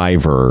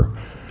driver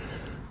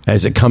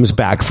as it comes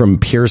back from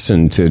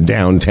Pearson to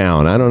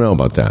downtown. I don't know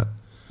about that.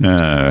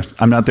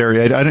 I'm not there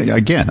yet.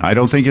 I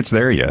don't think it's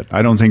there yet.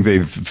 I don't think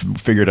they've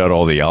figured out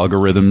all the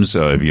algorithms,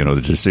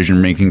 the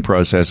decision-making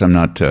process. I'm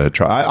not.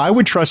 I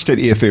would trust it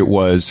if it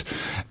was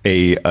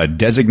a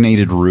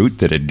designated route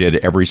that it did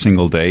every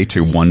single day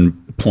to one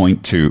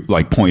point to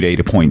like point A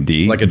to point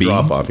D. Like a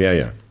drop-off.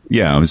 Yeah.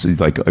 Yeah, it was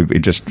like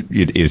it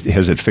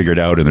has it figured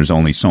out, and there's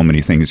only so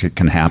many things that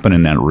can happen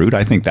in that route.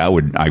 I think I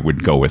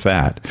would go with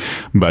that.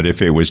 But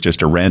if it was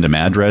just a random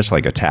address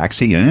like a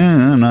taxi,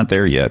 I'm not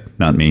there yet.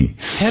 Not me.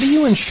 How do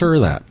you insure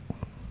that?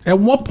 At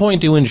what point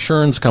do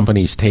insurance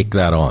companies take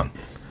that on?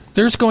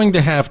 There's going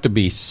to have to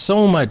be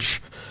so much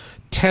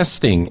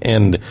testing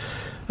and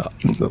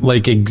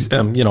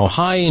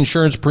high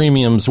insurance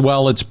premiums.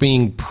 Well, it's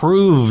being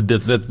proved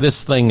that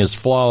this thing is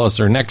flawless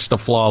or next to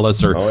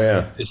flawless or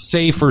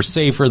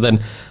safer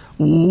than.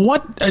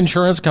 What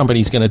insurance company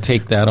is going to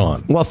take that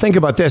on? Well, think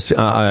about this.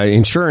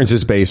 Insurance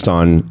is based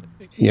on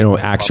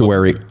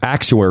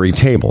actuary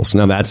tables.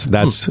 Now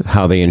that's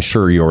how they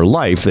insure your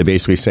life. They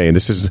basically say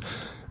this is.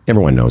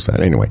 Everyone knows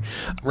that anyway.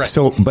 Right.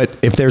 So, but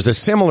if there's a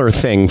similar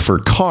thing for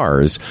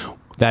cars,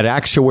 that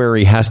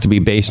actuary has to be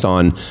based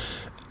on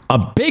a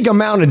big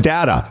amount of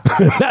data.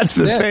 That's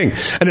the thing.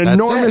 An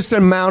enormous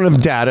amount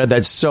of data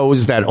that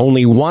shows that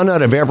only 1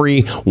 out of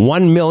every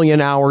 1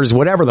 million hours,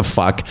 whatever the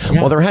fuck.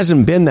 Yeah. Well, there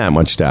hasn't been that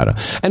much data.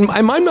 And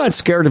I'm not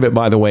scared of it,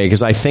 by the way,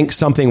 because I think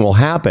something will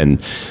happen.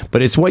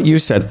 But it's what you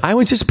said. I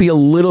would just be a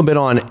little bit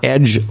on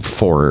edge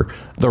for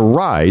the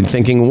ride,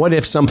 thinking, what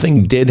if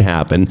something did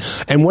happen?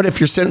 And what if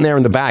you're sitting there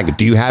in the back?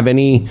 Do you have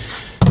any...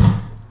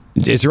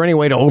 Is there any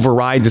way to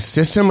override the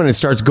system and it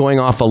starts going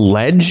off a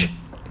ledge?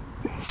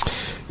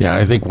 Yeah,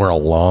 I think we're a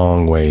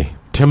long way.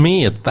 To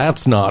me,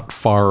 that's not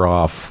far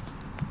off,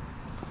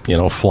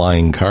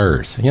 flying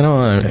cars.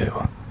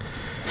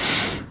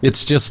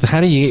 It's just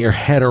how do you get your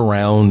head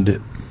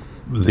around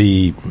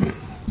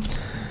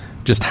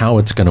just how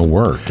it's going to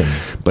work?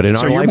 But in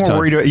our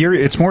lifetime,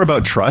 it's more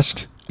about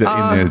trust.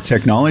 in the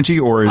technology,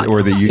 or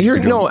the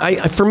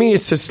you? For me,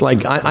 it's just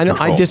like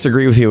I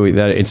disagree with you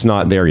that it's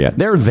not there yet.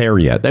 They're there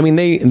yet. I mean,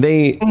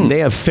 they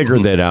have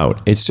figured that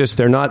out. It's just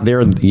they're not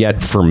there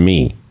yet for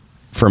me,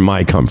 for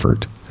my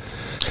comfort.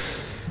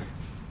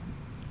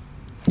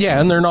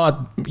 Yeah, and they're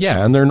not.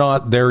 Yeah, and they're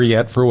not there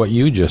yet for what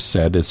you just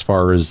said, as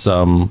far as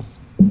a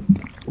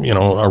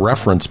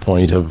reference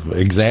point of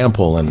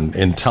example and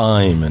in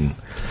time and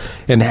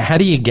how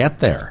do you get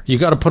there? You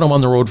got to put them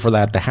on the road for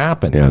that to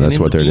happen. Yeah, that's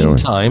what they're doing.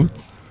 Time,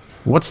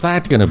 what's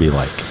that going to be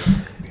like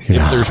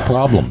if there's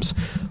problems?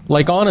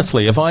 Like,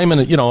 honestly, if I'm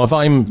in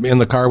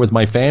the car with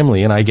my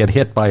family and I get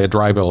hit by a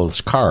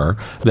driverless car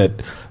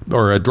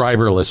or a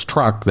driverless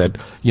truck that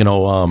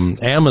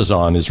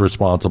Amazon is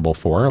responsible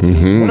for,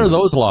 what are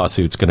those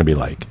lawsuits going to be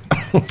like?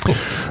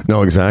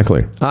 No,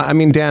 exactly. I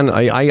mean, Dan,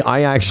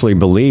 I actually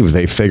believe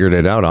they figured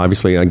it out.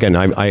 Obviously, again,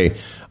 I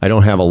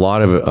don't have a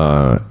lot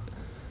of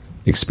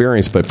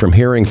experience, but from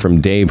hearing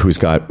from Dave,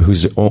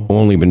 who's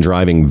only been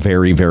driving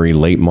very, very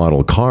late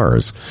model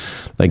cars,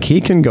 like he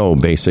can go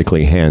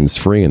basically hands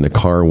free and the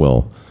car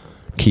will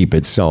keep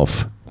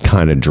itself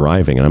kind of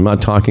driving. And I'm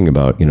not talking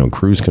about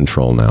cruise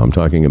control now. I'm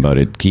talking about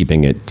it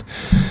keeping it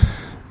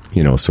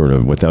sort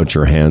of without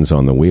your hands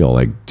on the wheel.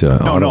 Like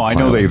no, I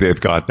know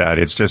they've got that.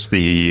 It's just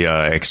the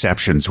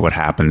exceptions. What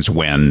happens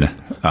when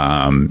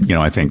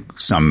I think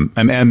some,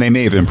 and they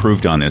may have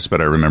improved on this,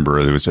 but I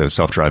remember there was a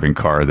self-driving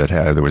car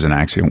there was an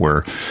accident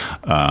where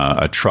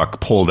a truck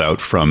pulled out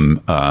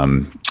from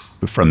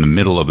the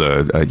middle of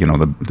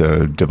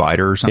the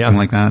divider or something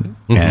like that,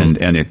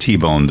 and it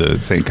T-boned the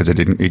thing because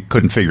it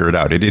couldn't figure it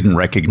out. It didn't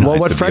recognize. Well,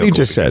 what Freddie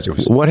just said.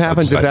 What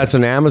happens if that's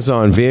an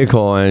Amazon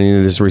vehicle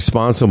and it's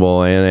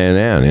responsible and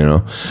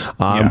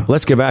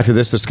Let's get back to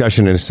this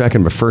discussion in a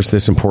second, but first,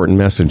 this important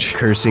message.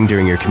 Cursing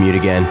during your commute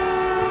again?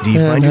 Do you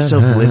find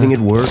yourself living at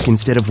work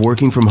instead of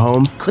working from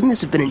home? Couldn't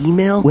this have been an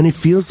email? When it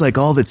feels like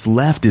all that's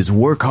left is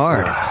work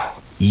hard,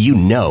 you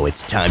know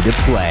it's time to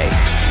play.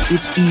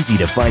 It's easy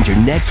to find your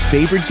next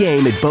favorite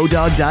game at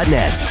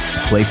Bodog.net.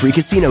 Play free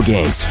casino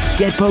games,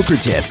 get poker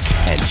tips,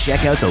 and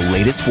check out the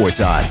latest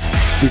sports odds.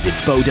 Visit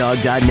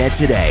Bodog.net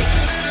today.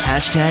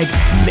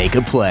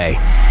 #MakeAPlay.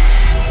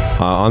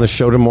 On the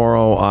show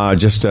tomorrow,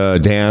 just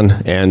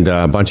Dan and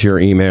a bunch of your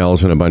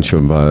emails and a bunch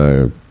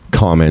of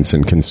comments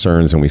and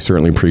concerns, and we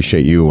certainly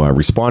appreciate you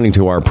responding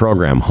to our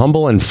program.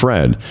 Humble and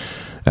Fred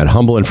at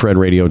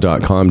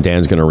humbleandfredradio.com.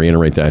 Dan's going to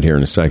reiterate that here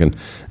in a second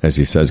as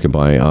he says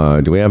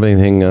goodbye. Do we have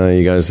anything,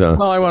 you guys?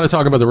 Well, I want to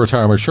talk about the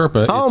Retirement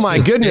Sherpa. Oh, my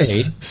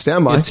goodness.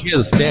 Stand by. It's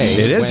his day.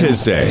 It is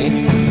his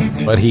day.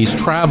 But he's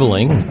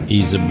traveling.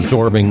 He's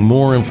absorbing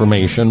more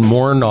information,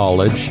 more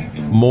knowledge,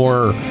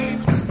 more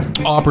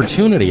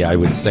opportunity, I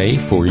would say,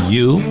 for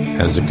you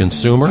as a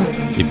consumer.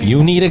 If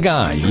you need a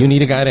guy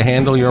to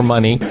handle your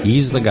money,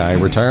 he's the guy.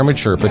 Retirement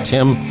Sherpa.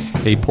 Tim,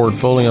 a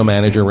portfolio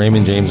manager.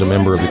 Raymond James, a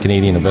member of the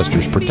Canadian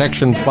Investors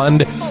Protection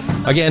Fund.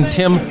 Again,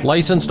 Tim,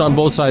 licensed on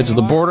both sides of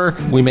the border.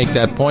 We make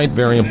that point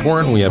very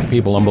important. We have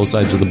people on both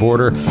sides of the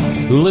border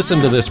who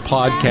listen to this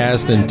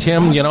podcast, and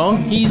Tim,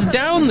 he's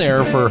down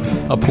there for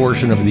a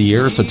portion of the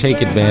year, so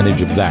take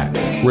advantage of that.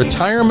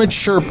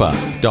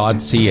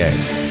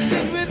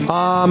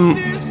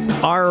 RetirementSherpa.ca.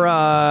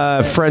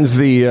 Our friends,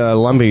 the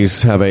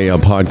Lumbies, have a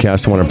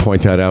podcast. I want to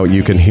point that out.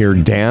 You can hear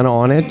Dan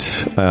on it.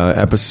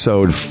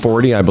 Episode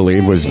 40, I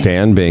believe, was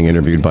Dan being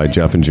interviewed by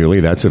Jeff and Julie.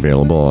 That's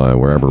available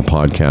wherever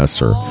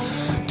podcasts are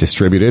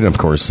distributed. Of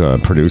course,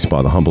 produced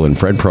by the Humble and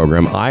Fred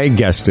program. I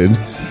guested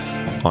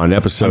on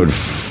episode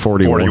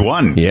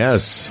 41.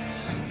 Yes.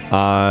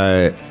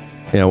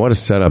 What a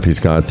setup he's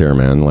got there,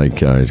 man. Like,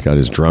 he's got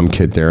his drum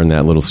kit there in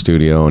that little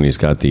studio, and he's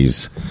got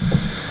these...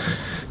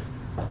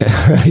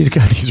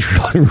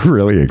 really,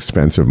 really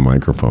expensive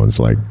microphones.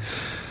 Like,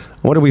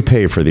 what do we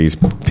pay for these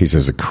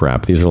pieces of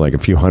crap? These are like a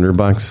few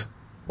 $100.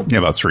 Yeah,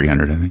 about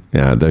 300, I think.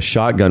 Yeah, the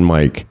shotgun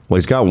mic. Well,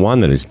 he's got one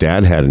that his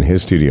dad had in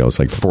his studio. It's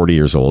like 40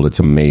 years old. It's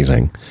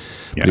amazing.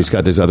 Yeah. But he's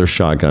got this other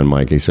shotgun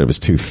mic. He said it was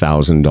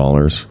 $2,000.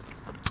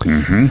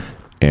 Mm-hmm.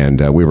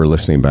 And we were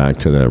listening back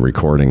to the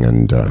recording,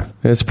 and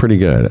it's pretty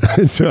good.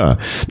 It's not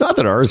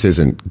that ours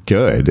isn't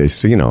good.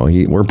 It's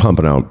we're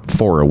pumping out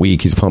 4 a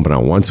week. He's pumping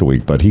out once a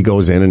week, but he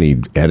goes in and he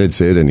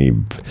edits it,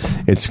 and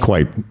it's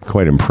quite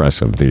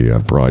impressive, the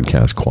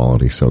broadcast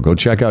quality. So go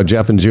check out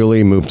Jeff and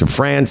Julie. Moved to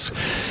France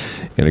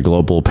in a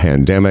global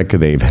pandemic.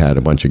 They've had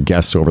a bunch of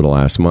guests over the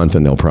last month,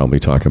 and they'll probably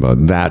talk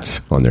about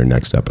that on their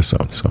next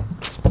episode. So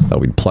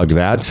we'd plug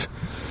that.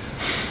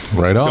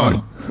 Right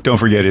on. Don't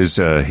forget his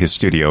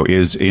studio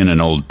is in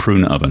an old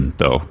prune oven,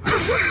 though.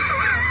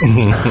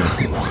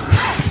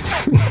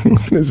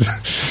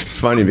 It's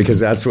funny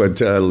because that's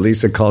what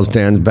Lisa calls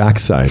Dan's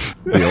backside.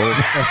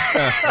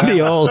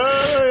 The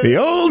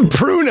old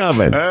prune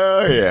oven.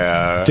 Oh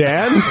yeah,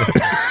 Dan.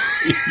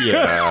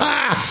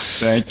 Yeah.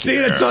 Thank you. See,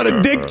 that's not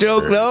a dick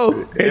joke,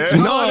 though. It's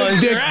not a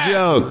dick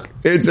joke.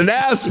 It's an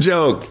ass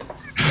joke.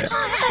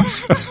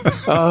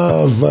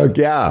 Oh, fuck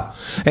yeah.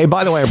 Hey,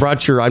 by the way,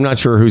 I'm not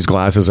sure whose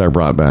glasses I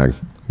brought back.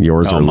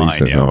 Yours or mine,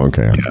 Lisa? yeah. Oh,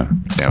 okay. Yeah,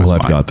 that was Well,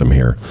 I've mine. got them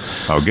here.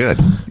 Oh, good.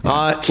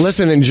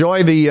 Listen,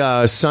 enjoy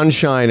the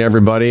sunshine,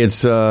 everybody.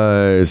 It's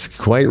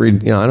quite. I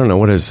don't know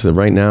what is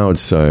right now.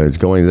 It's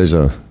going.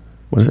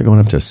 What is it going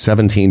up to?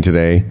 17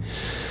 today,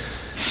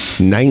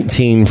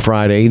 19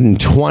 Friday, and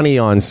 20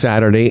 on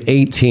Saturday,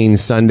 18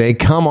 Sunday.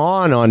 Come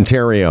on,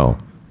 Ontario,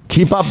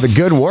 keep up the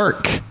good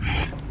work.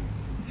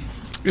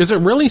 Is it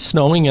really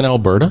snowing in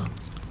Alberta?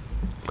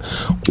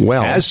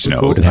 Well, It has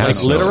snowed. It has Like,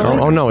 snowed. literally?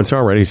 Oh, no, it's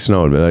already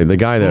snowed. The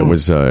guy that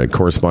was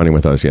corresponding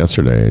with us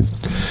yesterday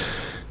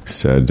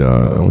said,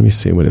 let me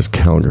see what is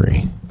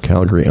Calgary,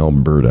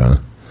 Alberta.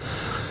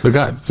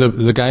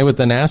 The guy with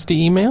the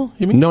nasty email,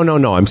 you mean?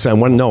 No. I'm saying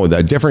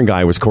the different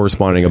guy was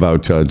corresponding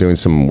about doing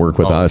some work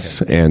with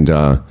us, and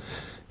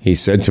he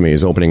said to me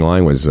his opening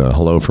line was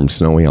 "Hello from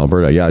snowy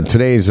Alberta." Yeah,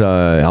 today's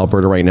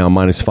Alberta right now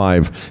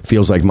 -5,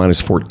 feels like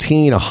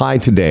 -14. A high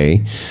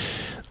today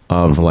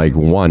of like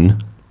 1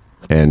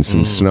 and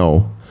some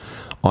snow.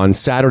 On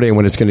Saturday,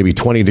 when it's going to be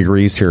 20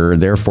 degrees here,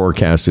 their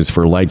forecast is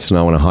for light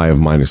snow and a high of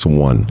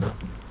 -1.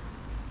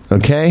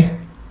 Okay.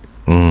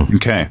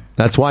 Okay.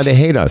 That's why they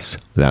hate us.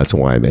 That's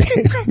why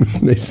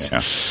that's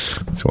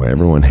why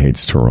everyone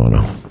hates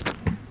Toronto.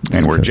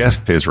 And where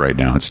Jeff is right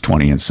now, it's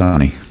 20 and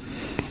sunny.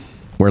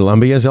 Where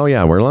Lumbee is? Oh,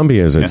 yeah, where Lumbee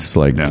is. It's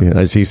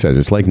as he says,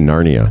 it's like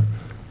Narnia.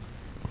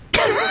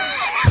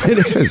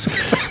 It is.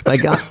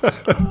 Like,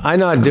 I'm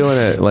not doing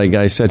it. Like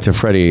I said to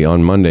Freddie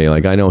on Monday,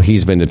 like, I know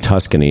he's been to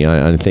Tuscany.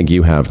 I think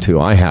you have too.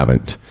 I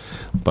haven't.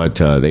 But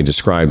they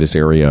describe this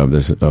area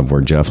of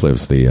where Jeff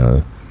lives,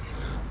 the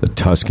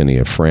Tuscany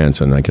of France,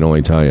 and I can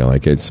only tell you,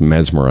 like, it's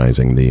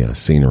mesmerizing, the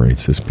scenery.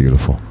 It's just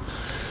beautiful.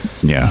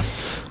 Yeah.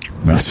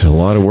 It's a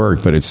lot of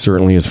work, but it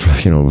certainly is,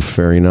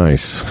 very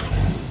nice.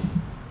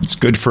 It's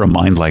good for a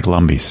mind like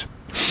Lumby's.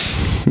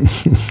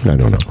 I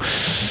don't know.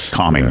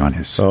 Calming on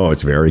his... Oh,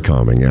 it's very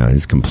calming. Yeah,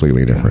 he's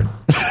completely different.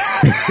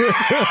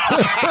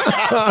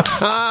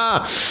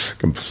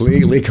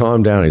 Completely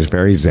calmed down. He's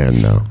very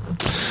zen now.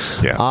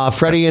 Yeah.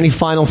 Freddie, any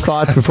final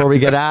thoughts before we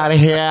get out of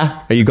here?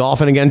 Are you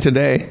golfing again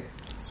today?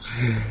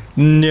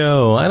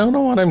 No, I don't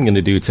know what I'm going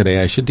to do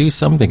today. I should do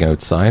something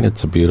outside.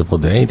 It's a beautiful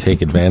day.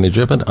 Take advantage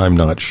of it. I'm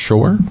not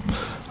sure.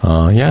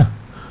 Yeah.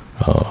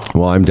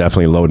 Well, I'm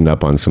definitely loading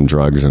up on some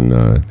drugs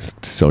and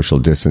social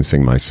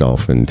distancing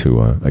myself into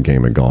a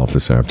game of golf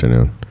this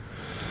afternoon.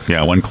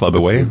 Yeah, one club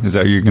away. Is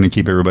that you're going to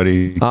keep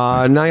everybody? Now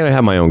I'm going to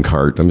have my own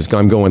cart.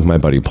 I'm going with my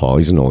buddy Paul.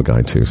 He's an old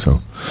guy too,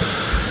 so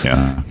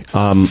Yeah.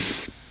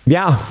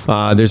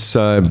 there's.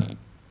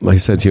 Like I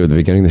said to you at the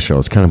beginning of the show,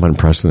 it's kind of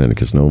unprecedented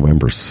because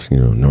November's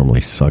normally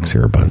sucks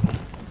here, but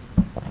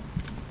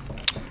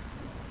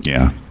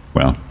Yeah.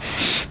 Well.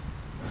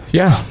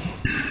 Yeah.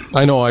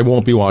 I know I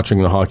won't be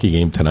watching the hockey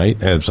game tonight.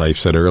 As I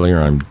said earlier,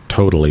 I'm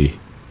totally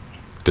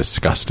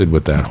disgusted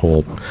with that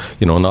whole,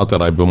 not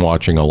that I've been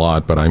watching a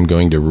lot, but I'm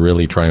going to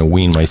really try and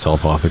wean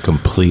myself off it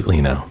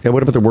completely now. Yeah,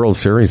 what about the World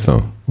Series,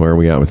 though? Where are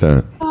we at with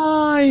that?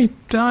 Well,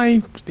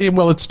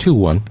 it's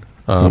 2-1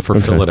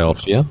 for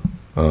Philadelphia.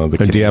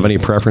 Do you have any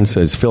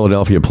preferences?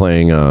 Philadelphia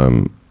playing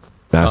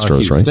Astros,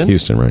 Houston. right?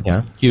 Houston, right?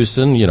 Yeah.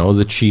 Houston,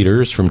 the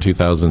cheaters from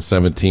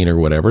 2017 or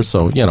whatever.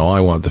 So, I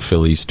want the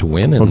Phillies to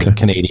win. And the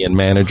Canadian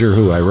manager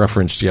who I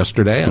referenced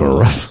yesterday.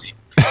 Whatever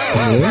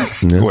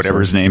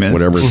his name is.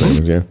 Whatever his name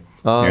is, yeah.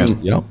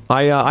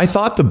 I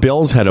thought the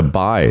Bills had a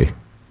bye,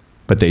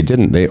 but they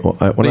didn't. They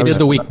did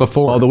the week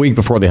before. Oh, the week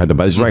before they had the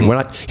bye. That's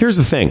right. Here's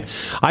the thing.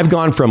 I've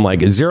gone from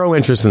like zero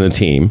interest in the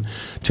team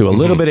to a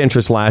little bit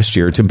interest last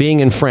year to being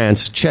in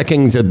France,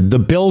 checking the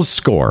Bills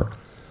score.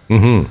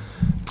 Mm-hmm.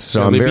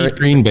 So they beat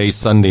Green Bay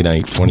Sunday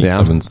night,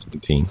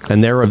 27-17.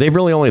 And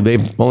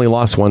they've only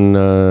lost one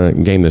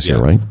game this year,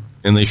 right?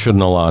 And they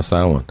shouldn't have lost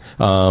that one.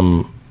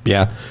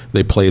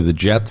 They play the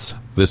Jets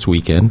this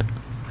weekend.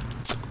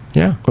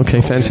 Yeah.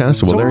 Okay,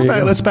 fantastic. Well,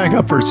 Let's back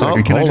up for a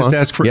second. Can I just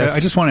ask Fred? Yes. I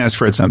just want to ask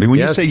Fred something. When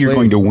you say you're please.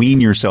 going to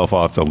wean yourself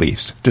off the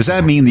Leafs, does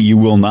that mean that you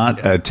will not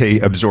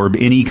absorb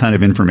any kind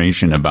of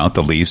information about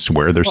the Leafs,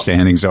 where their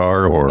standings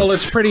are? Or well,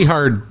 it's pretty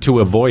hard to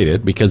avoid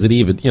it because it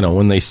even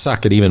when they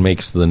suck, it even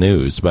makes the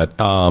news. But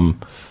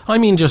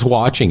just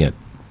watching it.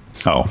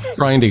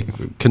 Trying to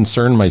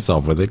concern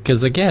myself with it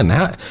because again,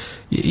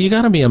 you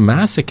got to be a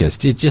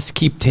masochist. You just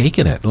keep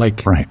taking it,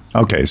 right.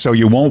 Okay, so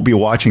you won't be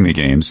watching the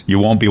games. You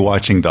won't be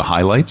watching the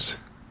highlights.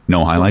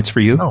 No highlights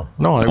for you. No,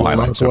 I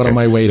won't go out of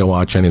my way to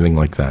watch anything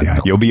like that. Yeah,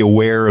 you'll be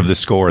aware of the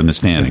score and the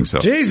standings. Though.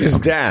 Jesus,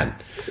 Dan,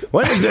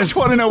 what is this? I just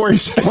want to know where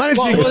you're.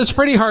 Well, it's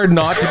pretty hard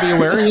not to be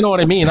aware. You know what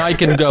I mean? I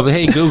can go,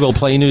 hey, Google,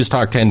 play News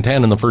Talk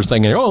 1010, and the first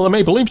thing, the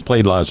Maple Leafs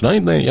played last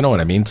night. You know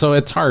what I mean? So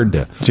it's hard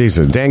to.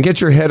 Jesus, Dan,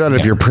 get your head out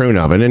of your prune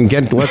oven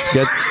and let's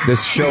get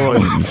this show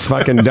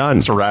fucking done.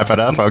 Let's wrap it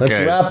up.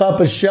 Okay. Let's wrap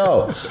up a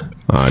show.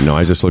 No, I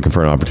was just looking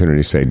for an opportunity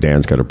to say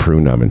Dan's got a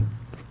prune oven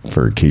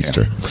for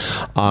Keister.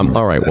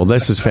 All right. Well,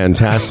 this is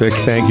fantastic.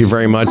 Thank you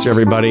very much,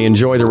 everybody.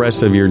 Enjoy the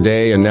rest of your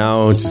day. And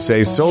now to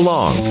say so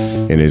long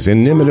in his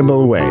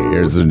inimitable way,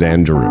 here's the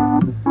Dan Giroux.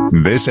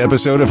 This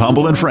episode of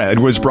Humble and Fred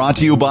was brought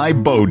to you by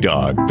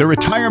Bodog, the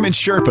Retirement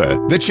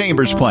Sherpa, the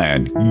Chambers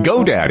Plan,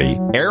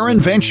 GoDaddy,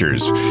 Aaron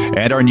Ventures,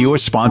 and our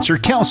newest sponsor,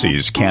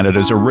 Kelsey's,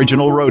 Canada's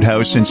original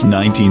roadhouse since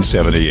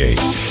 1978.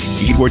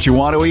 Eat what you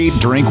want to eat,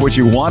 drink what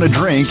you want to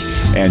drink,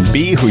 and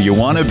be who you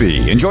want to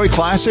be. Enjoy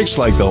classics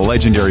like the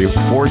legendary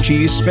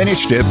 4-cheese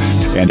spinach dip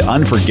and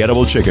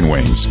unforgettable chicken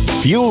wings.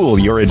 Fuel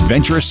your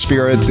adventurous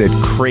spirit that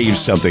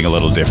craves something a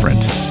little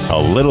different, a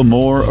little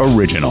more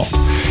original.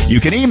 You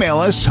can email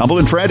us,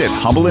 humbleandfred at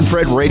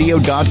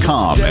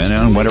humbleandfredradio.com, and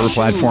on whatever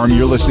platform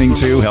you're listening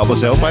to, help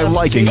us out by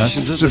liking us,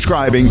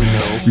 subscribing,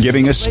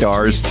 giving us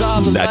stars,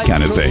 that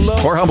kind of thing.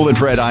 For Humble and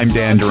Fred, I'm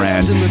Dan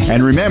Duran.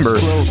 And remember,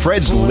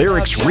 Fred's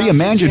Lyrics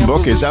Reimagined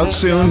book is out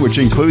soon, which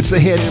includes the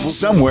hit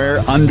Somewhere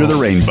Under the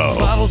Rainbow.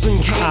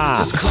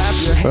 Just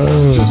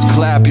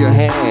clap your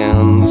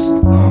hands.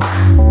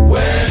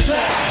 Where's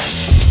that?